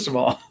 So first of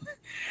all,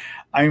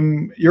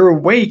 you're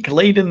awake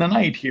late in the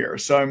night here,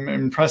 so I'm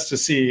impressed to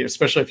see,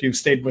 especially if you've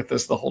stayed with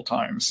us the whole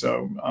time.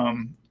 So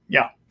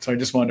yeah, so I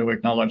just wanted to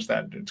acknowledge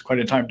that. It's quite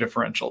a time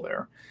differential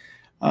there.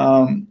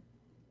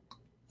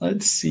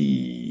 Let's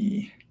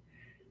see.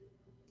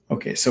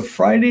 Okay, so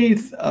Friday,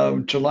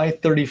 July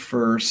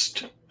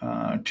 31st,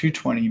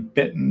 2:20,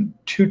 bitten,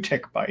 2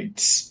 tick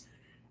bites.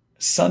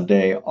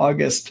 Sunday,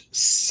 August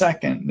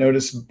 2nd,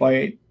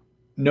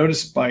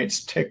 notice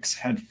bites, ticks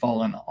had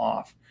fallen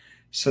off.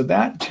 So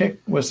that tick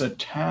was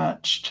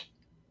attached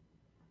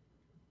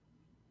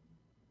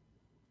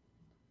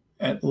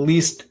at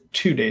least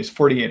 2 days,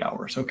 48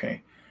 hours.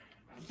 Okay.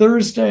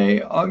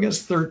 Thursday,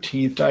 August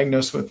 13th,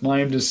 diagnosed with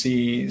Lyme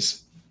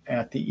disease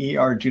at the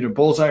ER due to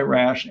bullseye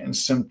rash and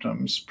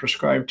symptoms.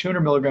 Prescribed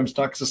 200 milligrams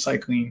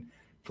doxycycline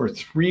for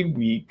 3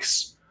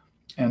 weeks.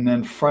 And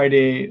then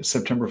Friday,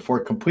 September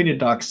 4th,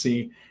 completed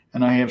doxy.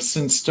 And I have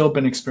since still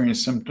been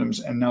experiencing symptoms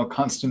and now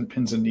constant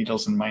pins and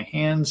needles in my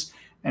hands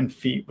and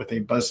feet with a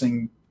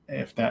buzzing,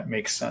 if that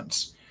makes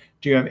sense.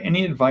 Do you have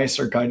any advice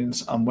or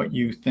guidance on what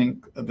you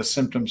think the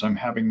symptoms I'm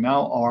having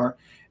now are?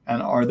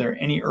 And are there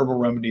any herbal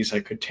remedies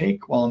I could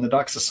take? While on the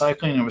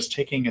doxycycline, I was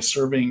taking a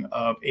serving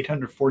of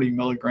 840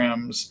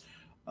 milligrams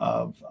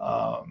of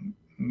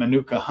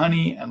manuka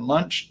honey and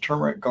lunch,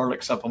 turmeric,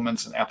 garlic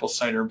supplements, and apple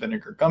cider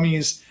vinegar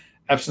gummies,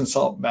 Epsom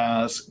salt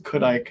baths.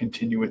 Could I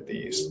continue with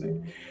these?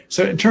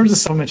 So in terms of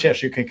supplements,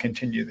 yes, you can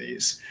continue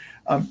these.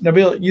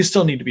 Nabil, you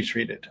still need to be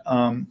treated.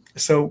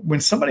 So when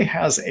somebody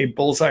has a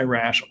bullseye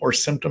rash or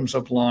symptoms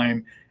of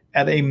Lyme,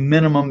 at a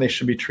minimum, they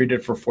should be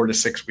treated for 4 to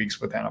 6 weeks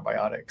with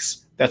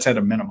antibiotics. That's at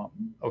a minimum,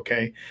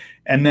 okay?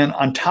 And then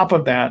on top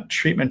of that,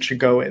 treatment should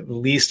go at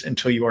least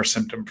until you are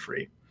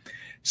symptom-free.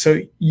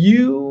 So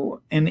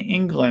you in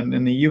England,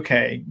 in the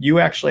UK, you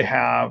actually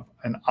have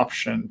an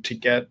option to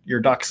get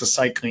your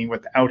doxycycline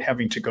without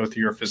having to go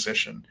through your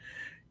physician.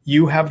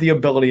 You have the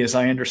ability, as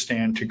I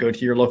understand, to go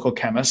to your local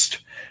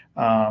chemist.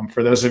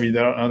 For those of you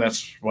that don't know,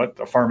 that's what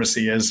a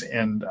pharmacy is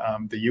in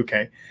the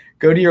UK.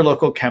 Go to your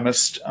local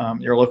chemist,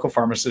 your local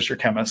pharmacist, your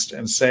chemist,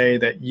 and say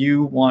that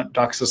you want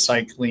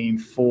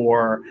doxycycline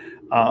for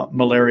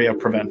malaria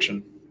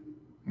prevention,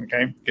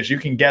 okay? Because you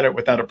can get it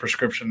without a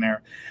prescription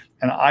there.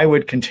 And I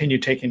would continue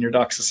taking your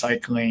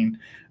doxycycline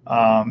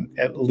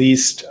at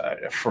least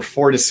for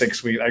 4 to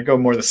 6 weeks. I'd go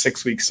more the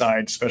 6-week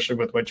side, especially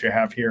with what you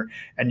have here.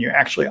 And you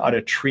actually ought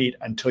to treat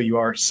until you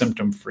are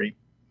symptom-free,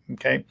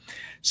 okay?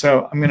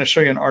 So I'm going to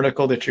show you an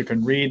article that you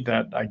can read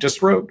that I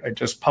just wrote. I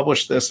just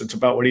published this. It's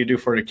about what do you do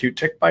for an acute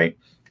tick bite.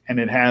 And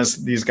it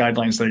has these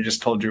guidelines that I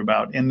just told you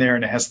about in there,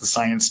 and it has the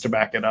science to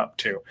back it up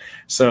too.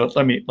 So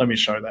let me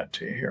show that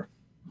to you here.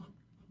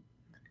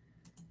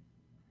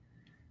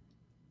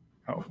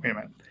 Oh, wait a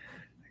minute.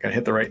 I got to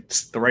hit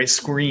the right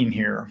screen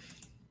here.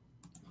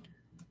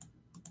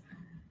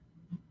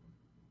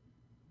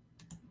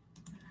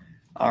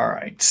 All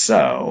right,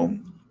 so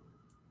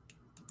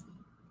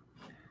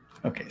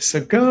okay,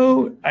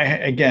 so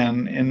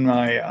again, in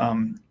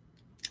my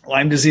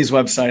Lyme disease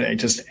website, I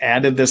just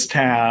added this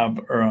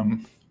tab, I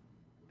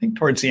think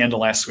towards the end of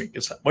last week.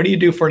 Is what do you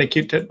do for an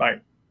acute tick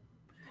bite?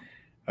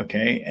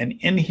 Okay, and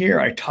in here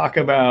I talk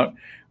about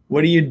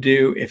what do you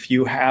do if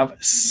you have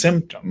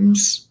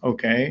symptoms,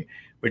 okay,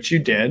 which you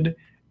did,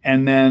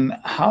 and then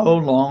how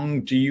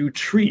long do you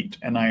treat?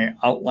 And I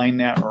outline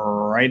that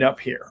right up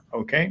here,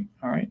 okay,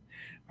 all right.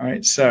 All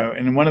right, so,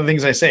 and one of the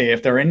things I say,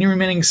 if there are any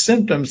remaining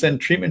symptoms, then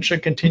treatment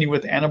should continue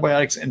with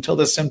antibiotics until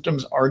the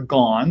symptoms are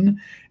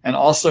gone. And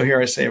also here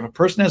I say, if a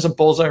person has a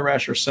bullseye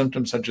rash or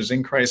symptoms such as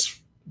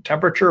increased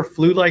temperature,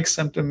 flu-like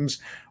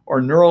symptoms,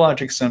 or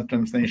neurologic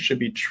symptoms, then they should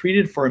be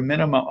treated for a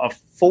minimum of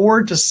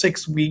 4 to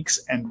 6 weeks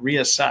and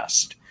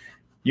reassessed.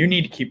 You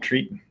need to keep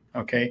treating,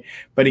 okay?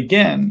 But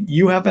again,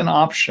 you have an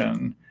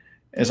option.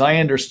 As I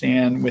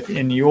understand,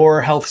 within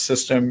your health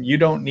system, you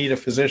don't need a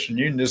physician.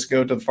 You can just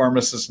go to the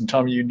pharmacist and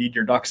tell them you need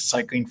your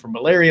doxycycline for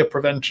malaria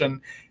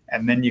prevention,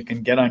 and then you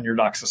can get on your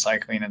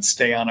doxycycline and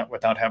stay on it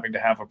without having to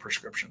have a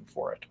prescription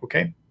for it,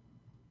 okay?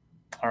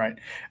 All right,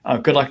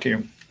 good luck to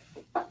you.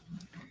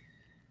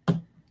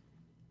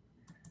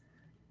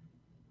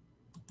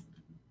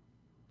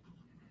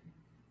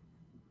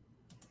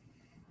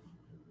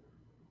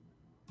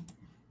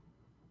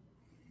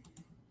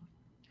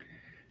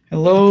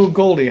 Hello,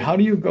 Goldie. How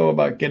do you go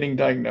about getting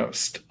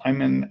diagnosed?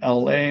 I'm in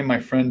LA. My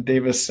friend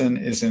Davison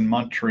is in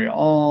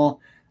Montreal.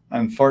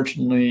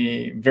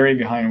 Unfortunately, very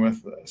behind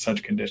with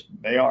such conditions.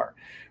 They are.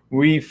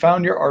 We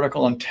found your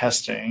article on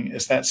testing.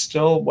 Is that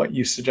still what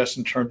you suggest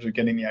in terms of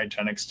getting the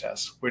IGeneX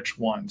test? Which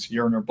ones?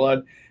 Urine or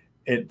blood?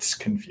 It's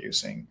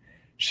confusing.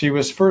 She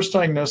was first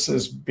diagnosed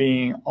as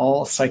being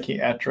all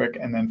psychiatric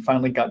and then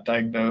finally got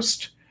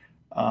diagnosed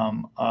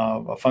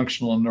of a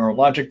functional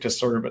neurologic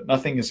disorder, but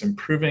nothing is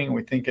improving.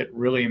 We think it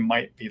really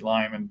might be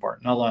Lyme and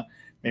Bartonella,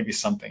 maybe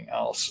something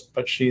else.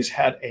 But she's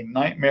had a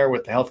nightmare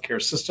with the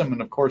healthcare system.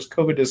 And of course,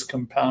 COVID is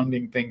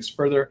compounding things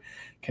further.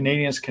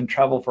 Canadians can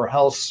travel for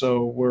health,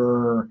 so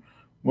we're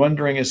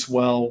Wondering as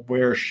well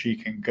where she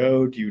can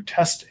go. Do you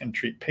test and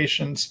treat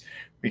patients?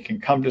 We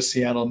can come to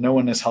Seattle. No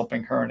one is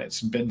helping her, and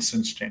it's been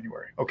since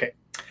January. Okay.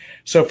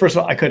 So first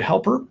of all, I could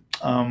help her,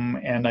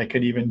 and I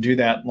could even do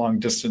that long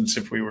distance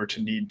if we were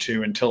to need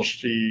to until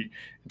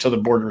the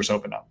borders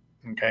open up.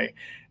 Okay.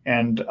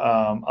 And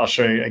I'll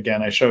show you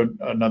again. I showed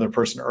another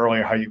person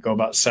earlier how you go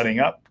about setting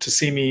up to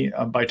see me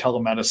by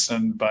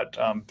telemedicine, but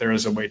there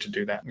is a way to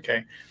do that.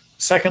 Okay.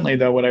 Secondly,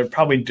 though, what I'd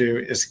probably do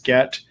is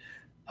get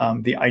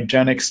the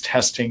IGeneX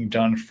testing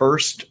done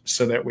first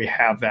so that we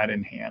have that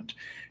in hand.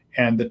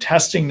 And the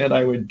testing that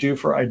I would do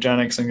for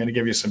IGeneX, I'm going to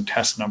give you some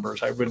test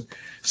numbers. I would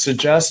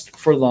suggest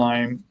for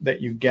Lyme that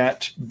you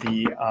get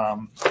the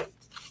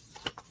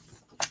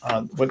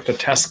what the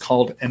test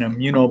called an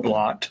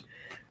immunoblot.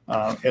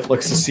 It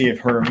looks to see if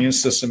her immune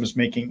system is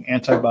making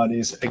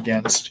antibodies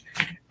against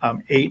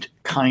 8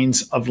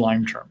 kinds of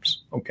Lyme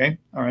germs. Okay,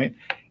 all right.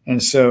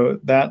 And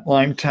so that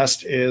Lyme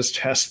test is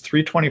test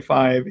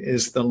 325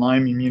 is the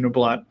Lyme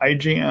immunoblot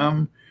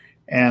IgM,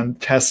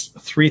 and test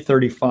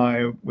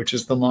 335, which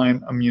is the Lyme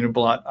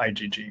immunoblot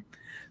IgG.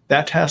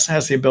 That test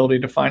has the ability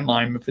to find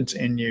Lyme if it's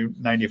in you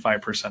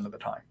 95% of the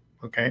time.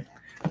 Okay,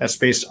 that's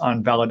based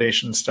on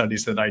validation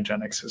studies that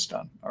IGeneX has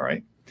done. All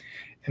right.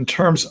 In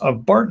terms of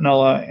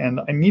Bartonella, and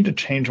I need to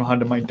change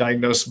onto my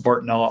Diagnose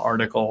Bartonella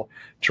article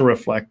to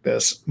reflect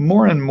this.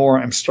 More and more,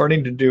 I'm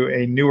starting to do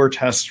a newer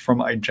test from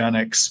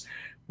IGeneX,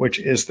 which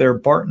is their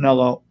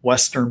Bartonella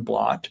Western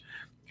blot.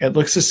 It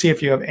looks to see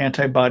if you have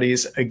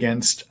antibodies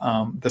against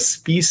the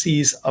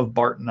species of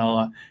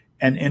Bartonella,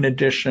 and in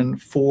addition,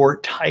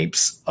 4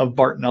 types of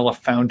Bartonella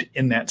found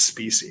in that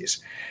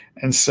species.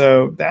 And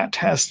so that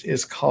test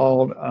is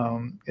called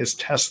is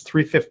test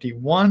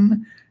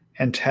 351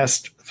 and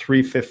test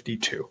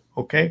 352.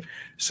 Okay,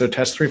 so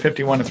test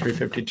 351 and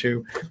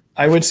 352.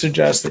 I would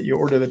suggest that you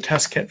order the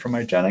test kit from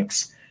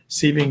IGeneX,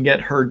 see if you can get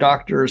her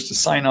doctors to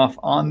sign off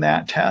on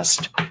that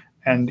test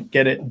and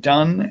get it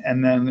done.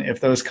 And then if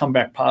those come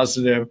back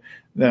positive,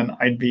 then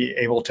I'd be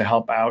able to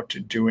help out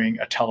doing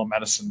a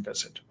telemedicine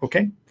visit.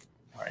 Okay.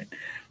 All right.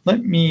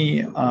 Let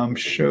me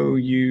show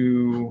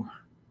you,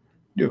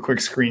 do a quick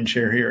screen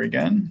share here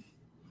again.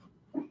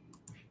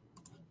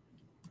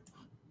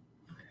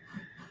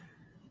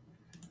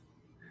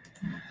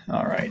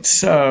 All right.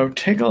 So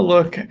take a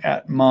look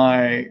at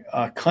my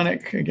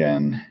clinic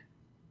again.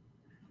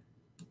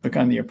 Look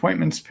on the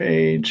appointments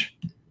page.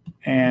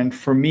 And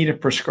for me to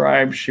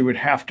prescribe, she would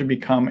have to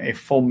become a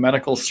full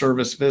medical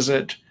service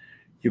visit.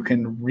 You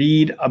can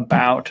read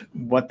about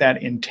what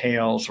that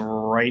entails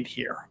right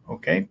here,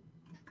 okay?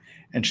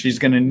 And she's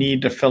going to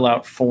need to fill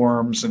out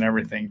forms and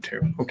everything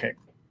too. Okay,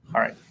 all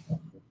right.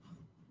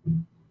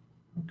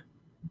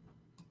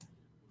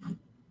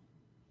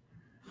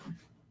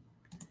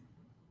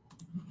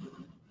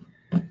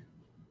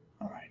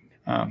 All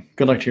right.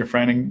 Good luck to your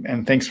friend,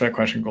 and thanks for that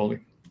question, Goldie.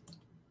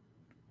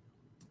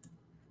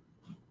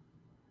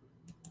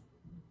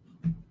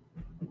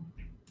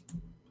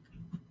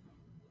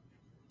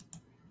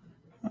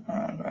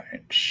 All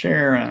right,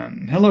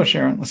 Sharon. Hello,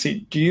 Sharon. Let's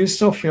see. Do you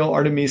still feel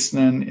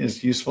artemisinin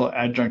is useful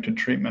adjunct to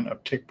treatment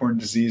of tick-borne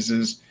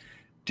diseases?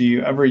 Do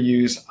you ever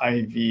use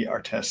IV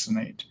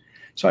artesunate?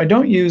 So I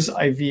don't use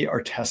IV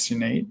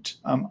artesunate.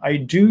 I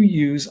do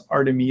use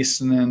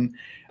artemisinin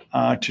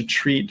to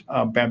treat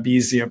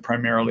Babesia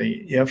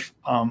primarily if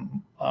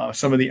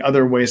some of the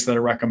other ways that I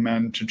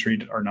recommend to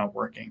treat it are not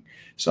working.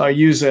 So I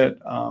use it,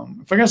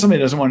 if I got somebody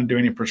that doesn't want to do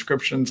any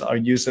prescriptions, I'll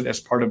use it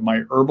as part of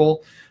my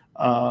herbal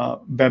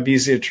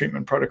Babesia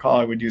treatment protocol.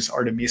 I would use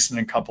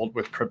artemisinin coupled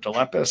with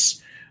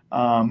cryptolepis,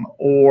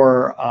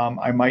 or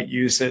I might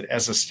use it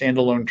as a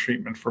standalone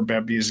treatment for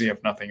Babesia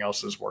if nothing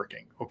else is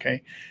working.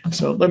 Okay,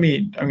 so I'm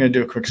going to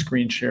do a quick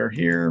screen share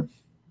here.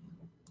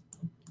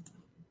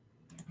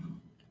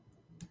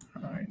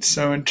 All right,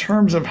 so in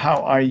terms of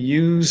how I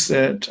use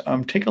it,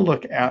 take a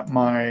look at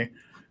my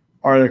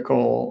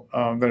article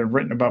that I've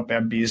written about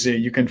Babesia.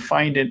 You can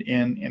find it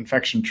in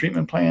Infection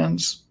Treatment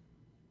Plans.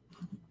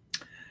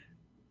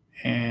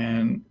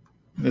 And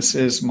this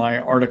is my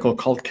article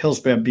called Kills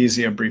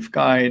Babesia, a Brief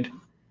Guide.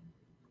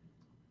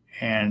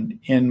 And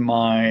in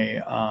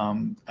my,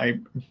 I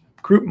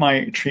group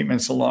my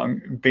treatments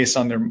along based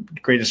on their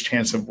greatest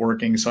chance of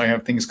working. So I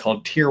have things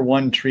called Tier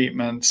 1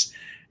 treatments,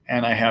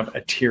 and I have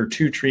a Tier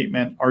 2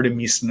 treatment.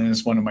 Artemisinin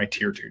is one of my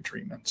Tier 2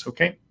 treatments,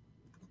 okay?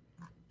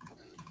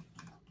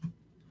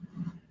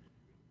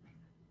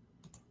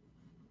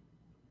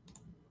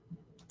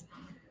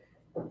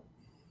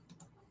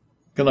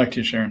 Good luck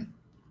to you, Sharon.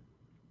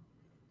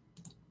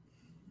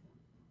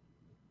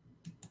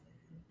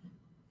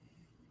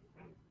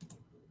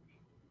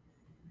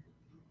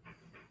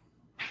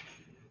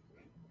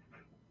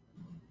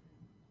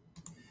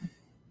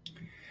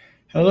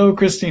 Hello,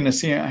 Christine.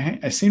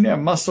 I seem to have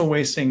muscle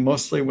wasting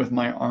mostly with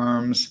my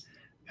arms.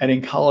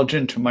 Adding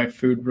collagen to my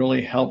food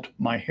really helped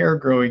my hair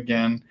grow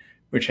again,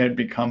 which had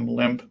become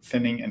limp,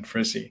 thinning, and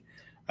frizzy.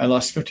 I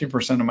lost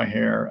 50% of my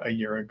hair a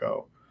year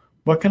ago.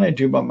 What can I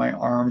do about my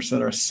arms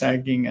that are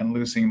sagging and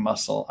losing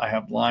muscle? I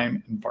have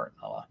Lyme and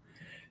Bartonella.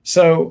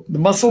 So the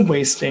muscle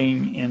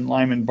wasting in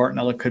Lyme and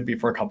Bartonella could be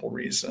for a couple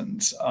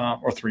reasons,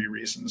 or three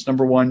reasons.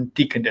 Number one,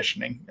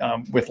 deconditioning.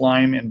 With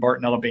Lyme and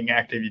Bartonella being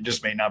active, you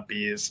just may not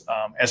be as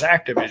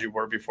active as you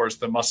were before, as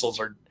the muscles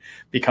are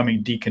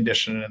becoming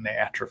deconditioned and they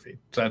atrophy.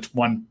 So that's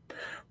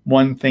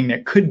one thing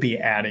that could be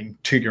adding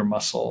to your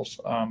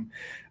muscles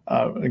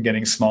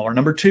getting smaller.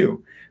 Number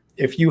two,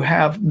 if you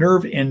have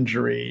nerve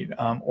injury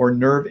or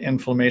nerve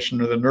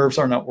inflammation, or the nerves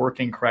are not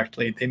working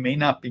correctly, they may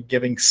not be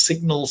giving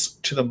signals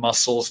to the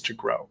muscles to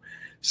grow.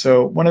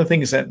 So one of the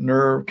things that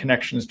nerve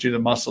connections do to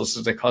muscles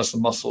is they cause the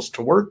muscles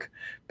to work,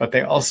 but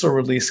they also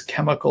release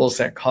chemicals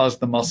that cause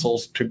the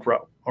muscles to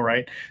grow. All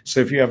right. So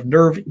if you have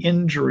nerve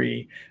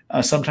injury,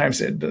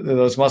 sometimes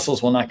those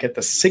muscles will not get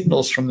the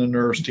signals from the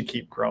nerves to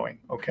keep growing.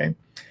 Okay.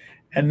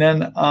 And then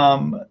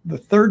the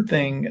third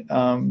thing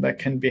that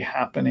can be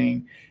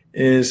happening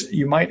is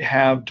you might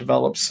have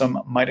developed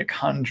some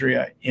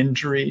mitochondria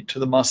injury to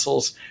the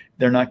muscles.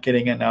 They're not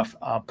getting enough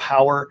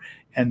power,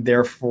 and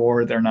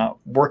therefore they're not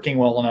working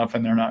well enough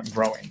and they're not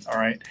growing. All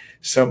right.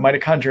 So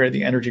mitochondria are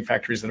the energy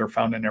factories that are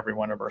found in every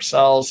one of our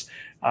cells.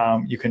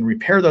 You can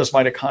repair those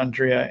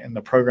mitochondria in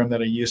the program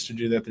that I used to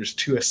do that. There's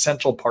two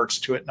essential parts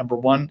to it. Number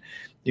one,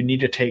 you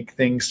need to take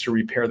things to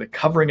repair the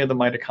covering of the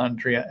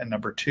mitochondria. And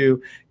number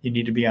two, you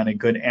need to be on a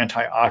good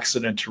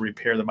antioxidant to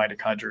repair the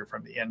mitochondria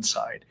from the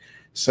inside.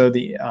 So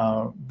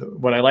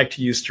what I like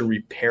to use to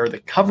repair the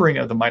covering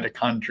of the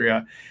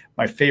mitochondria,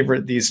 my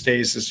favorite these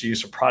days is to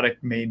use a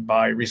product made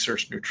by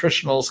Research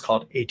Nutritionals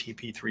called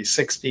ATP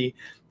 360.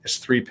 It's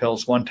 3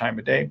 pills 1 time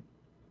a day.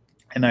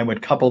 And I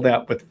would couple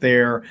that with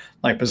their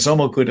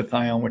liposomal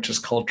glutathione, which is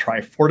called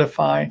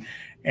Trifortify.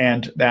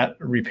 And that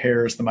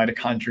repairs the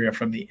mitochondria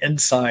from the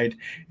inside.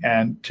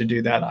 And to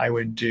do that, I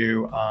would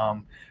do,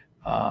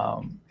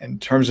 in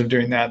terms of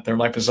doing that, their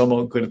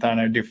liposomal glutathione,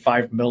 I would do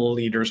 5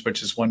 milliliters,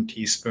 which is 1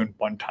 teaspoon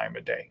 1 time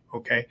a day.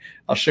 Okay.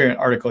 I'll show you an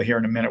article here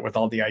in a minute with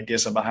all the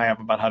ideas I have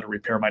about how to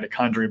repair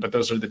mitochondria, but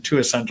those are the two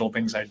essential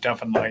things I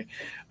definitely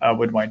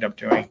would wind up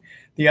doing.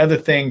 The other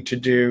thing to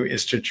do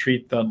is to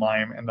treat the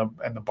Lyme and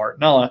the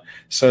Bartonella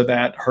so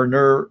that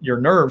your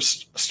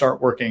nerves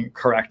start working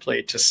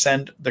correctly to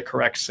send the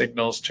correct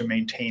signals to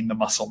maintain the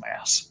muscle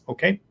mass.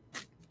 Okay.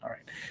 All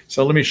right.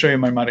 So let me show you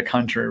my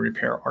mitochondria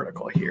repair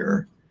article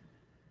here.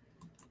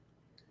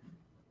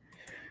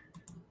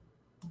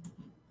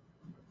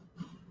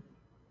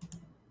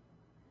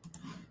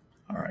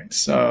 All right,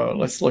 so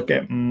let's look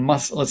at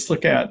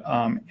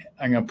I'm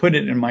going to put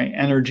it in my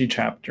energy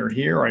chapter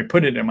here, or I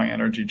put it in my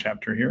energy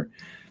chapter here.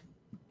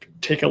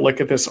 Take a look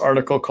at this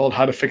article called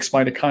How to Fix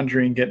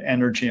Mitochondria and Get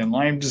Energy in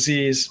Lyme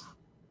Disease.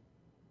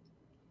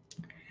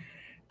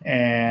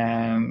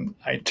 And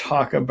I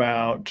talk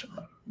about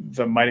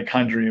the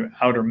mitochondrial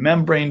outer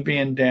membrane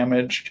being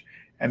damaged.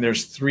 And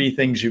there's 3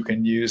 things you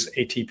can use: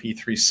 ATP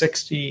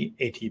 360,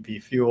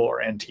 ATP fuel,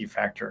 or NT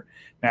factor.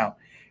 Now,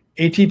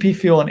 ATP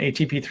fuel and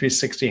ATP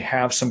 360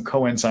 have some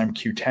coenzyme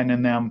Q10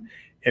 in them.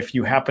 If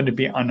you happen to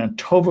be on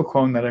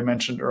atovaquone that I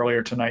mentioned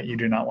earlier tonight, you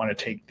do not want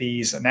to take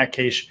these. In that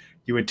case,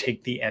 you would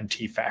take the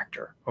NT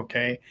factor,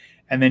 okay?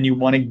 And then you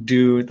want to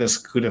do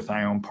this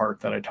glutathione part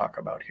that I talk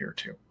about here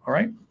too, all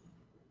right?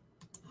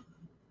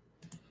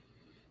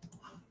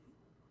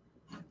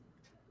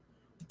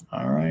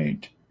 All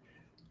right.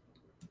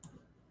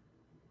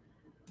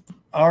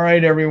 All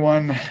right,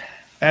 everyone.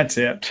 That's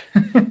it.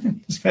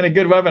 It's been a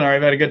good webinar.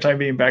 I've had a good time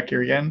being back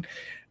here again.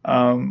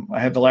 I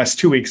had the last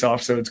 2 weeks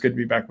off, so it's good to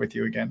be back with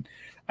you again.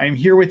 I'm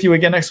here with you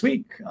again next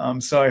week.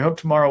 So I hope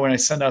tomorrow when I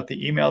send out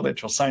the email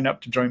that you'll sign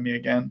up to join me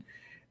again.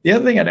 The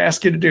other thing I'd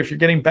ask you to do, if you're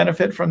getting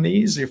benefit from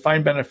these, you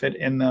find benefit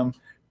in them,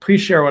 please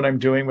share what I'm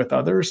doing with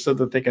others so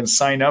that they can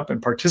sign up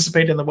and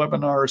participate in the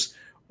webinars,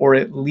 or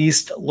at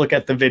least look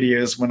at the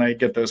videos when I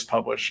get those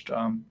published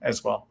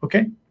as well.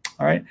 Okay.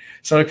 All right.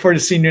 So I look forward to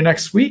seeing you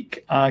next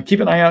week. Keep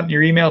an eye out in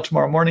your email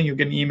tomorrow morning. You'll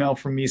get an email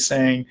from me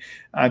saying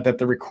that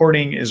the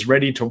recording is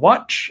ready to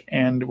watch,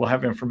 and we'll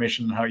have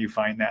information on how you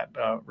find that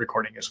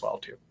recording as well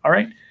too. All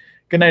right.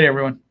 Good night,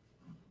 everyone.